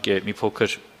իհարկե մի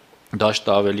փոքր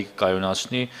դաշտը ավելի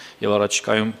կայունացնի եւ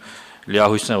առաջիկայում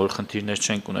լիահույս են, որ խնդիրներ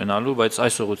չենք ունենալու, բայց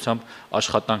այս ուղղությամբ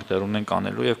աշխատանքներ ունենք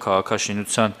անելու եւ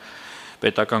քաղաքաշինության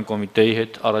պետական կոմիտեի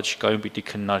հետ առաջիկայում պիտի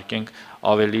քննարկենք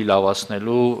ավելի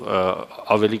լավացնելու,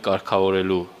 ավելի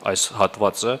կարգավորելու այս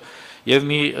հատվածը եւ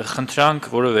մի խնդրանք,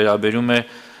 որը վերաբերում է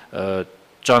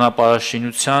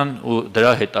ճանապարհաշինության ու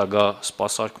դրա հետագա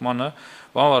սպասարկմանը,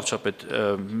 պարոն վարչապետ,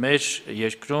 մեր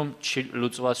երկրում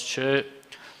լուծված չէ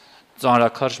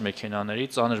ծանրաքարշ մեքենաների,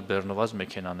 ծանր բեռնված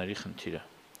մեքենաների խնդիրը։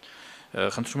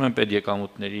 Խնդրում եմ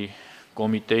պետեկամուտների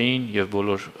կոմիտեին եւ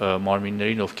բոլոր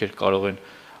մարմիններին, ովքեր կարող են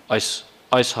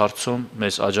այս հարցում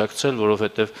մեզ աջակցել,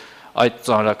 որովհետեւ այդ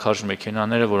ծանրաքարշ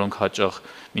մեքենաները, որոնք հաճախ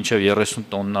մինչեւ 30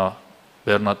 տոննա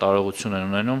բեռնատարողություն են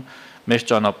ունենում, մեր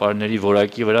ճանապարհների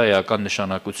որակի վրա էական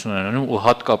նշանակություն են ունենում ու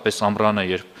հատկապես ամռանը,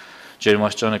 երբ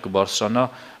ջերմաստիճանը կբարձրանա,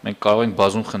 մենք կարող ենք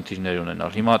բազում խնդիրներ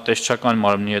ունենալ։ Հիմա տեսչական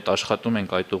մարմնի հետ աշխատում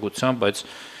ենք այդ ուղղությամբ, բայց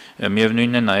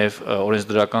միևնույնն է նաև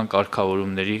օրենսդրական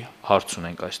կարգավորումների հարց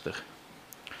ունենք այստեղ։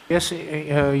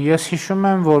 Ես հիշում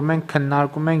եմ, որ մենք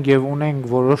քննարկում ենք եւ ունենք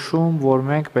որոշում, որ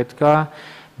մենք պետքա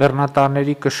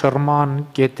բեռնատարների կշռման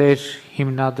կետեր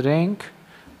հիմնադրենք,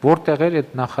 որտեղ էր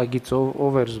այդ նախագիծը,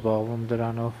 ով էր զբաղվում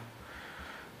դրանով։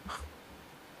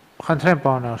 Խնդրեմ,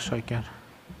 պարոն Արշակյան։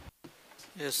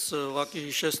 Ես ուղղակի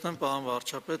հիշեցնեմ, պարոն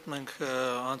վարչապետ, մենք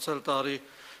անցյալ տարի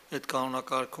այդ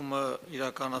կանոնակարգումը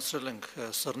իրականացրել ենք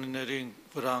սռնիների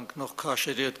վրա ընկնող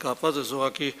քաշերի հետ կապված, ես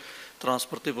ուղղակի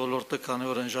տրանսպորտի ոլորտը, քանի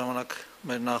որ այն ժամանակ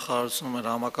մեր նախարարությունում էր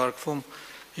համակարգվում,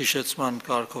 հիշեցման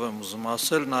կարգով եմ ուզում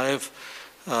ասել, նաև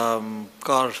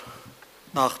կար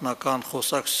նախնական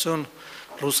խոսակցություն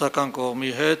ռուսական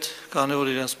կողմի հետ, քանի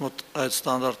որ իրենց մոտ այդ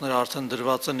ստանդարտները արդեն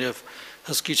դրված են եւ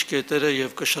հսկիչ կետերը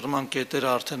եւ կշռման կետերը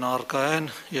արդեն առկա են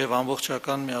եւ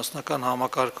ամբողջական միասնական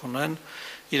համակարգ ունեն,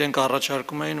 իրենք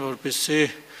առաջարկում էին, որպեսզի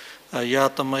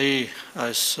ԵԱՏՄ-ի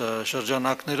այս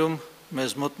շրջանակներում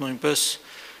մեզ մոտ նույնպես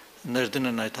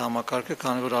ներդնեն այդ համակարգը,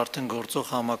 քանի որ արդեն գործող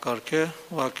համակարգ է,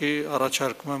 ուղղակի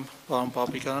առաջարկում եմ պարոն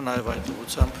Պապիկյանը նաև այդ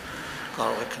ուղղությամբ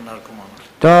կարող է քննարկում անել։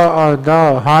 Դա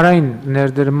հանրային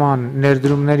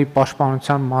ներդրումների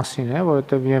պաշտպանության մասին է,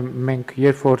 որովհետև մենք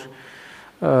երբ որ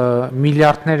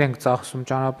միլիարդներ ենք ծախսում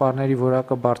ճանապարհների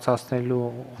որակը բարձրացնելու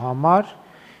համար,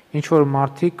 ինչ որ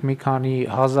մարդիկ մի քանի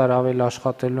հազար ավել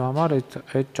աշխատելու համար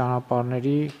այդ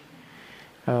ճանապարհների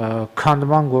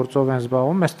քանդման գործով են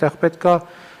զբաղվում, այստեղ պետքա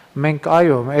մենք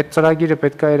այո, այդ ծրագիրը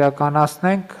պետքա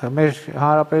իրականացնենք, մեր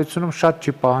հանրապետությունում շատ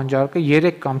չի պահանջարկը,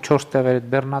 3 կամ 4 տեղեր այդ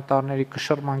բեռնատարների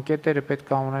կշռման կետերը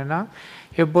պետքա ունենան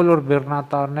եւ բոլոր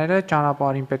բեռնատարները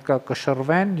ճանապարհին պետքա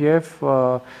կշռվեն եւ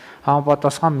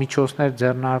համապատասխան միջոցներ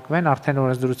ձեռնարկվեն արդեն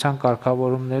օրենսդրության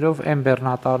կարգավորումներով այն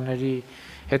բեռնատարների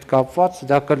հետ կապված,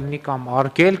 դա կլինի կամ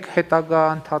արգելք հետագա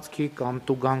ընթացքի կամ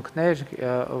տուգանքներ,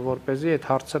 որպեսզի այդ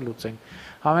հարցը լուծենք։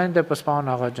 Համենայն դեպս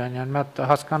պարոն Աղաջանյան, մի հատ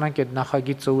հասկանանք այդ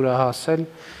նախագիծը ուր է հասել,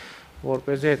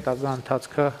 որպեսզի հետագա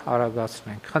ընթացքը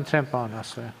արագացնենք։ Խնդրեմ, պարոն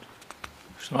Ասոյան։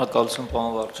 Շնորհակալություն,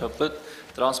 պարոն վարչապետ։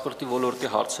 Տրանսպորտի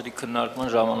ոլորտի հարցերի քննարկման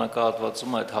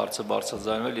ժամանակահատվածում այդ հարցը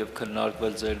բարձրաձայնվել եւ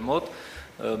քննարկվել ձեր մոտ։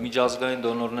 Միջազգային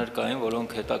դոնորներ կային,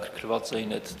 որոնք հետաքրքրված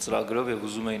էին այդ ծրագրով եւ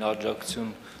ուզում էին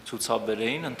աջակցություն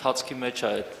ցուցաբերեին, ընթացքի մեջ է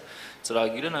այդ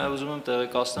ծրագիրը, նաև ուզում եմ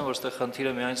տեղեկացնել, որ այստեղ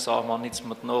խնդիրը միայն սահմանից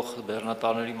մտնող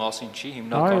բեռնատարների մասին չի,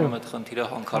 հիմնականում այդ խնդիրը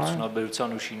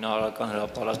հանքարդյունաբերության ու շինարարական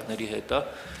հրապարակների հետ է։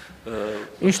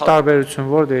 Ինչ տարբերություն,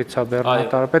 որտեղից է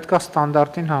բեռնատարը, պետք է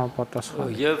ստանդարտին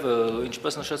համապատասխան։ Եվ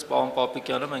ինչպես նշեց պարոն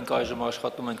Պապիկյանը, մենք այժմ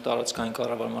աշխատում ենք տարածքային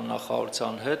կառավարման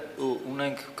նախարարության հետ ու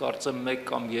ունենք կարծեմ 1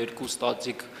 կամ 2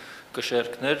 ստատիկ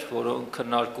կշերքներ, որոնք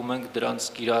քննարկում ենք դրանց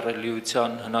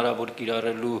կիրառելիության, հնարավոր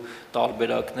կիրառելու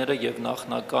տարբերակները եւ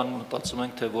նախնական մտածում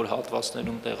ենք, թե որ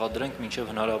հատվածներում տեղադրենք,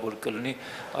 մինչեւ հնարավոր կլինի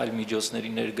այլ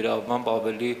միջոցների ներգրավմամբ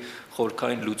ավելի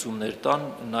խորքային լուծումներ տան,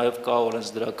 նաեւ կա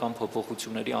օրենսդրական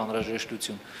փոփոխությունների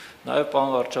անհրաժեշտություն։ Նաև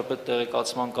պարոն վարչապետ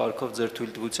տեղեկացման կարգով ձեր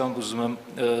թույլտվությամբ ուզում եմ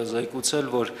զեկուցել,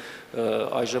 որ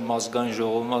այժմ ազգային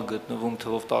ժողովում է գտնվում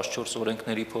թվով 14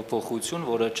 օրենքների փոփոխություն,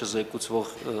 որը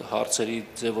չզեկուցվող հարցերի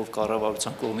ձևով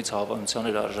կառավարության կողմից հավանության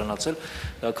էր արժանացել։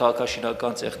 Դա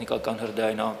քաղաքաշինական, տեխնիկական,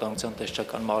 հրդեհային անվտանգության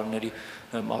տեսչական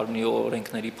մարմնի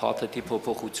օրենքների փաթեթի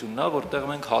փոփոխությունն է,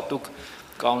 որտեղ մենք հատուկ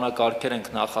կանոնակարգեր ենք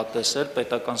նախատեսել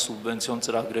պետական սուբվենցիոն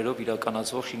ծրագրերով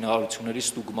իրականացվող շինարարությունների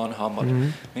ստուգման համար։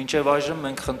 Մինչև այժմ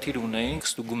մենք խնդիր ունեինք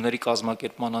ստուգումների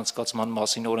կազմակերպման անցկացման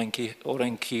մասին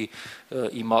օրենքի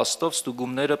իմաստով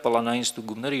ստուգումները, պլանային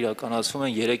ստուգումները իրականացվում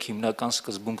են 3 հիմնական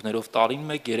սկզբունքներով՝ տարին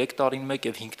 1, 3 տարին 1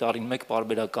 եւ 5 տարին 1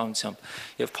 պարբերականությամբ։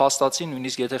 Եվ փաստացի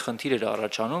նույնիսկ եթե խնդիր էր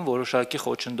առաջանում, որոշակի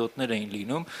խոչընդոտներ էին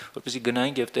լինում, որպեսզի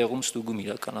գնայինք եւ տեղում ստուգում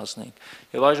իրականացնեինք։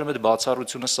 Եվ այժմ այդ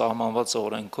բացառությունը սահմանված է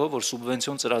օրենքով, որ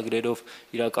սուբվենցիոն ծրագրերով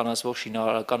իրականացվող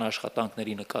շինարարական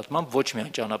աշխատանքների նկատմամբ ոչ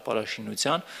միայն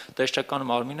ճանապարհաշինության, տեսչական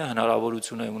մարմինը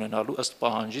հնարավորություն է ունենալու ըստ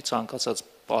պահանջի ցանկացած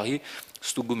պահի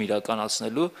ստուգում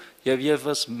իրականացնելու եւ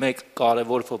եւս մեկ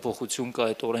կարևոր փոփոխություն կա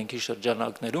այդ օրենքի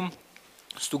շրջանակներում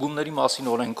ստուգումների մասին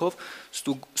օրենքով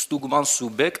ստուգման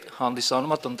սուբյեկտ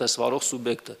հանդիսանում է տնտեսվարող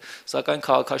սուբյեկտը, սակայն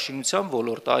քաղաքաշինության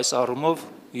ոլորտը այս առումով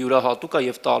յուրահատուկ է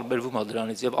եւ տարբերվում է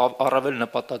դրանից եւ առավել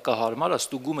նպատակահարմար է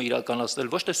ստուգումը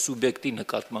իրականացնել ոչ թե սուբյեկտի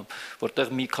նկատմամբ,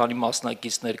 որտեղ մի քանի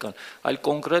մասնակիցներ կան, այլ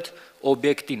կոնկրետ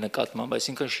օբյեկտի նկատմամբ,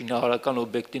 այսինքն շինարարական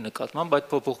օբյեկտի նկատմամբ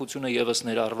այդ փոփոխությունը եւս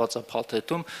ներառված է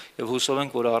փաթեթում եւ հուսով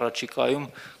ենք, որ առաջիկայում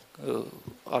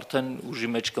արդեն ուժի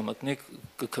մեջ կմտնի,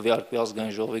 կքվեարկվի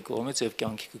ազգային ժողովի կողմից եւ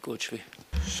կյանքի կկոչվի։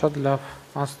 Շատ լավ,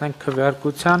 անցնենք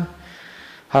քվեարկության,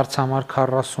 հարց համար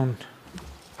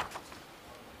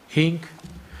 45,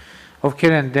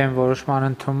 ովքեր են դեմ որոշման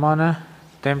ընդունմանը,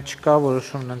 դեմ չկա,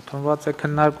 որոշումն ընդունված է,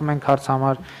 քննարկում ենք հարց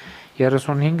համար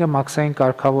 35-ը մաքսային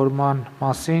կարգավորման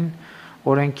մասին,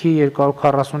 օրենքի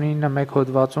 249(1)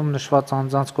 հոդվածում նշված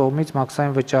անձանց կողմից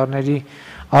մաքսային վճարների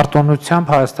արտոնությամբ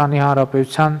Հայաստանի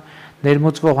Հանրապետության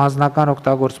ներմուծվող անձնական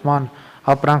օգտագործման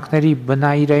ապրանքների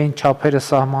բնաիրային չափերը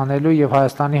սահմանելու եւ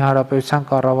Հայաստանի Հանրապետության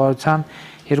կառավարության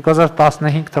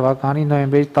 2015 թվականի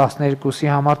նոյեմբերի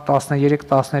 12-ի համար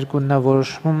 1312N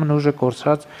որոշումն ուժը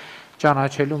կորցրած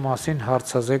ճանաչելու մասին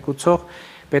հարցազեկուցող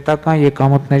Պետական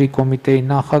եկամուտների կոմիտեի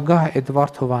նախագահ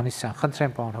Էդվարդ Հովհաննիսյան։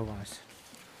 Խնդրեմ, պարոն Հովհաննիսյան։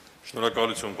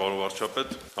 Շնորհակալություն, պարոն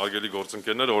վարչապետ, հարգելի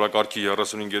գործընկերներ, օրակարգի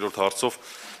 35-րդ հարցով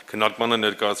քննարկման է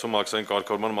ներկայացվում մաքսային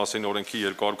կարգավորման մասին օրենքի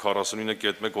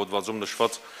 249(1) հոդվածում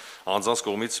նշված անձանց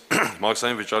կողմից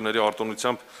մաքսային վճարների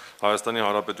արտոնությամբ Հայաստանի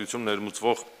Հանրապետություն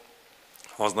ներմուծվող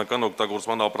անձնական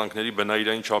օգտագործման ապրանքների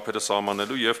բնաիրային չափերը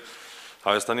սահմանելու եւ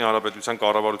Հայաստանի Հանրապետության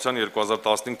կառավարության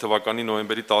 2015 թվականի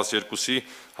նոյեմբերի 12-ի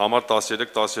համար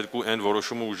 1312N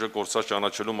որոշումը ուժը կորցրած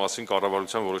ճանաչելու մասին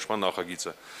կառավարության որոշման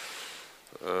նախագիծը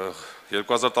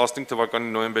 2015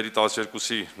 թվականի նոյեմբերի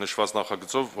 12-ի նշված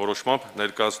նախագծով որոշմամբ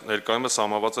ներկայումս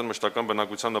սահմանված են մշտական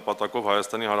բնակության նպատակով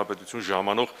Հայաստանի Հանրապետություն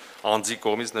ժամանող անձի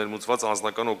կողմից ներմուծված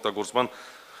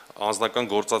անձնական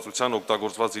գործածության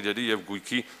օգտագործված իրերի եւ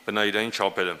գույքի բնաիրային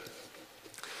չափերը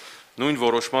Նույն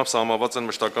որոշմամբ սահմանված են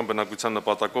մշտական բնակության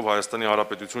նպատակով Հայաստանի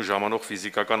Հանրապետություն ժամանող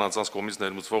ֆիզիկական անձանց կողմից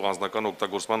ներմուծվող անձնական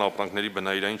օգտագործման ապրանքների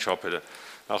բնաիրային չափերը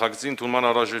Նախագծի ընդունման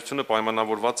անհրաժեշտությունը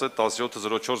պայմանավորված է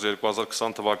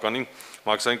 1704-2020 թվականին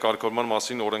մաքսային կարգավորման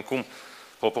մասին օրենքում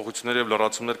փոփոխություններ եւ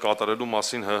լրացումներ կատարելու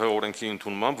մասին ՀՀ օրենքի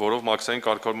ընդունմամբ, որով մաքսային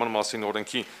կարգավորման մասին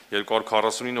օրենքի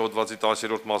 249 հոդվածի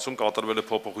 10-րդ մասում կատարվել է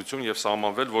փոփոխություն եւ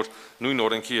սահմանվել, որ նույն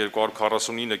օրենքի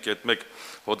 249(1)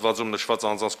 հոդվածում նշված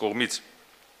անձանց կողմից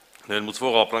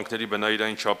ներմուծվող ապրանքների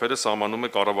բնաիրային չափերը սահմանում է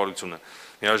կառավարությունը։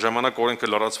 Միաժամանակ օրենքը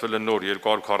լրացվել է նոր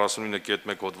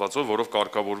 249(1) հոդվածով, որով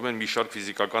կարգավորվում են մի շարք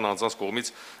ֆիզիկական անձանց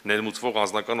կողմից ներմուծվող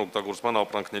անձնական օգտագործման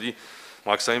ապրանքների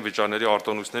մաքսային վճարների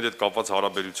արտոնությունների հետ կապված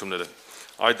հարաբերությունները։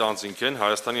 Այդ անձինք են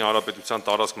Հայաստանի Հանրապետության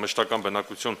տարածք մշտական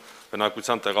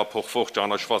բնակության տեղափոխվող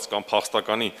ճանաչված կամ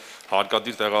փախստականի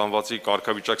հարկադիր տեղահանվածի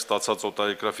կարգավիճակ ստացած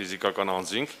օտարերկրյա ֆիզիկական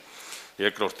անձինք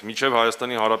Երկրորդ, մինչև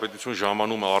Հայաստանի Հանրապետություն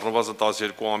ժամանումը առնվազն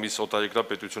 12 ամիս օտարերկրյա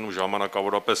պետությունում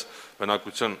ժամանակավորապես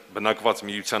բնակված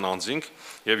միության անձինք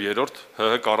եւ երրորդ,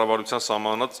 ՀՀ կառավարության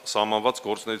սահմանված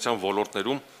գործունեության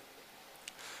ոլորտներում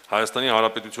Հայաստանի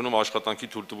Հանրապետությունում աշխատանքի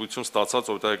թույլտվություն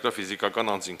ստացած օտարերկրյա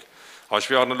ֆիզիկական անձինք։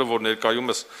 Հաշվի առնելով, որ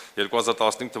ներկայումս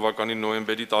 2015 թվականի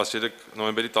նոյեմբերի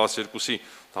 12-ի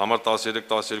համար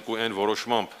 1312N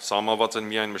որոշմամբ սահմանված են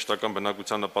միայն մշտական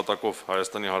բնակության նպատակով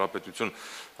Հայաստանի Հանրապետություն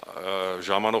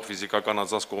ժամանող ֆիզիկական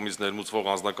անձանց կողմից ներմուծվող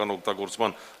անձնական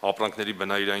օգտագործման ապրանքների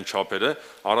բնաիրային չափերը,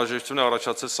 անհրաժեշտություն է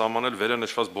առաջացել սահմանել վերը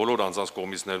նշված բոլոր անձանց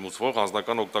կողմից ներմուծվող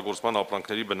անձնական օգտագործման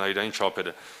ապրանքների բնաիրային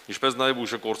չափերը, ինչպես նաև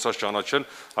ուժը կորցրած ճանաչել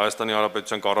Հայաստանի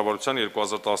Հանրապետության կառավարության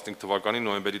 2015 թվականի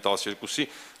նոյեմբերի 12-ի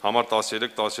համար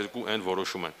 1312N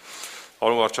որոշումը։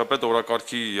 Պարոն վարչապետ,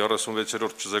 օրակարգի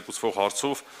 36-րդ չզեկուցվող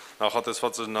հարցով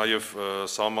նախատեսված է նաև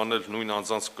սահմանել նույն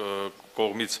անձանց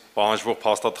կողմից պահանջվող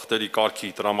փաստաթղթերի կարգի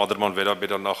տրամադրման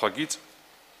վերաբերյալ նախագիծ,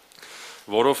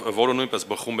 որը նույնպես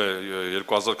բխում է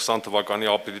 2020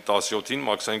 թվականի ապրիլի 17-ին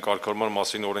մաքսային կարգավորման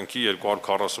մասին օրենքի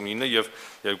 249 եւ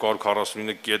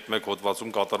 249(1)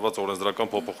 հոդվածում կատարված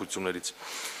օրենսդրական փոփոխություններից։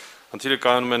 Խնդիրը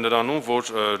կայանում է նրանում, որ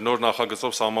նոր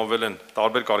նախագծով սահմանվել են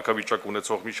տարբեր կարգավիճակ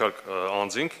ունեցող մի շարք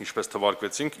անձինք, ինչպես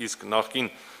թվարկվեցինք, իսկ նախկին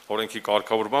օրենքի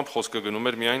կարգավորմամբ խոսքը գնում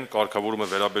էր միայն կարգավորումը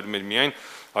վերաբերում էր միայն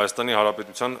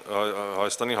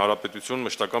Հայաստանի Հանրապետություն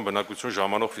մշտական բնակություն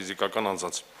ժամանող ֆիզիկական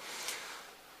անձանց։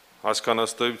 Այսքան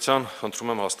ըստեյության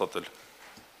խնդրում եմ հաստատել։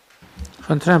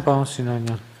 Խնդրեմ, պարոն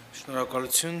Սինանյան։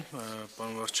 Շնորհակալություն,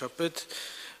 պարոն վարչապետ։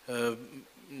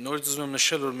 Նորից ուզում եմ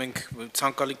նշել, որ մենք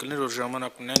ցանկալի կլիներ, որ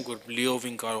ժամանակ ունենանք, որ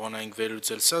լիովին կարողանայինք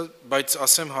վերլուծել սա, բայց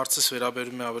ասեմ հարցս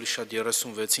վերաբերում է ավելի շատ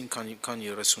 36-ին, քան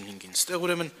 35-ին։ Ստեղ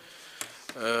ուրեմն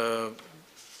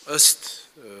ըստ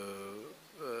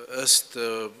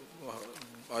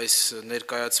այս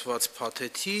ներկայացված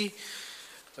փաթեթի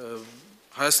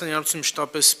Հայաստանի Հանրապետությունում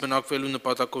մշտապես բնակվելու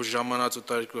նպատակով ժամանած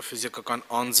օտարերկրյա ֆիզիկական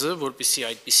անձը, որպեսզի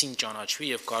այդպիսին ճանաչվի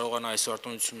եւ կարողանա այս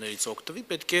արտոնություններից օգտվի,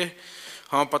 պետք է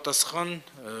համապատասխան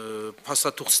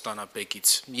փաստաթուղթ ստանա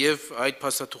ՊԵԿ-ից եւ այդ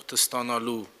փաստաթուղթը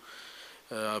ստանալու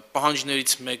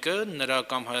պահանջներից մեկը նրա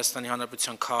կամ Հայաստանի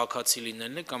Հանրապետության քաղաքացի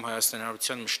լինելն է կամ Հայաստանի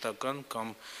Հանրապետության մշտական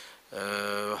կամ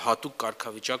հատուկ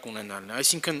կարգավիճակ ունենալն է։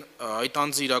 Այսինքն այդ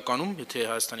անձը իրականում, եթե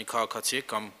Հայաստանի քաղաքացի է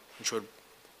կամ ինչ որ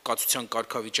կացության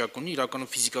կարգավիճակ ունի,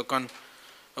 իրականում ֆիզիկական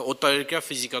օտարերկրյա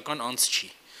ֆիզիկական անձ չի,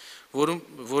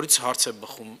 որից հարց է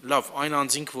բխում։ Լավ, այն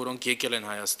անձինք, որոնք եկել են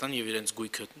Հայաստան եւ իրենց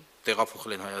գույքը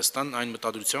տեղափոխել են Հայաստան, այն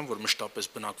մտադրությամբ, որ մշտապես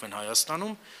բնակվեն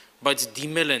Հայաստանում, բայց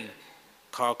դիմել են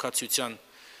քաղաքացիության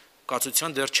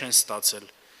կացության դեռ չեն ստացել։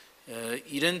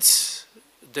 Իրենց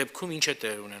դեպքում ինչ է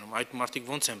տեղ ունենում։ Այդ մարդիկ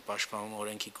ո՞նց են պաշտպանվում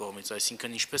օրենքի կողմից,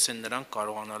 այսինքն ինչպես են նրանք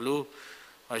կարողանալու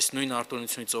այս նույն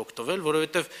արտոնությունից օգտվել,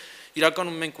 որովհետև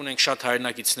իրականում մենք ունենք շատ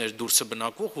հայրենակիցներ դուրսը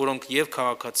բնակվող, որոնք եւ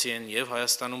քաղաքացի են, եւ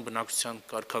Հայաստանում բնակչության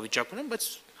կարգավիճակ ունեն, բայց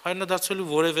հայրենադարձվելու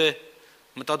որևէ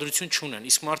մտադրություն չունեն։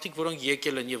 Իսկ մարդիկ, որոնք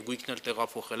եկել են եւ գույքներ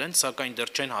տեղափոխել են, սակայն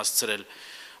դեռ չեն հասցրել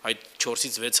այդ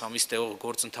 4-ից 6 ամիս տեղող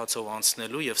գործընթացով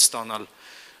անցնելու եւ ստանալ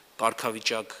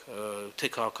կարգավիճակ թե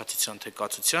քաղաքացիության, թե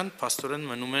կացության, փաստորեն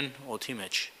մնում են օդի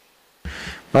մեջ։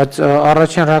 Բայց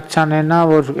առաջին ռեակցիան այն է,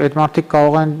 որ այդ մարդիկ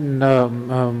կարող են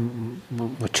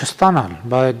չստանալ,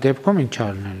 բայց այդ դեպքում ինչ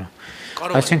արնելու։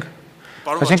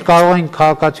 Այսինքն կարող են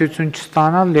քաղաքացիություն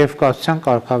չստանալ եւ կացության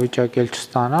կարգավիճակ էլ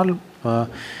չստանալ,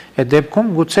 այդ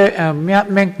դեպքում գուցե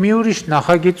մենք մի ուրիշ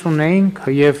նախագիծ ունեինք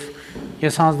եւ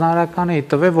ես հանձնարարական էի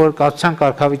տվել, որ կացության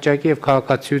կարգավիճակի եւ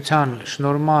քաղաքացիության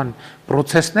շնորհման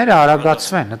process-ները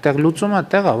արագացվեն, այդտեղ լուծումը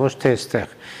այդտեղ է, ոչ թե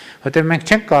այստեղ։ Որտեղ մենք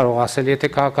չենք կարող ասել, եթե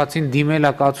քաղաքացին դիմել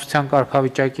է կացության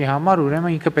կարգավիճակի համար,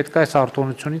 ուրեմն ինքը պետք է այս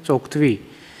արտոնությունից օգտվի,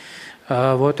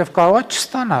 որովհետև կարող է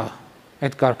չստանա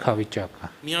այդ կարգավիճակը։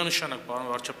 Միանշանակ,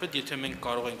 պարոն վարչապետ, եթե մենք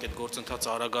կարող ենք այդ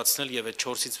գործընթացը արագացնել եւ այդ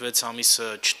 4-ից 6 ամիսը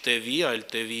չտևի, այլ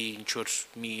տևի ինչ որ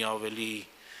մի ավելի,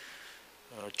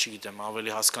 չգիտեմ,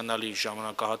 ավելի հասկանալի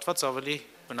ժամանակահատված, ավելի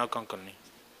բնական կլինի։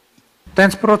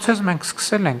 Տենց process մենք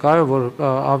սկսել ենք, այո, որ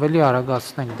ավելի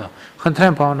արագացնենք դա։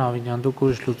 Խնդրեմ, պարոն Ավինյան, դուք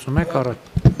ուրիշ լուծում եք առաջ։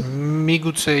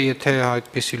 Միգուցե եթե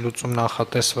այդպիսի լուծում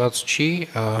նախատեսված չի,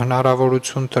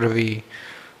 հնարավորություն տրվի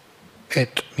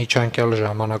այդ միջանկյալ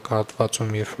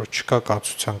ժամանակահատվածում, երբ որ չկա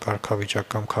կացության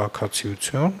կարգավիճակ կամ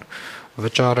քաղաքացիություն,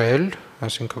 վճարել,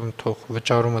 այսինքն թող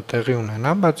վճարումը տեղի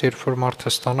ունենա, բայց երբ որ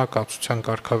մարդը ստանա կացության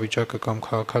կարգավիճակը կամ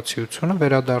քաղաքացիությունը,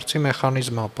 վերադարձի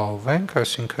մեխանիզմ ապահովենք,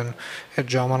 այսինքն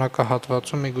այդ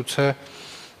ժամանակահատվածում միգուցե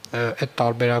այդ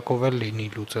տարբերակով էլ լինի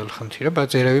լուծել խնդիրը,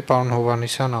 բայց երևի պարոն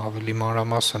Հովհաննիսյանը ավելի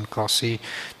մանրամասն կասի,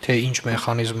 թե ինչ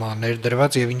մեխանիզմ է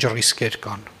ներդրված եւ ինչ ռիսկեր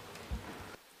կան։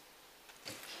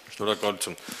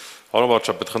 Շնորհակալություն։ Պարոն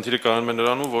վարչապետ, խնդիրը կայանում է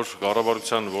նրանում, որ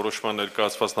կառավարության որոշման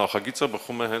ներկայացված նախագիծը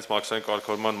բխում է հենց մաքսային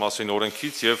կարգավորման մասին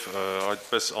օրենքից եւ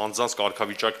այդպես անձանց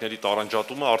կարգավիճակների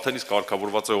տարանջատումը արդեն իսկ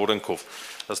կարգավորված է օրենքով։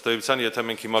 Ըստ էության, եթե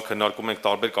մենք հիմա քննարկում ենք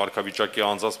տարբեր կարգավիճակի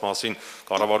անձանց մասին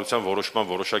կառավարության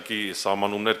որոշման որոշակի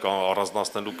սահմանումներ կամ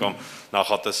առանձնացնելու կամ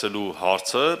նախատեսելու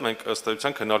հարցը, մենք ըստ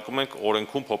էության քննարկում ենք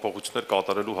օրենքում փոփոխություններ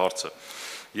կատարելու հարցը։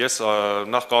 Ես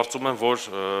նախ կարծում եմ, որ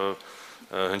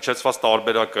հնչեցված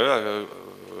տարբերակը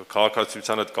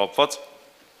քաղաքացիության հետ կապված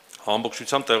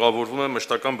ամբողջությամբ տեղավորվում է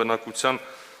մշտական բնակության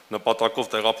նպատակով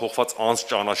տեղափոխված անձ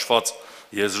ճանաչված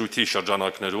եզրույթի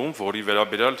շրջանակներում, որի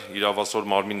վերաբերյալ իրավասոր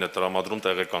մարմինն է տրամադրում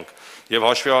տեղեկանք։ Եվ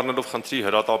հաշվի առնելով խնդրի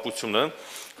հրատապությունը,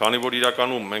 քանի որ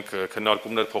իրականում մենք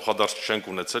քննարկումներ փոխադարձ չենք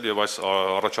ունեցել եւ այս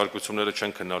առաջարկությունները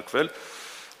չեն քննարկվել,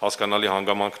 հասկանալի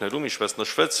հանգամանքներում, ինչպես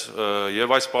նշվեց,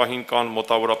 եւ այս պահին կան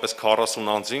մոտավորապես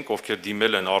 40 անձինք, ովքեր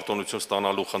դիմել են արտոնություն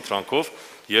ստանալու խնդրանքով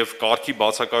եւ կարգի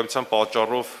բացակայության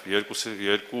պատճառով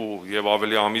 2 եւ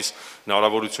ավելի ամիս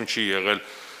հնարավորություն չի եղել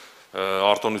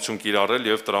արտոնություն կիրառել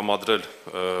եւ տրամադրել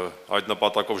այդ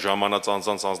նպատակով ժամանած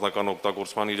անձանց անձնական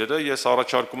օգտագործման իրերը, ես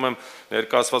առաջարկում եմ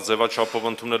ներկայացված ձևաչափով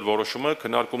ընդունել որոշումը,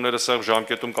 քննարկումները սեղմ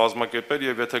ժամկետում կազմակերպել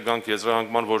եւ եթե գանք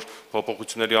եզրահանգման, որ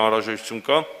փոփոխությունների անհրաժեշտություն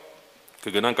կա,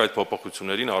 կգնանք այդ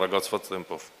փոփոխություններին արագացված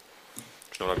տեմպով։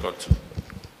 Շնորհակալություն։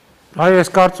 Այո, ես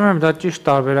կարծում եմ դա ճիշտ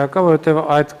տարբերակ է, որովհետև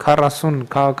այդ 40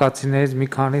 քաղաքացիներից մի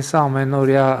քանիսը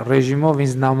ամենօրյա ռեժիմով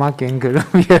ինձ նամակ են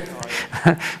գրում եւ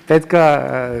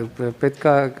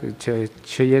պետքա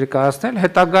չերկարացնել,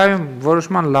 հետագայում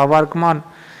որոշման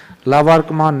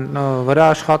լավարկման վրա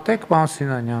աշխատեք, պարոն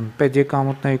Սինանյան,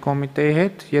 պետեկամուտների կոմիտեի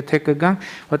հետ, եթե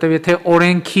կգանք, որովհետև եթե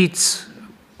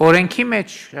օրենքի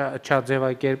մեջ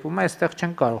չաձևակերպում է, այստեղ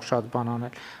չեն կարող շատ բան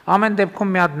անել։ Ամեն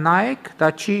դեպքում մի հատ նայեք, դա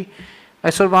չի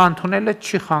Այսօրվա ընդունելը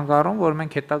չի խանգարում, որ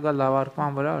մենք հետագա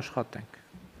լավարկման վրա աշխատենք։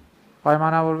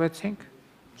 Պայմանավորվեցինք։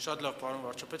 Շատ լավ, պարոն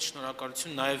վարչապետ,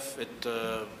 շնորհակալություն, նաև այդ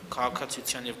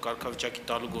քաղաքացիության եւ կարգավիճակի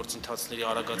տալու գործընթացների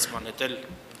արագացման հետ էլ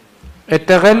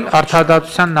Այդտեղ էլ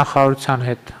արտահայտության նախարարության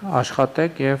հետ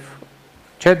աշխատեք եւ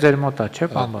չէ ձեր մոտ է, չէ,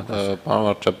 պարոն Բադասարյան։ Պարոն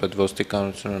վարչապետ,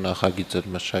 ոստիկանությունը նախագիծ էր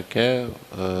մշակել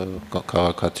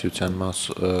քաղաքացիության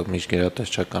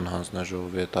միջգերատեսչական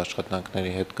հանձնաժողովի հետ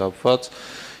աշխատանքների հետ կապված,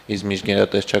 իսկ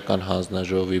միջգերատեսչական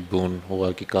հանձնաժողովի բուն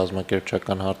ուղղակի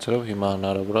կազմակերպչական հարցերով հիմա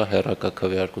հնարավոր է հեռակա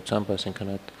քվեարկությամբ,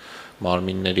 այսինքն այդ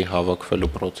մարմինների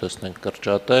հավաքվելու process-ն ենք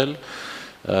կրճատել։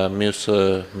 Մյուսը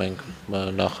մենք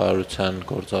նախարարության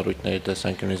գործառույթների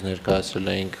տեսանկյունից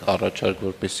ներկայացրել էինք առաջարկ,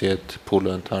 որպեսզի այդ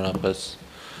փուլը ընդհանրապես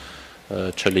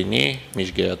չլինի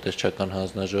միջգերատեսչական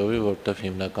հանձնաժողովի, որտեղ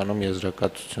հիմնականում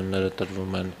եզրակացությունները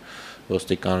տրվում են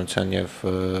ոստիկանության եւ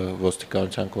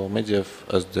ոստիկանության կողմից եւ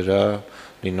ըստ դրա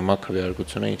լինում է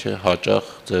քվեարկությունը, ինչը հաճախ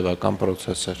ձևական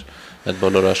process էր։ Այդ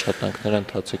բոլոր աշխատանքները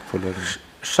ընթացիկ փուլերն են։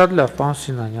 Շատ լավ, պարոն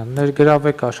Սինանյան,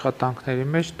 ներգրավեք աշխատանքների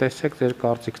մեջ, տեսեք ձեր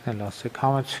կարծիքն էլ ասեք,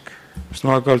 համեցեք։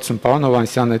 Շնորհակալություն, պարոն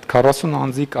Հովհաննիսյան, այդ 40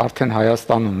 անձիկ արդեն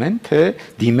Հայաստանում են, թե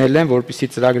դիմել են, որպեսզի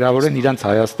ծրագրավորեն իրենց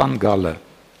Հայաստան գալը։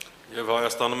 Եվ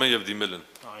Հայաստանում են եւ դիմել են։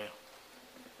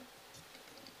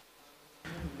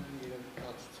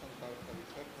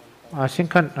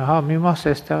 Այսինքն, հա, մի մաս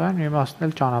էստեղ են, մի մասն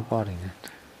էլ ճանապարհին են։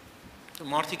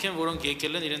 Մարդիկ են, որոնք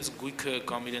եկել են, իրենց գույքը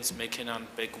կամ իրենց մեքենան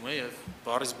պեկում է եւ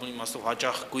բառից բուն իմաստով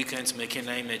հաճախ գույքը հենց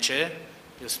մեքենայի մեջ է,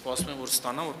 եւ սպասում են, որ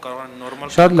ստանան, որ կարող են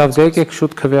նորմալ։ Շատ լավ, դե եկեք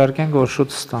շուտ քվեարկենք, որ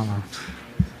շուտ ստանան։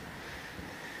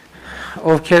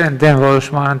 Ովքեր են դեմ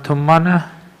որոշման ընդունմանը,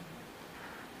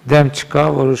 դեմ չկա,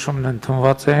 որոշումն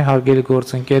ընդունված է, հարգելի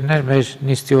գործընկերներ, մեր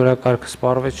նիստի օրակարգը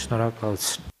սպառվեց,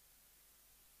 շնորհակալություն։